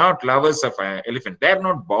are not lovers of an elephant. They are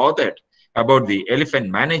not bothered about the elephant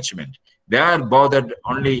management. They are bothered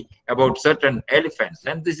only about certain elephants.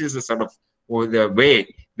 And this is a sort of the way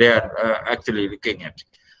they are actually looking at.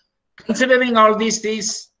 Considering all these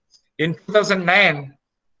things, in 2009,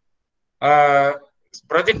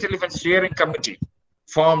 Project Elephant Steering Committee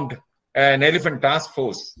formed an elephant task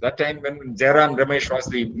force. That time when Jairam Ramesh was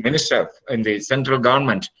the minister in the central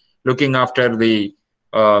government, looking after the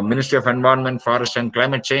Ministry of Environment, Forest and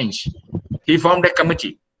Climate Change, he formed a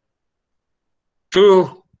committee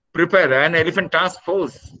to prepare an elephant task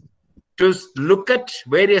force to look at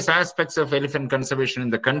various aspects of elephant conservation in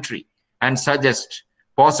the country and suggest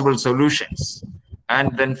possible solutions,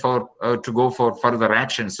 and then to go for further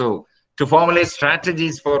action. So to formulate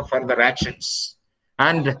strategies for further actions.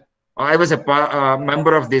 And I was a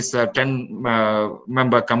member of this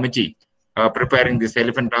 10-member committee preparing this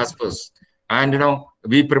elephant task force. And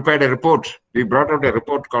we prepared a report. We brought out a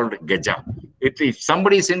report called Gaja. If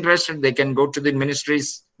somebody is interested, they can go to the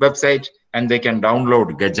ministry's website and they can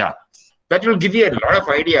download Gaja. That will give you a lot of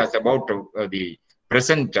ideas about the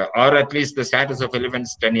present or at least the status of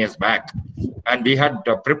elephants 10 years back. And we had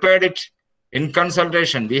prepared it in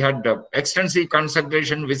consultation. We had extensive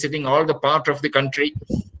consultation, visiting all the part of the country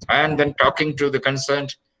and then talking to the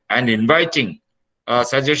concerned and inviting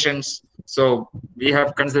suggestions. So we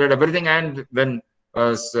have considered everything and then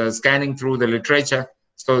scanning through the literature.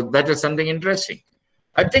 So that is something interesting.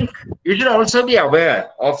 I think you should also be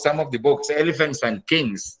aware of some of the books, Elephants and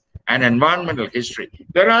Kings and Environmental History.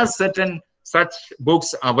 There are certain such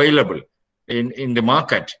books available in the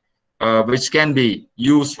market, which can be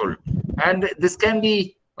useful. And this can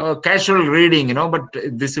be casual reading, but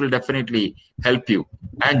this will definitely help you.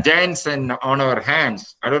 And Giants on Our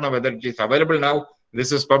Hands, I don't know whether it is available now.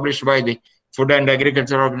 This is published by the Food and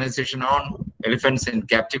Agriculture Organization on Elephants in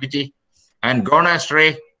Captivity. And Gone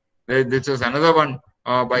Astray, this is another one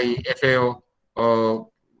by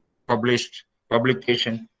FAO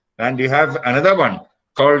publication. And you have another one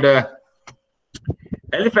called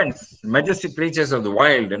Elephants, Majestic Creatures of the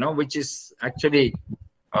Wild, which is actually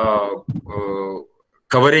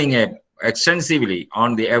covering extensively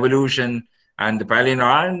on the evolution and the paleo.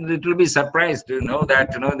 And it will be surprised to know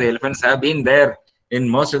that the elephants have been there in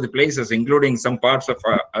most of the places, including some parts of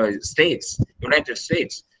states, United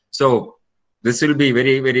States. So this will be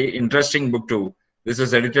very, very interesting book too. This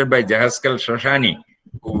was edited by Jahaskal Shoshani,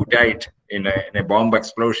 who died in a bomb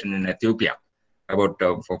explosion in Ethiopia about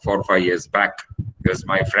 4 or 5 years back. He was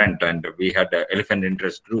my friend, and we had an elephant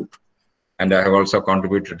interest group. And I have also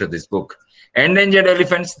contributed to this book. Endangered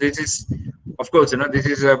Elephants, this is, of course, this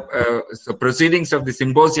is the proceedings of the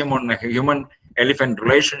Symposium on Human-Elephant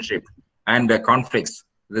Relationship and Conflicts.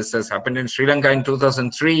 This has happened in Sri Lanka in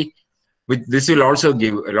 2003. This will also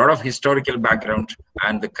give a lot of historical background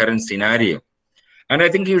and the current scenario. And I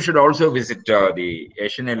think you should also visit the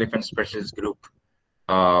Asian Elephant Specialist Group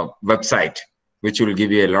website, which will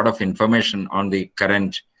give you a lot of information on the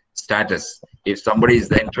current status. If somebody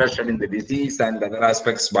is interested in the disease and other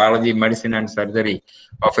aspects, biology, medicine, and surgery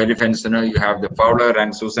of elephants, you have the Fowler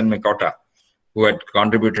and Susan Mikota, who had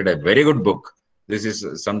contributed a very good book. This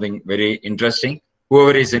is something very interesting.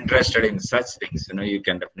 Whoever is interested in such things, you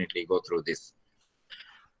can definitely go through this.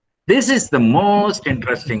 This is the most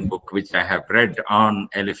interesting book which I have read on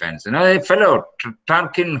elephants. You know, a fellow,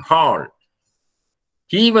 Tarkin Hall,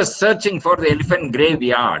 he was searching for the elephant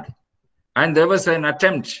graveyard, and there was an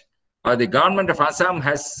attempt. The government of Assam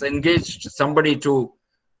has engaged somebody to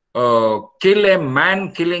kill a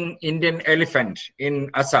man-killing Indian elephant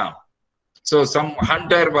in Assam. So some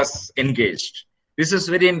hunter was engaged. This is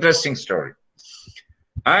very interesting story.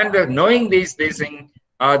 And knowing these things,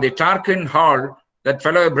 the Tarkin Hall, that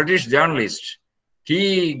fellow British journalist,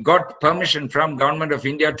 he got permission from government of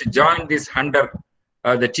India to join this hunter,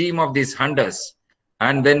 the team of these hunters,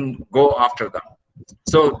 and then go after them.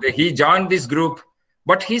 So he joined this group,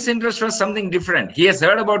 but his interest was something different. He has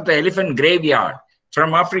heard about the elephant graveyard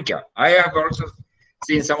from Africa. I have also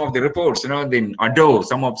seen some of the reports, you know, in Ado,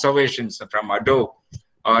 some observations from Ado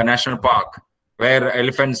National Park, where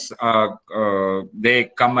elephants,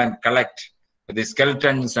 they come and collect the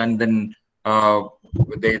skeletons, and then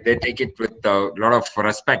they take it with a lot of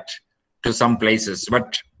respect to some places.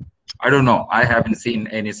 But I don't know, I haven't seen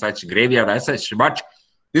any such graveyard as such. But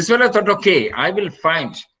this fellow thought, okay, I will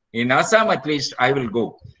find in Assam, at least I will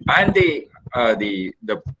go. And the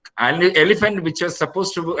elephant which was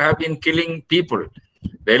supposed to have been killing people,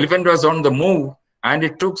 the elephant was on the move, and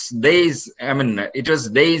it took days. I mean, it was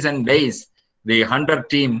days and days. The hunter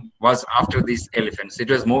team was after these elephants. It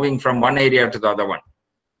was moving from one area to the other one.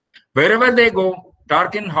 Wherever they go,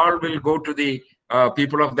 Tarkin Hall will go to the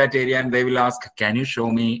people of that area, and they will ask, can you show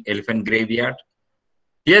me elephant graveyard?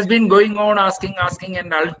 He has been going on asking,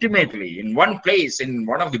 and ultimately in one place, in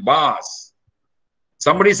one of the bars,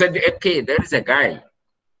 somebody said, okay, there is a guy.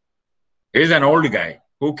 He is an old guy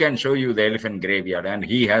who can show you the elephant graveyard, and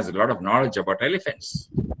he has a lot of knowledge about elephants.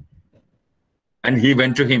 And he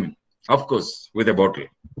went to him, of course, with a bottle,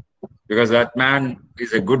 because that man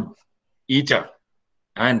is a good eater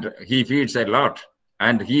and he feeds a lot,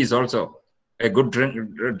 and he is also a good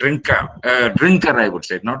drinker, I would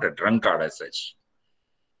say, not a drunkard as such.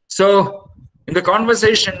 So in the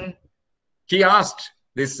conversation, he asked,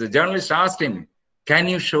 this journalist asked him, can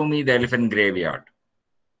you show me the elephant graveyard?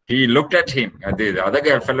 He looked at him, the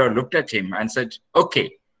other fellow looked at him and said,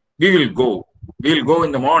 okay, we will go. We'll go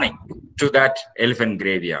in the morning to that elephant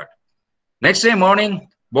graveyard. Next day morning,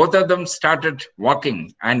 both of them started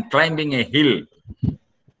walking and climbing a hill.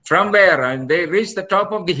 From where, and they reached the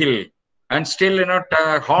top of the hill, and still, you know,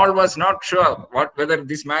 Hall was not sure whether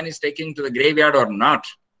this man is taking to the graveyard or not.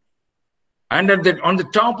 And on the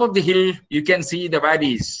top of the hill, you can see the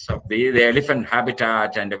valleys of the elephant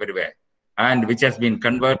habitat and everywhere, and which has been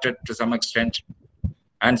converted to some extent.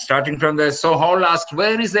 And starting from there, so Hall asked,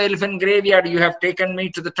 where is the elephant graveyard? You have taken me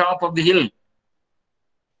to the top of the hill.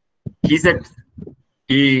 He said,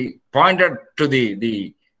 he pointed to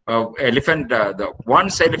the elephant, the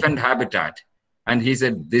once elephant habitat, and he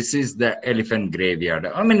said, this is the elephant graveyard.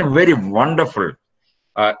 I mean, a very wonderful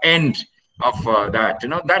end of that. You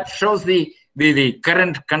know, that shows the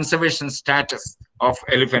current conservation status of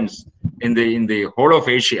elephants in the whole of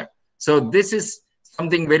Asia. So this is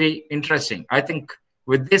something very interesting. I think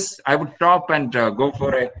with this, I would stop and go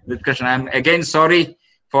for a discussion. I'm again sorry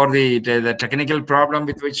for the technical problem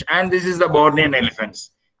with which, and this is the Bornean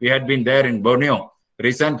elephants. We had been there in Borneo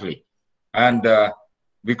recently, and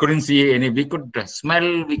we couldn't see any. We could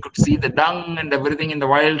smell, we could see the dung and everything in the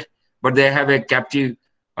wild, but they have a captive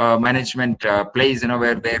management place, you know,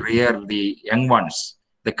 where they rear the young ones,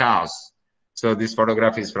 the cows. So this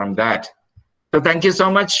photograph is from that. So thank you so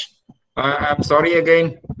much. I'm sorry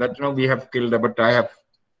again that, you know, we have killed, but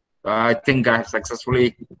I think I have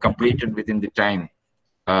successfully completed within the time,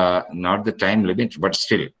 not the time limit, but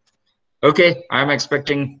still. Okay, I'm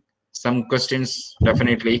expecting some questions,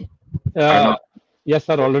 definitely. Yes,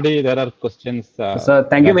 sir. Already there are questions. So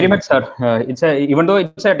thank you very much, sir. Even though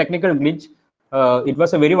it's a technical glitch, it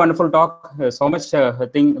was a very wonderful talk. So much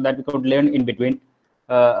thing that we could learn in between.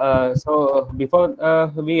 So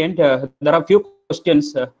before we end, there are a few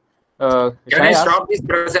questions. Can I stop this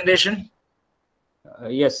presentation?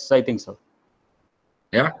 Yes, I think so.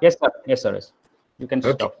 Yeah. Yes, sir. Yes, sir. Yes. You can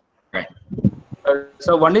Okay. stop. Right.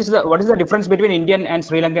 So what is the difference between Indian and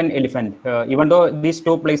Sri Lankan elephant? Even though these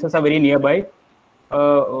two places are very nearby,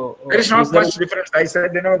 there is not much difference. I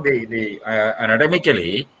said, you know, the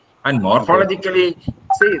anatomically and morphologically.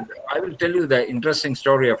 See, I will tell you the interesting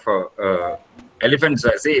story of elephants.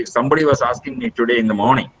 See, somebody was asking me today in the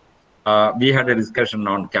morning. We had a discussion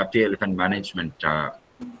on captive elephant management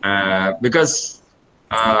because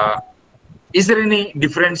is there any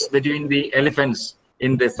difference between the elephants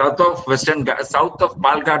in the south of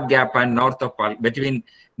Palghat Gap and north of between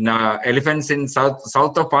elephants in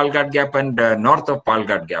south of Palghat Gap and north of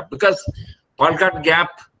Palghat Gap? Because Palghat Gap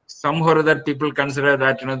somehow or other people consider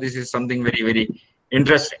that, this is something very, very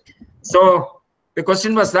interesting. So the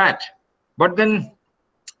question was that. But then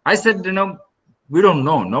I said, we don't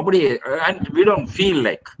know, nobody, and we don't feel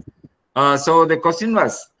like. So the question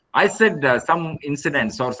was, I said some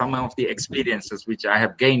incidents or some of the experiences which I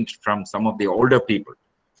have gained from some of the older people.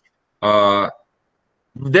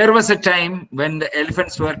 There was a time when the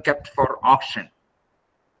elephants were kept for auction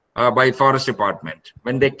by Forest Department,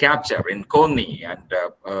 when they capture in Konni and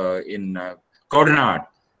in Kodinad,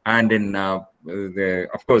 and in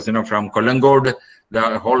of course, from Kolangod,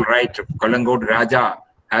 the whole right of Kolangod Raja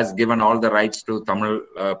has given all the rights to Tamil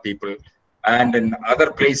people, and in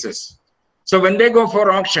other places. So when they go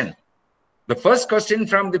for auction, the first question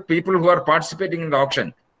from the people who are participating in the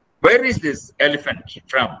auction, where is this elephant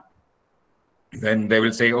from? Then they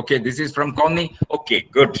will say, okay, this is from Konni. Okay,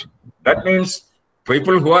 good. That means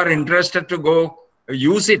people who are interested to go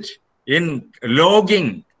use it in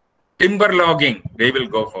logging, timber logging, they will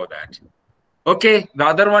go for that. Okay, the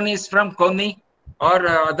other one is from Konni, or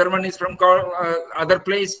other one is from other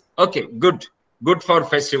place. Okay, good for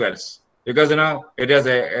festivals, because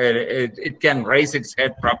it can raise its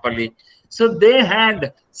head properly. So they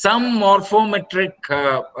had some morphometric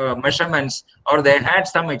measurements, or they had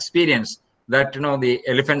some experience that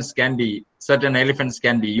certain elephants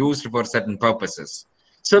can be used for certain purposes.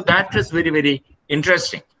 So that was very, very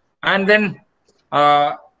interesting. And then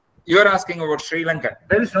you are asking about Sri Lanka.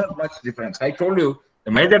 There is not much difference. I told you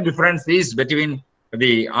the major difference is between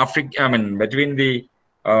the between the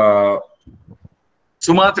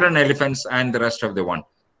Sumatran elephants and the rest of the one,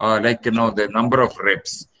 the number of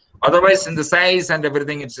ribs. Otherwise, in the size and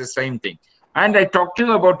everything, it's the same thing. And I talked to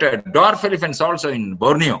you about dwarf elephants also in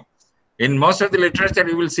Borneo. In most of the literature,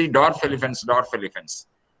 you will see dwarf elephants.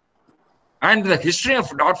 And the history of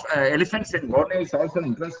dwarf elephants in Borneo is also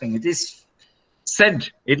interesting. It is said,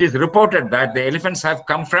 it is reported that the elephants have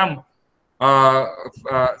come from,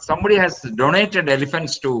 somebody has donated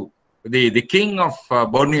elephants to the king of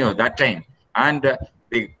Borneo that time. And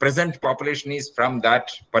the present population is from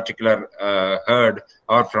that particular herd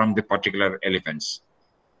or from the particular elephants.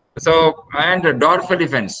 So, and dwarf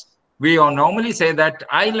elephants, we normally say that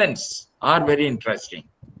islands are very interesting.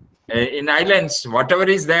 In islands, whatever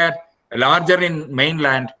is there, larger in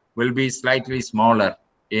mainland will be slightly smaller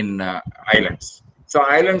in islands. So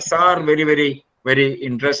islands are very, very, very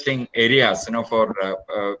interesting areas, for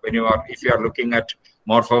if you are looking at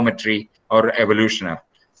morphometry or evolutionary.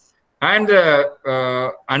 And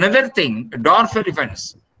another thing, dwarf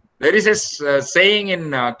elephants. There is a saying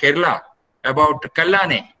in Kerala about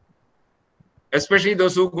Kallane, especially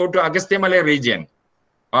those who go to Agasthyamala region.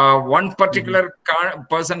 One particular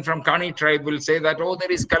person from Kani tribe will say that, oh,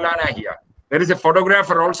 there is Kallana here. There is a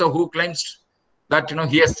photographer also who claims that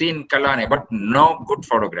he has seen Kallane, but no good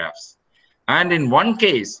photographs. And in one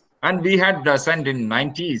case, and we had sent in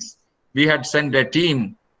 90s, we had sent a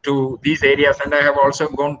team to these areas, and I have also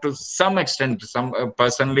gone to some extent,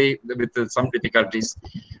 personally with some difficulties.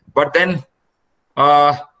 But then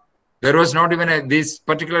there was not even this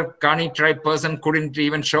particular Kani tribe person couldn't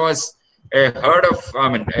even show us a herd of,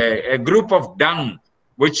 a group of dung,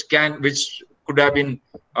 which could have been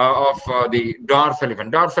of the dwarf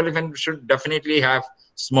elephant. Dwarf elephant should definitely have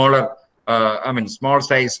smaller,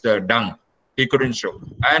 small-sized dung. He couldn't show.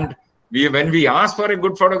 And when we ask for a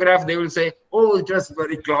good photograph, they will say, oh, it was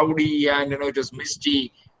very cloudy and, it was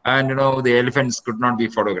misty and, the elephants could not be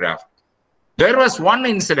photographed. There was one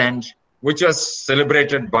incident which was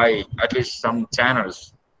celebrated by at least some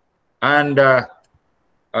channels. And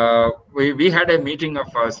we had a meeting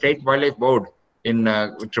of State Wildlife Board in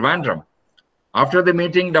Trivandrum. After the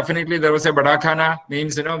meeting, definitely there was a Badakhana,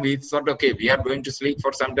 means, we thought, okay, we are going to sleep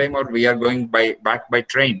for some time, or we are going back by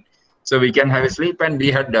train. So we can have a sleep, and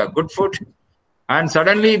we had good food. And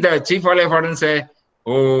suddenly the chief wildlife warden said,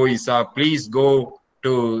 oh, Easa, please go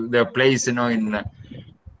to the place, in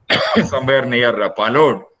somewhere near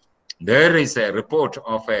Palod. There is a report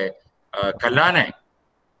of a Kallane.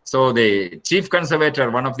 So the chief conservator,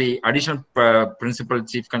 one of the additional principal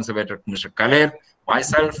chief conservator, Mr. Kaler,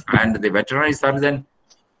 myself, and the veterinary surgeon,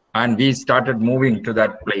 and we started moving to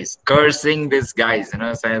that place, cursing these guys,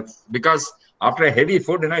 because after a heavy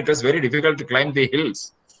food, it was very difficult to climb the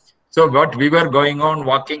hills. So what we were going on,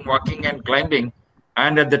 walking and climbing,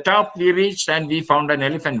 and at the top we reached and we found an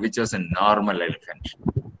elephant, which was a normal elephant,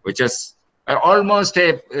 which is almost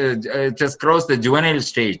just crossed the juvenile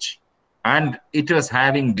stage, and it was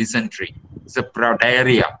having dysentery. It's a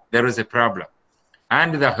diarrhea. There was a problem,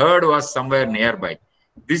 and the herd was somewhere nearby.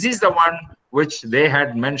 This is the one which they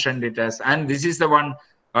had mentioned it as, and this is the one.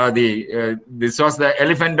 This was the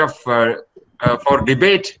elephant of for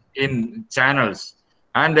debate in channels.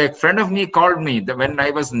 And a friend of me called me when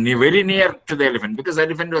I was very near to the elephant, because the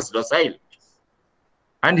elephant was docile.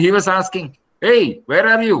 And he was asking, hey, where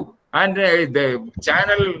are you? And the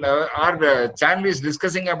channel is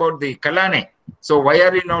discussing about the Kalane. So why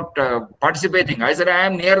are you not participating? I said, I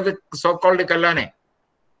am near the so-called Kalane.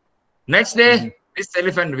 Next day, this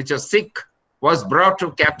elephant, which was sick, was brought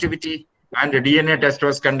to captivity, and a DNA test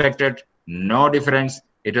was conducted. No difference.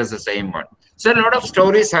 It was the same one. So a lot of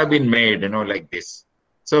stories have been made, like this.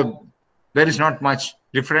 So there is not much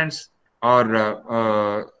difference, and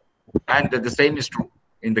the same is true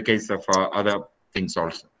in the case of other things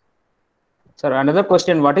also. Sir, another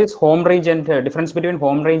question: what is home range and difference between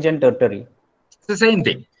home range and territory? It's the same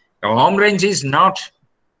thing. The home range is not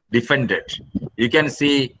defended. You can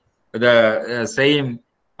see the same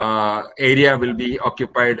area will be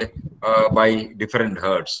occupied by different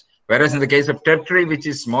herds. Whereas in the case of territory, which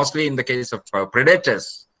is mostly in the case of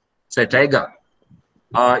predators, say tiger,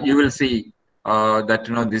 you will see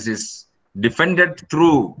that this is defended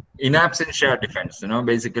through in absentia defense.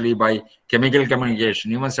 Basically by chemical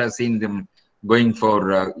communication. You must have seen them going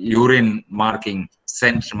for urine marking,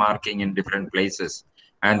 scent marking in different places,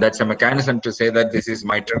 and that's a mechanism to say that this is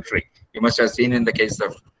my territory. You must have seen in the case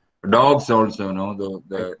of dogs also.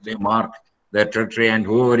 They mark their territory, and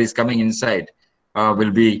whoever is coming inside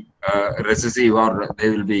will be recessive, or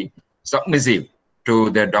they will be submissive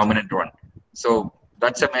to their dominant one. So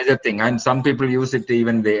that's a major thing, and some people use it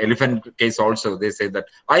even the elephant case also. They say that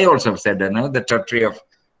I also said the territory of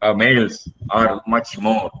males are much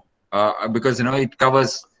more because it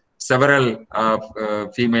covers several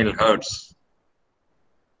female herds.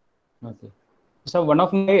 Okay. So one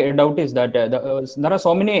of my doubt is that there are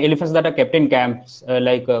so many elephants that are kept in camps,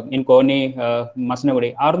 like in Koni,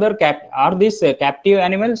 Masnaguri. Are these captive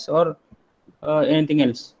animals or anything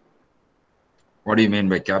else? What do you mean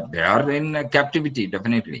by cap? They are in captivity,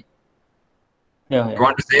 definitely. Yeah. You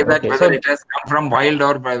want to say that whether it has come from wild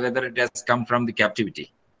or whether it has come from the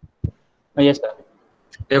captivity? Yes, sir.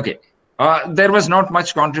 Okay. There was not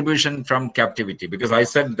much contribution from captivity, because I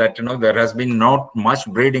said that there has been not much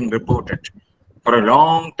breeding reported. For a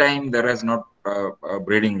long time, there has not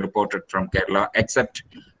breeding reported from Kerala, except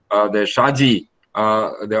the Shaji,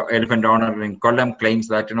 the elephant owner in Kollam, claims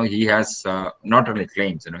that he has not only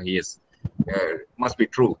claims, he is must be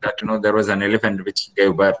true that there was an elephant which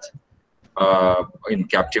gave birth in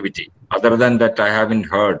captivity. Other than that, I haven't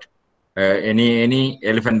heard any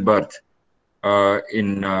elephant birth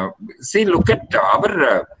see, look at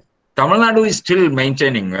our Tamil Nadu is still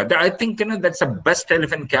maintaining. I think that's the best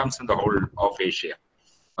elephant camps in the whole of Asia,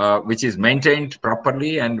 which is maintained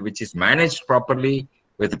properly and which is managed properly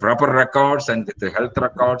with proper records and with the health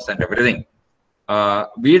records and everything.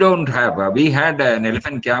 We don't have. We had an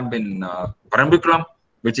elephant camp in Parambikulam,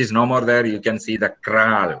 which is no more there. You can see the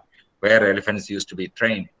kraal where elephants used to be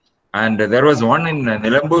trained, and there was one in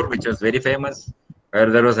Nilambur which was very famous, where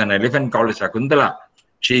there was an elephant called Shakuntala.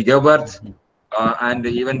 She gave birth, and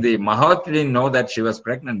even the Mahat didn't know that she was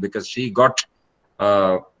pregnant because she got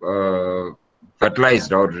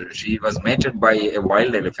fertilized, or she was mated by a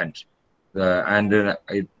wild elephant.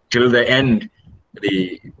 Till the end,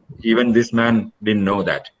 even this man didn't know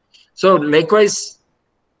that. So likewise,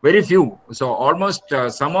 very few. So almost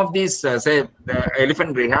some of these, say, the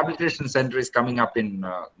elephant rehabilitation center is coming up in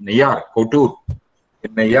Nayar, Kotur,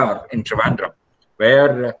 in Nayar, in Trivandrum,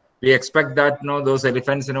 where we expect that those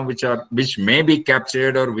elephants which may be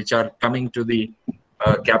captured or which are coming to the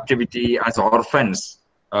captivity as orphans.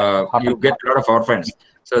 You get a lot of orphans,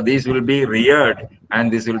 so these will be reared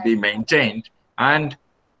and this will be maintained and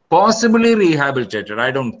possibly rehabilitated.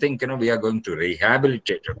 I don't think we are going to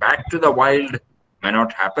rehabilitate it back to the wild. May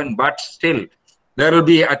not happen, but still there will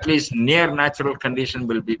be at least near natural condition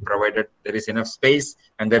will be provided. There is enough space,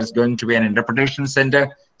 and there is going to be an interpretation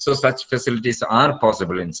center. So such facilities are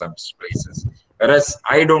possible in some places. Whereas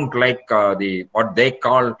I don't like what they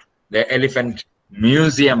call the elephant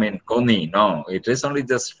museum in Koni. No, it is only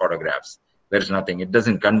just photographs. There is nothing. It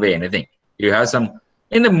doesn't convey anything. You have some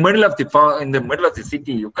in the middle of the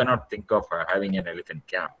city. You cannot think of having an elephant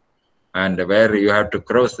camp, and where you have to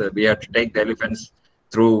cross. We have to take the elephants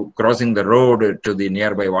through crossing the road to the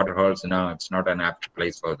nearby waterholes. No, it's not an apt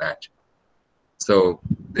place for that. So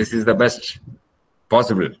this is the best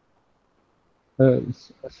possible. Sir,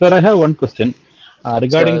 I have one question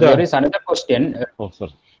regarding there is another question. Oh,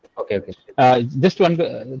 sorry. Okay. Just one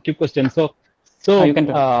quick question. So you can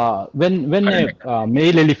when a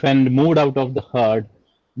male elephant moved out of the herd,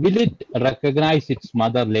 will it recognize its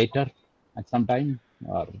mother later at some time?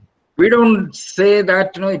 Or? We don't say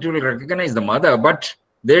that it will recognize the mother, but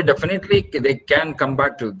they definitely they can come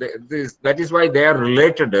back to this. That is why they are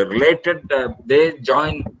related. They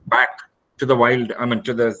join back to the wild. I mean,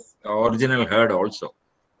 to the original herd also.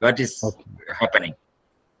 That is happening.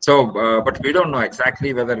 So, but we don't know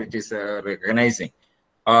exactly whether it is recognizing.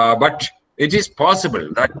 But it is possible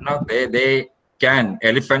that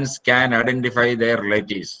elephants can identify their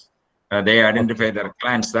relatives. They identify their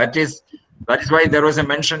clans. That is why there was a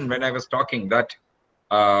mention when I was talking that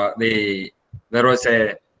there was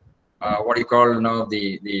a what do you call now,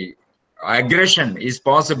 the aggression is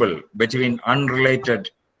possible between unrelated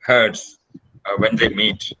herds when they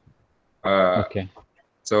meet.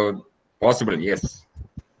 So possible, yes.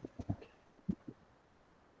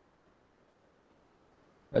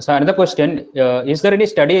 So another question, is there any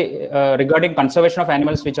study regarding conservation of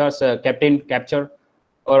animals which are kept in capture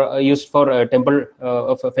or used for temple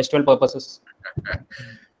of festival purposes?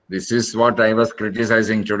 This is what I was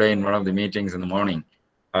criticizing today in one of the meetings in the morning.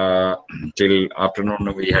 Till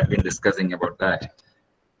afternoon we had been discussing about that.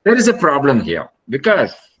 There is a problem here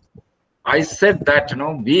because I said that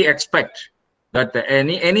we expect that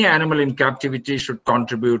any animal in captivity should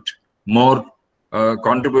contribute more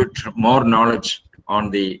knowledge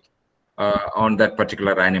on that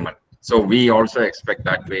particular animal. So we also expect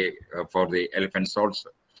that way for the elephants also.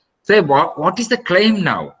 Say what is the claim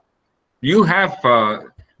now? You have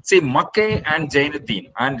see Mackay and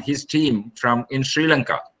Jainuddin and his team in Sri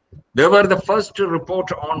Lanka. They were the first to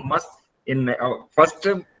report on musk. First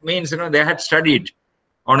means they had studied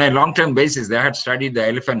on a long-term basis. They had studied the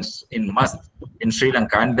elephants in musk in Sri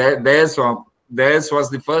Lanka, and theirs was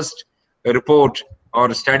the first report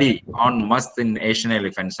or study on musk in Asian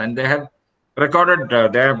elephants, and they have recorded.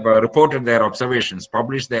 They have reported their observations,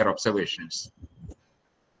 published their observations.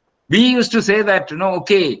 We used to say that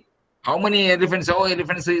okay, how many elephants? Oh,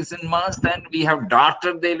 elephants is in musk, and we have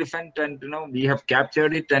darted the elephant, and we have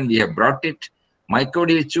captured it, and we have brought it,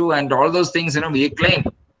 mycodichu, and all those things. We claim.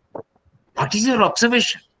 What is your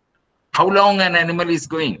observation? How long an animal is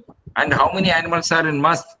going, and how many animals are in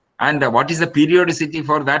musk, and what is the periodicity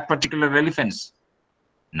for that particular elephants?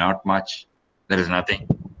 Not much. There is nothing.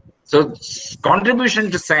 So contribution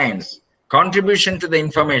to science, contribution to the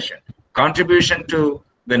information, contribution to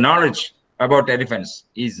the knowledge about elephants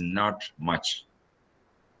is not much.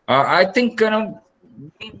 I think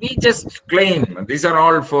we just claim these are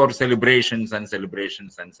all for celebrations and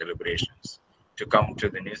celebrations and celebrations to come to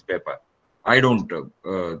the newspaper. I don't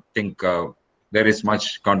think there is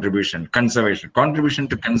much contribution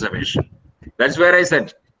to conservation. That's where I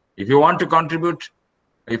said, if you want to contribute,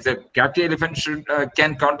 if the captive elephant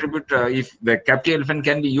can contribute, if the captive elephant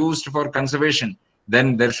can be used for conservation,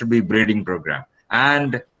 then there should be breeding program,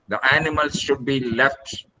 and the animals should be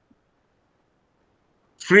left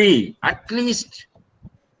free at least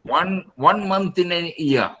one month in a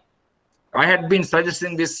year. I had been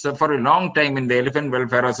suggesting this for a long time in the Elephant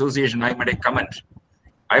Welfare Association. I made a comment.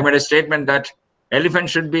 I made a statement that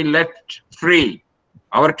elephants should be left free.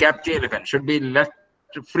 Our captive elephant should be left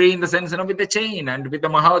free in the sense, with the chain and with the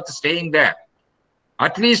mahout staying there,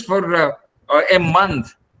 at least for a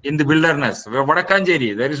month in the wilderness.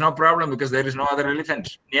 Vadakanjeri, there is no problem because there is no other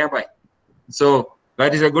elephant nearby. So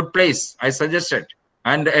that is a good place, I suggested.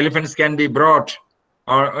 And elephants can be brought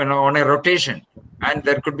on a rotation, and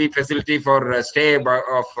there could be facility for stay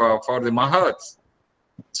for the mahouts,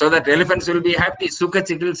 so that elephants will be happy. Sukha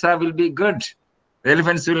chikitsa will be good. The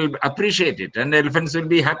elephants will appreciate it, and the elephants will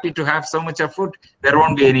be happy to have so much of food. There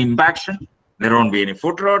won't be any impaction. There won't be any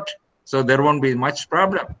food rot. So there won't be much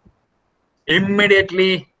problem.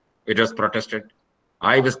 Immediately, it was protested.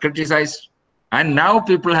 I was criticized. And now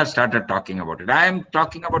people have started talking about it. I am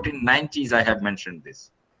talking about in 90s, I have mentioned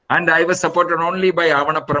this. And I was supported only by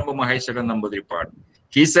Avanaparambu Maheshwaran Namboodiripad.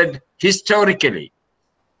 He said, historically,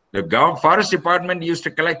 the forest department used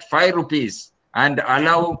to collect 5 rupees and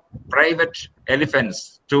allow private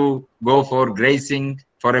elephants to go for grazing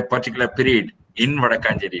for a particular period in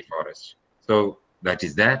Vadakanjeri forest. So that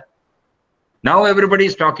is there. Now everybody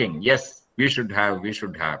is talking. Yes, we should have.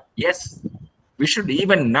 Yes, we should.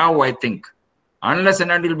 Even now, I think, unless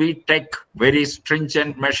and until we take very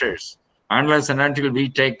stringent measures, unless and until we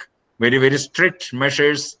take very, very strict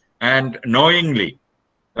measures, and knowingly,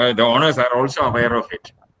 the owners are also aware of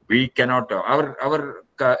it, we cannot, our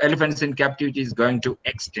elephants in captivity is going to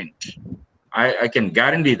extinct. I can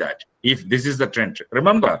guarantee that if this is the trend.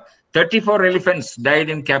 Remember, 34 elephants died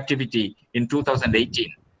in captivity in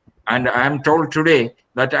 2018. And I am told today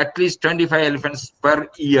that at least 25 elephants per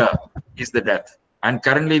year is the death. And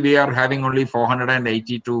currently we are having only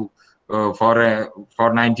 482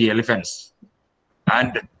 for 90 elephants.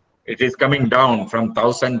 And it is coming down from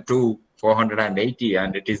 1,000 to 480,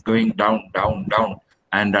 and it is going down, down, down,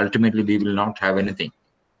 and ultimately we will not have anything.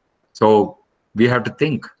 So we have to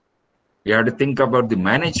think. We have to think about the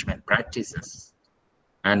management practices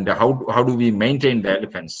and how do we maintain the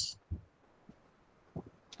elephants.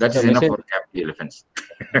 That is enough for captive elephants.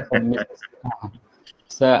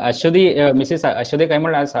 So Mrs. Ashwati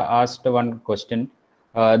Kaimal has asked one question.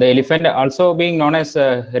 The elephant also being known as a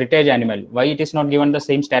heritage animal, why it is not given the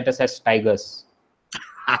same status as tigers?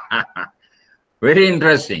 Very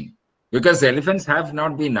interesting, because elephants have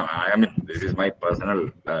not been, I mean, this is my personal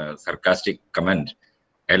sarcastic comment.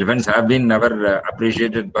 Elephants have been never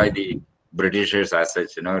appreciated by the Britishers as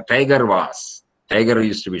such. Tiger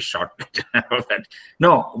used to be shot.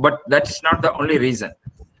 No, but that's not the only reason.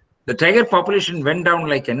 The tiger population went down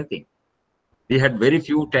like anything. We had very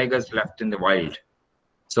few tigers left in the wild.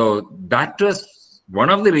 So that was one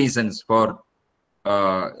of the reasons for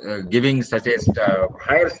giving such a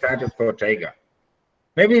higher status for tiger.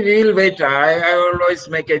 Maybe we will wait. I always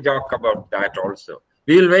make a joke about that also.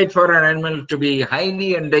 We will wait for an animal to be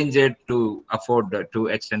highly endangered to afford to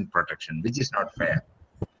extend protection, which is not fair.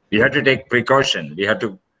 We have to take precaution. We have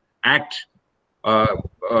to act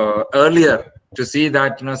earlier to see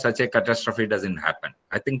that such a catastrophe doesn't happen.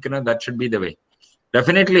 I think that should be the way.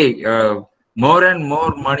 Definitely, more and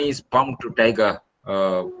more money is pumped to tiger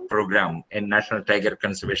program in National Tiger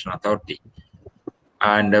Conservation Authority.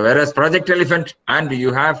 And whereas Project Elephant, and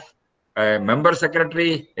you have a member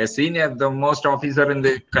secretary, a senior, the most officer in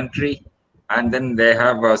the country, and then they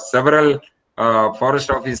have several forest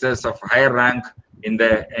officers of higher rank in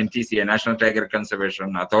the NTC, National Tiger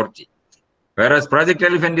Conservation Authority. Whereas Project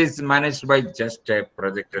Elephant is managed by just a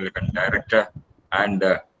Project Elephant director, and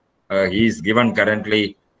he is given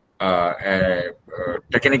currently a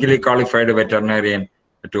technically qualified veterinarian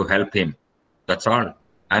to help him. That's all.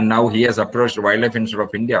 And now he has approached Wildlife Institute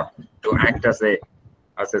of India to act as a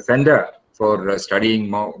center for studying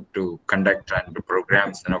more, to conduct and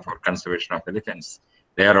programs for conservation of elephants.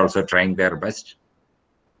 They are also trying their best.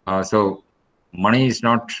 So money is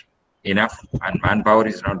not enough and manpower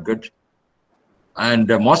is not good. And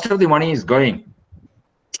most of the money is going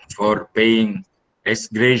for paying ex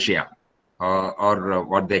gratia or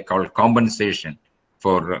what they call compensation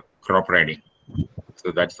for crop riding.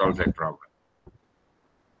 So that's also a problem.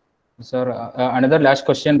 Sir, another last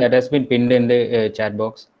question that has been pinned in the chat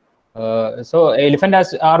box. So elephant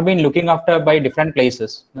are been looking after by different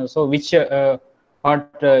places. So which part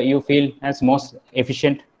you feel as most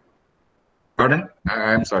efficient? Pardon?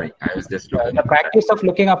 I'm sorry. I was just looking. The practice of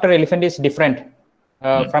looking after elephant is different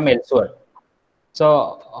from elsewhere.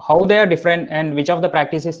 So how they are different, and which of the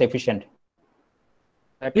practice is efficient?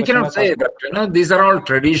 We cannot say that. These are all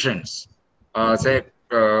traditions.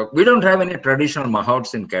 We don't have any traditional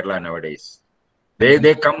mahouts in Kerala nowadays.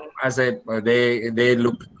 They come as they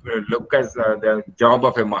look as the job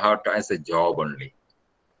of a mahout as a job only.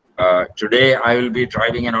 Today I will be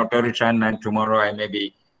driving an auto rickshaw, and tomorrow I may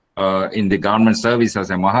be in the government service as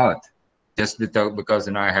a mahout, just because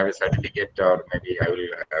I have a certificate, or maybe I will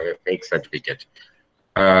have a fake certificate.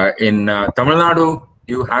 In Tamil Nadu,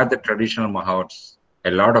 you have the traditional mahouts. A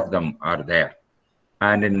lot of them are there,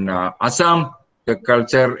 and in Assam, the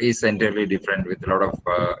culture is entirely different, with a lot of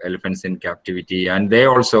elephants in captivity, and they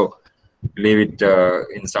also leave it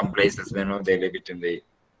in some places. They leave it in the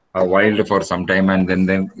wild for some time, and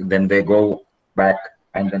then they go back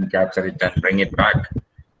and then capture it and bring it back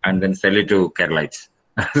and then sell it to Keralites.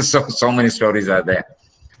 so many stories are there.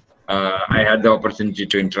 I had the opportunity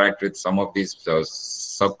to interact with some of these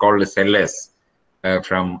so-called sellers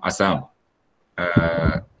from Assam.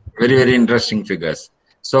 Very, very interesting figures.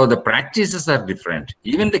 So the practices are different.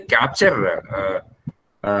 Even the capture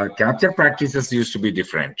practices used to be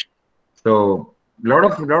different. So lot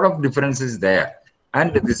of differences there.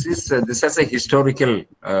 And this has a historical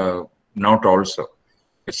note also.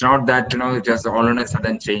 It's not that it just all of a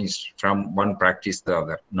sudden changed from one practice to the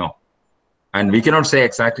other. No, and we cannot say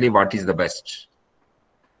exactly what is the best.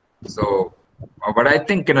 So, but I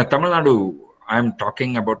think in Tamil Nadu, I'm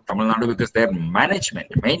talking about Tamil Nadu because their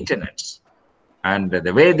maintenance, and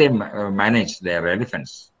the way they manage their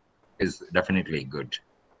elephants is definitely good.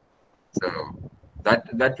 So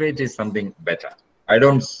that way it is something better.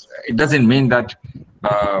 It doesn't mean that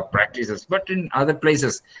practices, but in other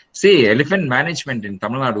places, see, elephant management in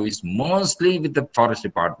Tamil Nadu is mostly with the forest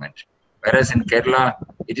department, whereas in Kerala,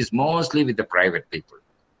 it is mostly with the private people.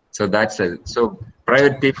 So so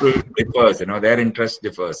private people differs, their interest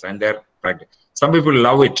differs, and their practice. Some people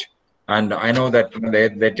love it, and I know that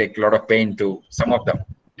they take a lot of pain to. Some of them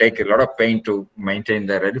take a lot of pain to maintain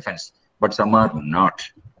their elephants, but some are not.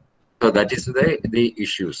 So that is the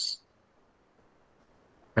issues.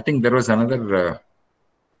 I think there was another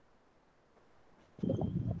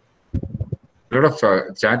lot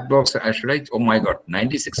of chat box. Should I? Oh my God,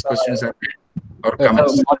 96 questions are there, or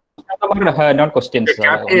comments. Not questions. The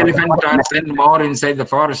captive elephant are sent more inside the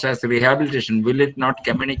forest as rehabilitation. Will it not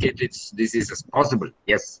communicate its diseases? Possible,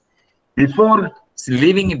 yes. Before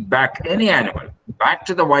leaving it back, any animal, back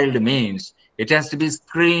to the wild means it has to be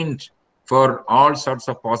screened for all sorts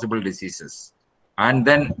of possible diseases. And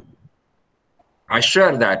then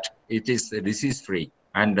assure that it is disease-free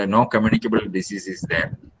and no communicable disease is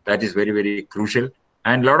there. That is very, very crucial.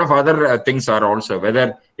 And a lot of other things are also,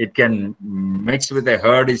 whether it can mix with a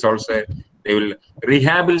herd is also, they will,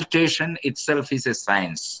 rehabilitation itself is a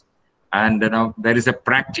science. And there is a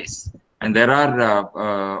practice. And there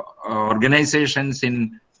are organizations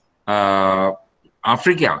in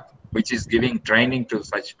Africa which is giving training to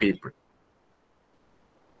such people.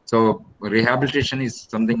 So rehabilitation is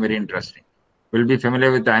something very interesting. We'll be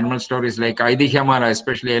familiar with the animal stories like Aidihya,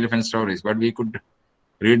 especially elephant stories, but we could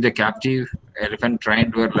read the captive elephant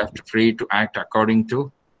trained were left free to act according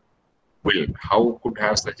to will. How could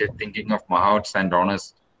have such a thinking of mahouts and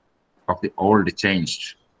owners of the old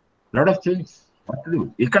changed? A lot of things. What to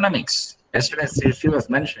do? Economics. Yesterday, she was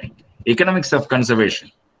mentioning economics of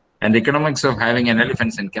conservation and economics of having an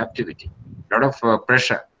elephant in captivity. A lot of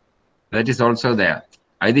pressure. That is also there.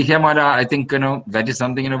 Aidihya, I think, that is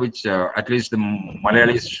something, which at least the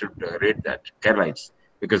Malayalis should read that, KFRIs,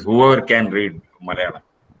 because whoever can read Malayalam.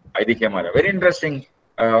 Aidihya, very interesting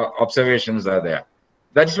observations are there.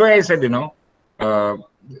 That's why I said, the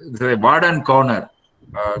warden corner,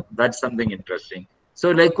 that's something interesting.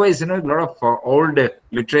 So likewise, a lot of old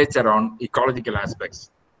literature on ecological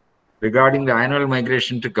aspects regarding the annual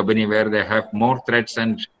migration to Kabini, where they have more threats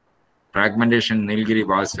and fragmentation Nilgiri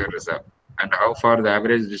Biosphere Reserve, and how far the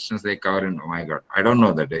average distance they cover in, oh my God, I don't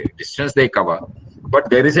know the distance they cover, but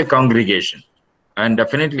there is a congregation. And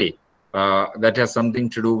definitely that has something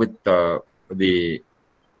to do with the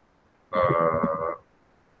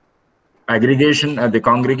aggregation. The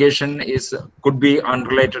congregation could be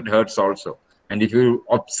unrelated herds also. And if you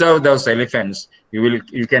observe those elephants,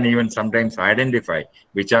 you can even sometimes identify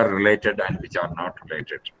which are related and which are not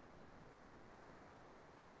related.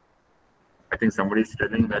 I think somebody is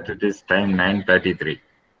telling that it is time 9:33.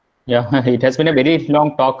 Yeah, it has been a very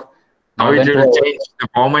long talk. How it will change the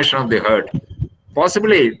formation of the herd?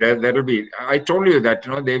 Possibly there will be. I told you that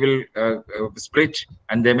they will split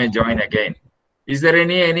and they may join again. Is there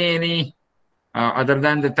any other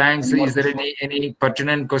than the thanks? Is there any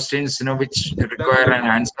pertinent questions which require an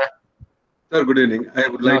answer? Sir, good evening. I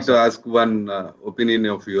would like to ask one opinion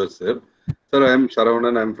of yours, sir. Sir, I am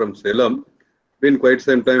Saravanan. I am from Salem. Been quite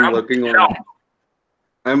some time working on.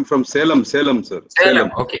 I am from Salem, sir.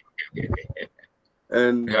 Salem. Okay.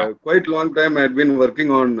 And quite long time I had been working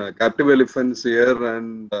on captive elephants here,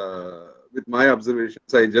 and with my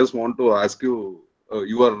observations, I just want to ask you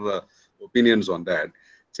your opinions on that.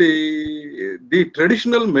 See, the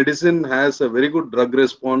traditional medicine has a very good drug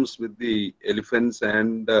response with the elephants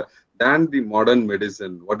and than the modern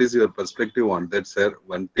medicine. What is your perspective on that, sir?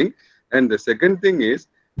 One thing. And the second thing is,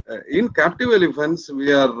 in captive elephants,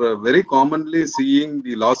 we are very commonly seeing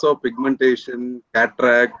the loss of pigmentation,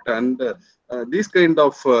 cataract, and these kind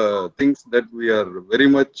of things that we are very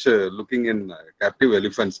much looking in captive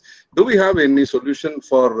elephants. Do we have any solution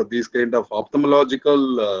for these kind of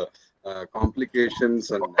ophthalmological complications?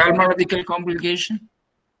 And ophthalmological complication?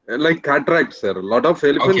 Like cataract, sir. A lot of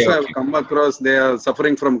elephants have come across, they are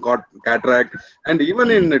suffering from cataract. And even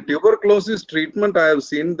in tuberculosis treatment, I have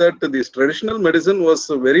seen that this traditional medicine was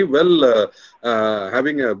very well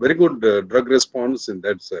having a very good drug response in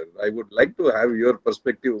that, sir. I would like to have your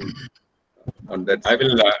perspective on that. I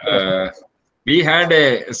will. We had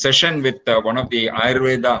a session with one of the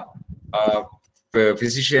Ayurveda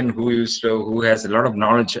physician who has a lot of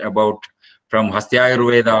knowledge about from Hastya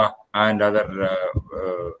Ayurveda and other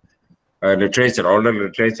literature, older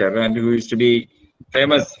literature, and who used to be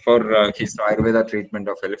famous for his Ayurveda treatment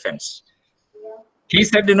of elephants. He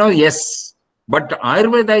said, yes, but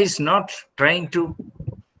Ayurveda is not trying to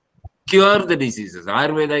cure the diseases.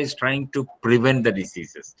 Ayurveda is trying to prevent the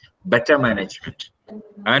diseases, better management.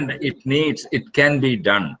 And it can be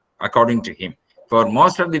done according to him. For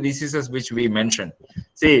most of the diseases which we mentioned,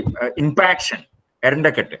 say impaction,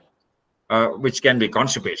 erndakate, which can be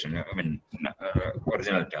constipation, I mean,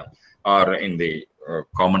 original term, or in the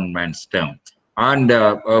common man's term, and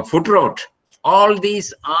foot rot. All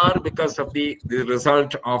these are because of the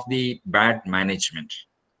result of the bad management.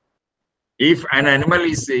 If an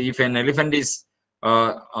elephant is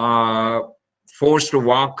forced to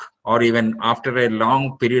walk, or even after a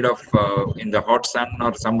long period of in the hot sun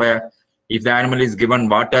or somewhere, if the animal is given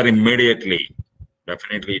water immediately,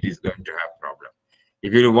 definitely it is going to have problem.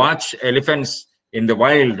 If you watch elephants in the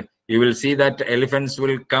wild, you will see that elephants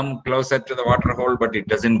will come closer to the water hole, but it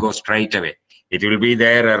doesn't go straight away. It will be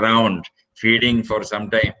there around feeding for some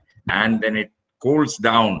time, and then it cools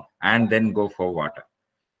down and then go for water.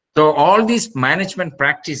 So all these management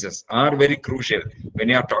practices are very crucial when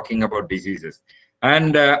you are talking about diseases.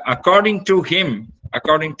 And according to him,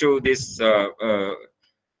 according to this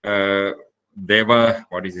Deva,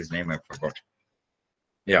 what is his name? I forgot.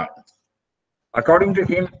 Yeah. According to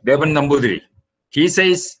him, Devan Nambudiri, he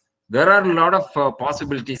says there are a lot of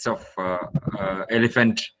possibilities of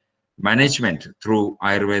elephant management through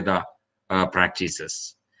Ayurveda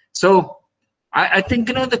practices. So I think,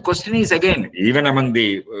 the question is, again, even among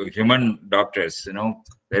the human doctors,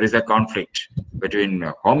 there is a conflict between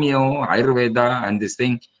homeo, Ayurveda, and this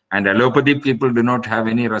thing. And allopathy people do not have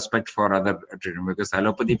any respect for other treatment, because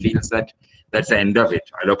allopathy feels that that's the end of it.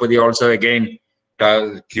 Allopathy also, again,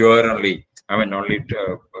 cure only, only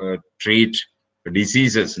to, treat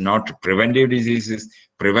diseases, not preventive diseases.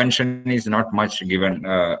 Prevention is not much given,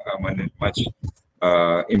 much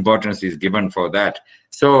importance is given for that.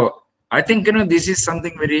 So I think, this is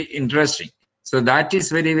something very interesting. So that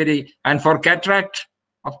is very, very, and for cataract,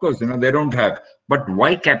 of course, they don't have, but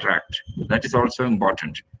why cataract? That is also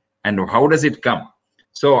important. And how does it come?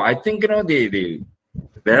 So I think,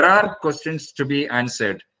 there are questions to be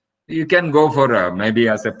answered. You can go for maybe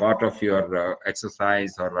as a part of your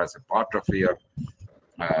exercise, or as a part of your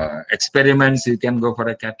experiments, you can go for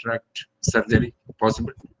a cataract surgery,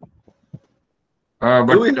 possible. But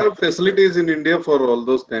do we have facilities in India for all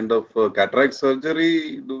those kind of cataract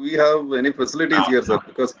surgery? Do we have any facilities here, sir?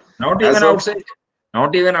 Because not even outside.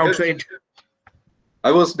 Not even outside.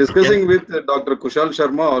 I was discussing with Dr. Kushal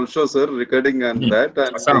Sharma also, sir, regarding on that,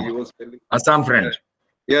 and Assam. he was telling. Assam friend.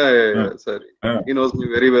 Yeah, sir. He knows me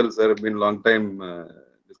very well, sir. Been long time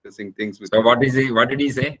discussing things with. So what did he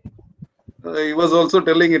say? He was also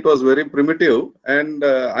telling it was very primitive, and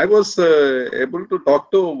I was able to talk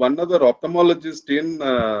to one other ophthalmologist in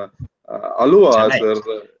Alua,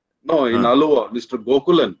 sir. No, in Alua, Mr.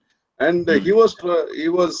 Gokulan, and he was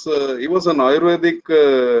an Ayurvedic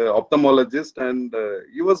ophthalmologist, and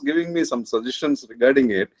he was giving me some suggestions regarding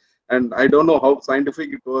it. And I don't know how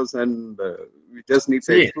scientific it was, and we just need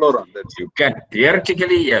to explore on that. You can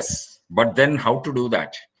theoretically, yes, but then how to do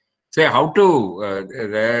that? Say how to,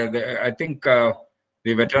 I think the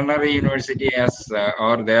veterinary university has,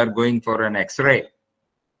 or they are going for an X-ray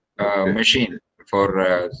machine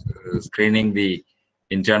for screening the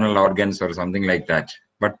internal organs or something like that.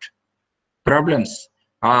 But problems,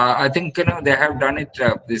 I think, they have done it.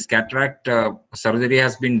 This cataract surgery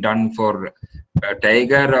has been done for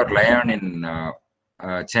tiger or lion in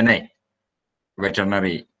Chennai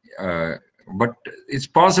veterinary. But it's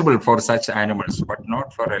possible for such animals, but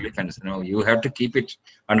not for elephants. You have to keep it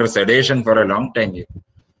under sedation for a long time.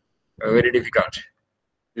 Very difficult.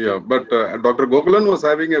 Yeah, but Dr. Gokulan was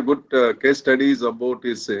having a good case studies about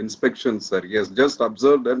his inspections, sir. He has just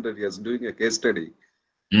observed and he is doing a case study.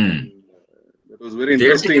 That was very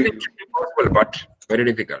interesting. It should be possible, but very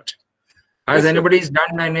difficult. Has anybody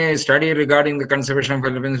done any study regarding the conservation of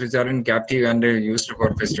elephants which are in captive and used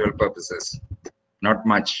for festival purposes? Not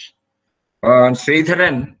much.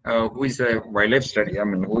 Sridharan, who is a wildlife study,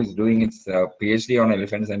 who is doing his PhD on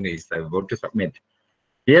elephants and is about to submit,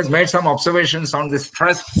 he has made some observations on the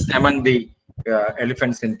stress among the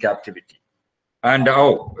elephants in captivity. And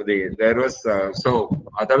there was, so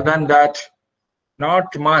other than that,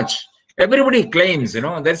 not much. Everybody claims,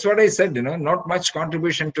 that's what I said, not much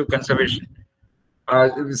contribution to conservation.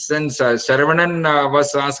 Since Saravanan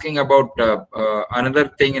was asking about another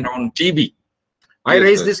thing on TB. I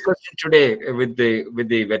raised this question today with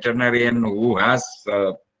the veterinarian who has,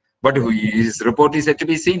 but his report is yet to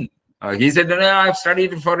be seen. He said, no, I've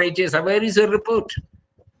studied it for 8 years. Where is your report?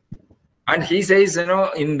 And he says,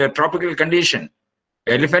 in the tropical condition,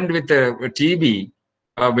 elephant with TB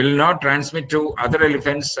will not transmit to other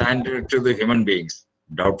elephants and to the human beings.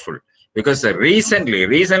 Doubtful. Because recently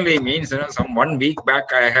means, some 1 week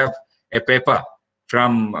back, I have a paper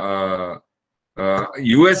from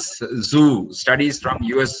US zoo, studies from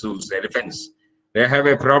US zoos, elephants. They have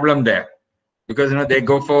a problem there because they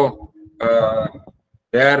go for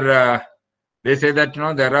they say that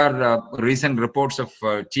there are recent reports of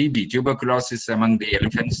TB, tuberculosis among the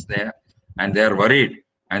elephants there, and they are worried,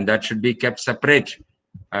 and that should be kept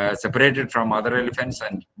separated from other elephants.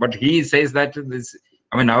 But he says that this,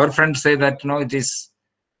 our friends say that it is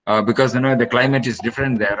because the climate is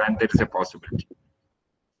different there, and there is a possibility.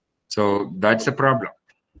 So that's a problem.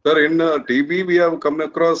 Sir, in TB, we have come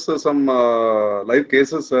across some live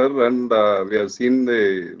cases, sir, and we have seen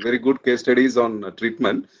the very good case studies on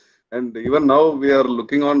treatment. And even now, we are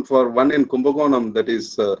looking on for one in Kumbakonam that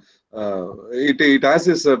is, it has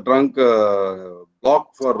this trunk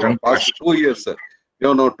block for past 2 years, sir.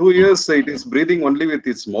 2 years it is breathing only with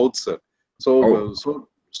its mouth, sir. So,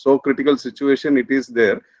 so critical situation it is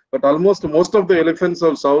there. But almost most of the elephants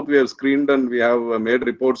of South we have screened, and we have made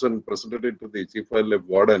reports and presented it to the Chief Wildlife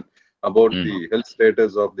Warden about the health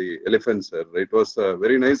status of the elephants, sir. It was a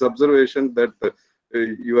very nice observation that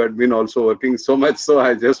you had been also working so much. So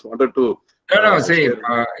I just wanted to. See,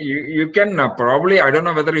 you can probably, I don't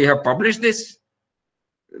know whether you have published this.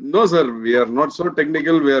 No, sir, we are not so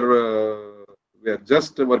technical. We are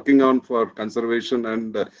just working on for conservation,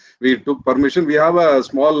 and we took permission. We have a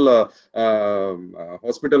small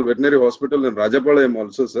hospital, veterinary hospital in Rajapalayam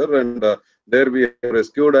also, sir, and there we have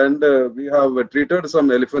rescued, and we have treated some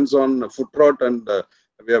elephants on foot rot, and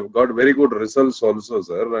we have got very good results also,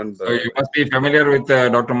 sir. And so you must be familiar with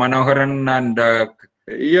Dr. Manoharan and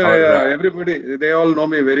everybody, they all know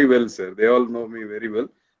me very well, sir. They all know me very well,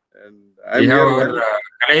 and we have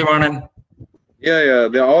Kalaivanan.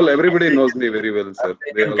 Everybody knows me very well, sir.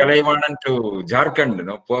 Kalaivanan to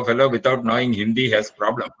Jharkhand, poor fellow without knowing Hindi has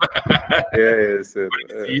problem. Yes, sir.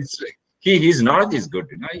 His knowledge is good.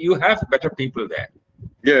 You have better people there.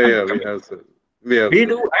 We have, sir. We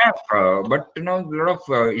do have, but a lot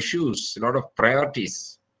of issues, a lot of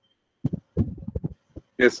priorities.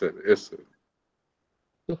 Yes, sir. Yes, sir.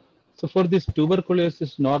 So for this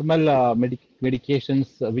tuberculosis, normal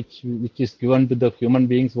medications which is given to the human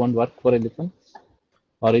beings won't work for elephants,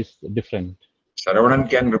 or is different? Saravanan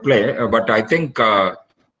can reply, but I think I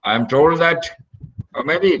am told that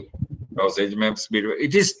maybe dosage may be.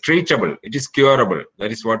 It is treatable. It is curable.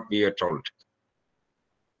 That is what we are told.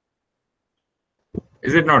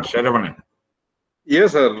 Is it not, Saravanan?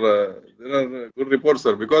 Yes, sir. There are good reports,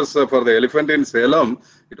 sir. Because for the elephant in Salem,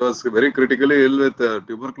 it was very critically ill with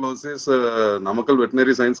tuberculosis. Namakkal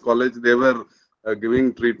Veterinary Science College, they were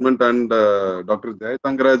giving treatment, and Dr. Jay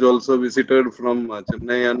Tangaraj also visited from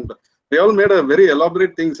Chennai, and they all made a very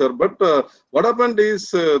elaborate thing, sir. But what happened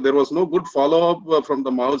is there was no good follow-up from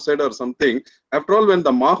the Mahout side or something. After all, when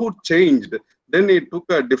the Mahout changed, then it took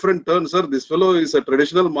a different turn, sir. This fellow is a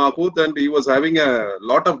traditional Mahout, and he was having a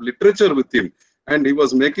lot of literature with him. And he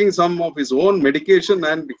was making some of his own medication,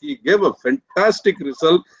 and he gave a fantastic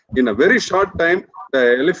result in a very short time.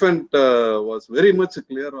 The elephant was very much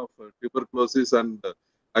clear of tuberculosis, and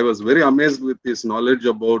I was very amazed with his knowledge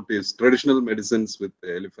about his traditional medicines with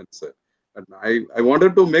the elephants. And I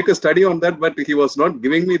wanted to make a study on that, but he was not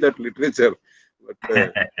giving me that literature.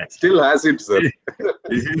 But still has it, sir.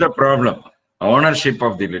 This is the problem. Ownership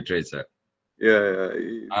of the literature. He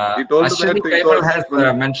told Ashwini Kaimal has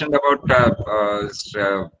mentioned about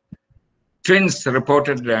twins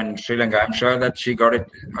reported in Sri Lanka. I'm sure that she got it.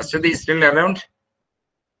 Ashwini is still around?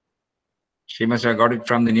 She must have got it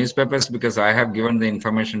from the newspapers, because I have given the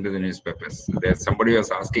information to the newspapers. There's somebody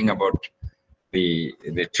was asking about the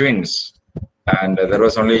twins, and there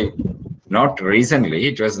was only, not recently,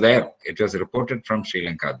 it was there. It was reported from Sri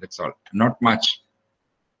Lanka. That's all. Not much.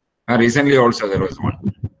 Recently also there was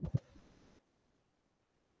one.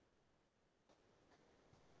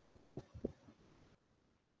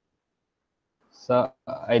 So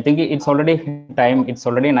I think it's already time. It's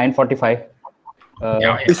already 9:45.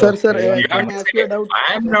 Sir, can I ask you a doubt?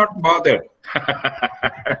 I am not bothered.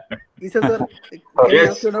 Easa, sir, can I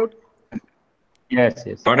ask you a doubt?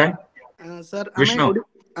 Yes. Pardon? Sir,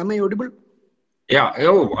 am I audible? Yeah.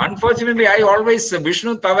 Oh, unfortunately, I always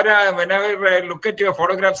Vishnu Tavara. Whenever I look at your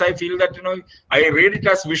photographs, I feel that I read it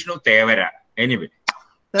as Vishnu Tavara. Anyway.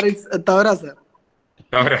 Sir, it's Tavara, sir.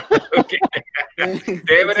 Tavara. Okay.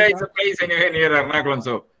 Tavara is a place anyway near Ernakulam.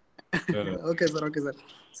 So. Okay, sir.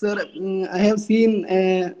 Sir, I have seen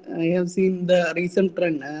the recent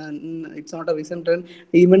trend. It's not a recent trend.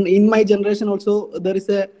 Even in my generation, also there is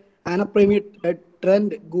a anaprimate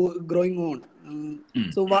trend growing on.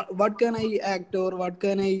 So what can I act, or what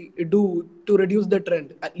can I do to reduce the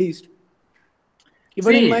trend at least?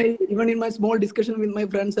 Even in my small discussion with my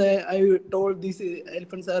friends, I told these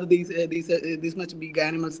elephants are this much big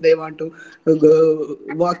animals. They want to go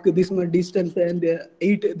walk this much distance and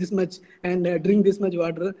eat this much and drink this much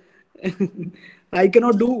water. I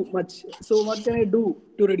cannot do much. So what can I do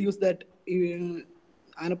to reduce that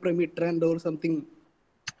anaprimate trend or something?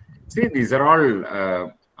 See, these are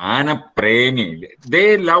all anapremi.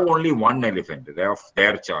 They love only one elephant. They are of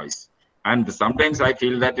their choice. And sometimes I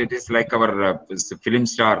feel that it is like our film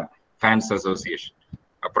star fans association,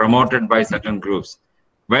 promoted by certain groups.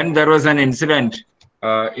 When there was an incident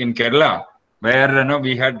in Kerala where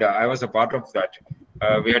we had, I was a part of that.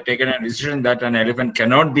 We had taken a decision that an elephant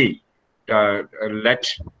cannot be let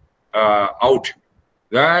out.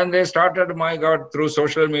 Then they started, my God, through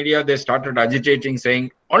social media, they started agitating,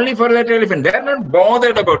 saying, only for that elephant. They are not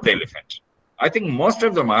bothered about the elephant. I think most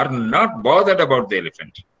of them are not bothered about the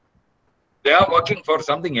elephant. They are working for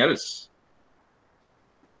something else.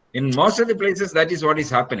 In most of the places, that is what is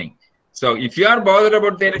happening. So if you are bothered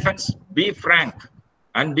about the elephants, be frank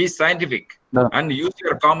and be scientific and use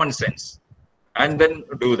your common sense and then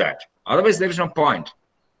do that. Otherwise, there is no point.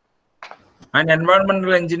 An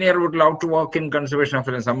environmental engineer would love to work in conservation of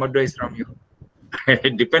some advice from you.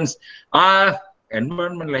 It depends.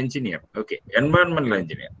 Environmental engineer. Okay, environmental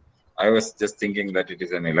engineer. I was just thinking that it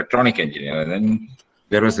is an electronic engineer, and then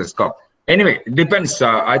there was a scope. Anyway, it depends.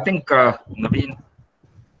 I think Naveen,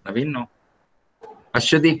 no.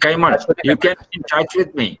 Ashwati Kaimal, you can be in touch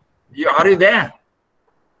with me. Are you there?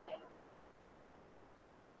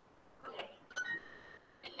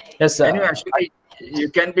 Yes, sir. Anyway, Ashwati, you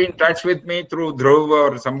can be in touch with me through Dhruv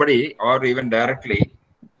or somebody, or even directly.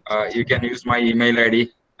 You can use my email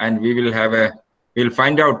ID, and we will have we'll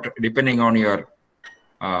find out depending on your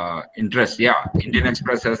interest. Yeah, Indian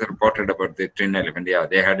Express has reported about the twin elephant. Yeah,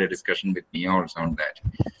 they had a discussion with me also on that.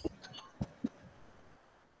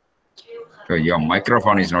 So your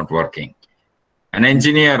microphone is not working. An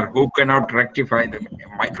engineer who cannot rectify the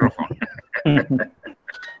microphone.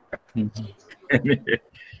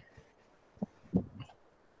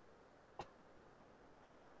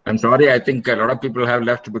 I'm sorry, I think a lot of people have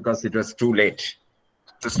left because it was too late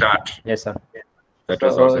to start. Yes, sir. That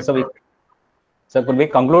was also so could we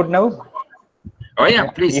conclude now? Oh yeah,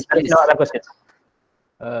 please. If there is no other questions.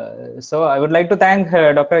 So I would like to thank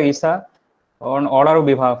Dr. Easa on all our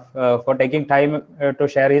behalf for taking time to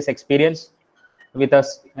share his experience with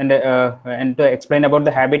us and to explain about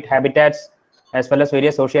the habitats as well as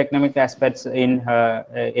various socioeconomic aspects in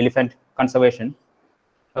elephant conservation.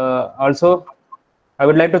 Also, I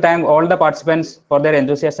would like to thank all the participants for their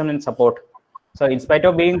enthusiasm and support. So in spite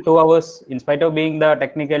of being 2 hours, in spite of being the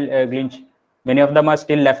technical glitch, many of them are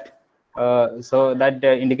still left. So that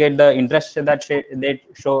indicate the interest that they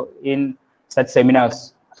show in such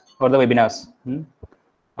seminars or the webinars.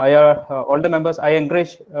 All the members, I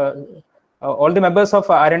encourage all the members of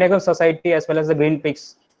Aranekam Society as well as the Green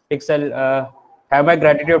Pixel have my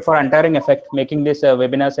gratitude for untiring effect, making this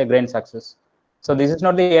webinars a grand success. So this is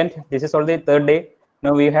not the end. This is only the 3rd day.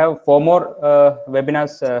 Now we have 4 more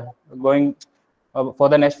webinars going for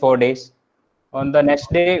the next 4 days. On the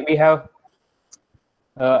next day, we have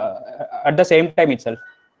at the same time itself.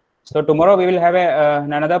 So tomorrow we will have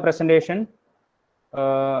another presentation.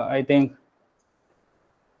 I think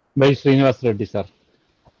by Srinivas Reddy, sir.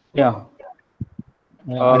 Yeah.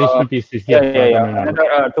 Additional pieces.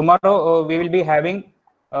 Tomorrow we will be having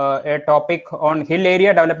a topic on hill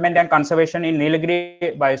area development and conservation in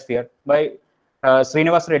Nilagiri biosphere by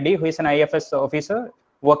Srinivas Reddy, who is an IFS officer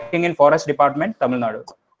working in Forest Department, Tamil Nadu.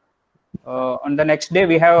 On the next day,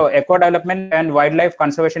 we have Eco Development and Wildlife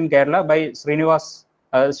Conservation Kerala by Srinivas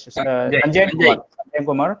Sanjay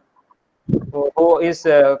Kumar, who is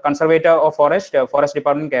Conservator of Forest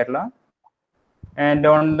Department Kerala. And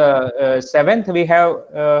on the 7th, we have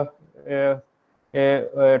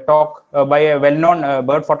a talk by a well-known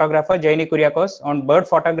bird photographer, Jaini Kuriakos, on bird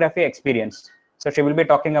photography experience. So she will be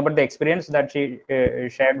talking about the experience that she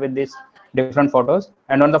shared with these different photos.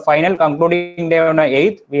 And on the final concluding day on the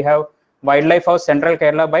 8th, we have Wildlife House Central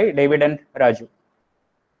Kerala by David and Raju.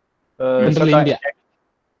 Central India.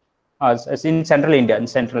 In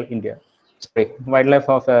Central India. Sorry, Wildlife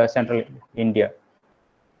of Central India.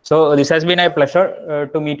 So this has been a pleasure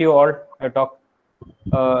to meet you all,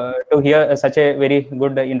 to hear such a very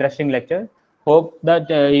good, interesting lecture. Hope that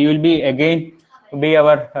you will be again be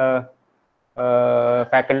our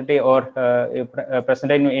faculty or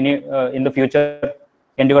present in the future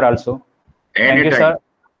endeavor also. Thank you, sir.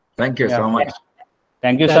 Thank you so much.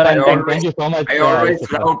 Thank you, sir. Thank you so much. I always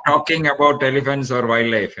love talking about elephants or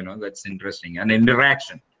wildlife. That's interesting, and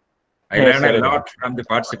interaction. I learn a lot from the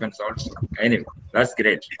participants also. Anyway, that's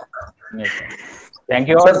great. Yes, thank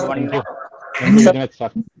you all. Thank you very much,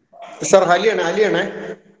 sir. Sir, Ali.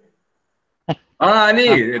 Ali,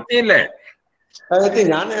 എത്തിയില്ലേ?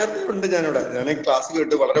 ഞാൻ നേരത്തെ ഉണ്ട്. ഞാൻ class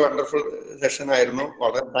കേട്ട് വളരെ wonderful session ആയിരുന്നു.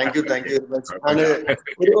 വളരെ thank you very much.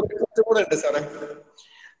 ഒരു request കൂടെ ഉണ്ട് സാറേ.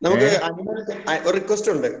 നമുക്ക് ഒരു റിക്വസ്റ്റ്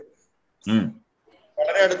ഉണ്ട്.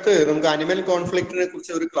 വളരെ അടുത്ത് നമുക്ക് അനിമൽ കോൺഫ്ലിക്റ്റിനെ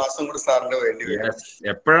കുറിച്ച് ഒരു ക്ലാസ്സും കൂടെ സാറിന് വേണ്ടി വരും.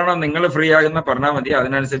 എപ്പോഴാണോ നിങ്ങൾ ഫ്രീ ആകുന്ന പറഞ്ഞാൽ മതി,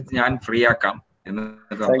 അതിനനുസരിച്ച് ഞാൻ ഫ്രീ ആക്കാം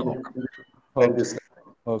എന്നിട്ട് നമുക്ക് നോക്കാം.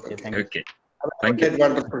 Okay, thank you. Okay. Thank you.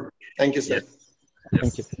 Wonderful. Thank you, sir. Yes.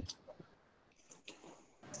 Thank you.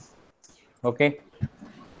 Okay.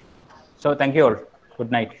 So thank you all.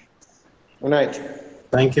 Good night. Good night.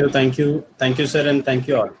 Thank you, sir, and thank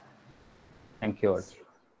you all. Thank you all.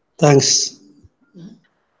 Thanks.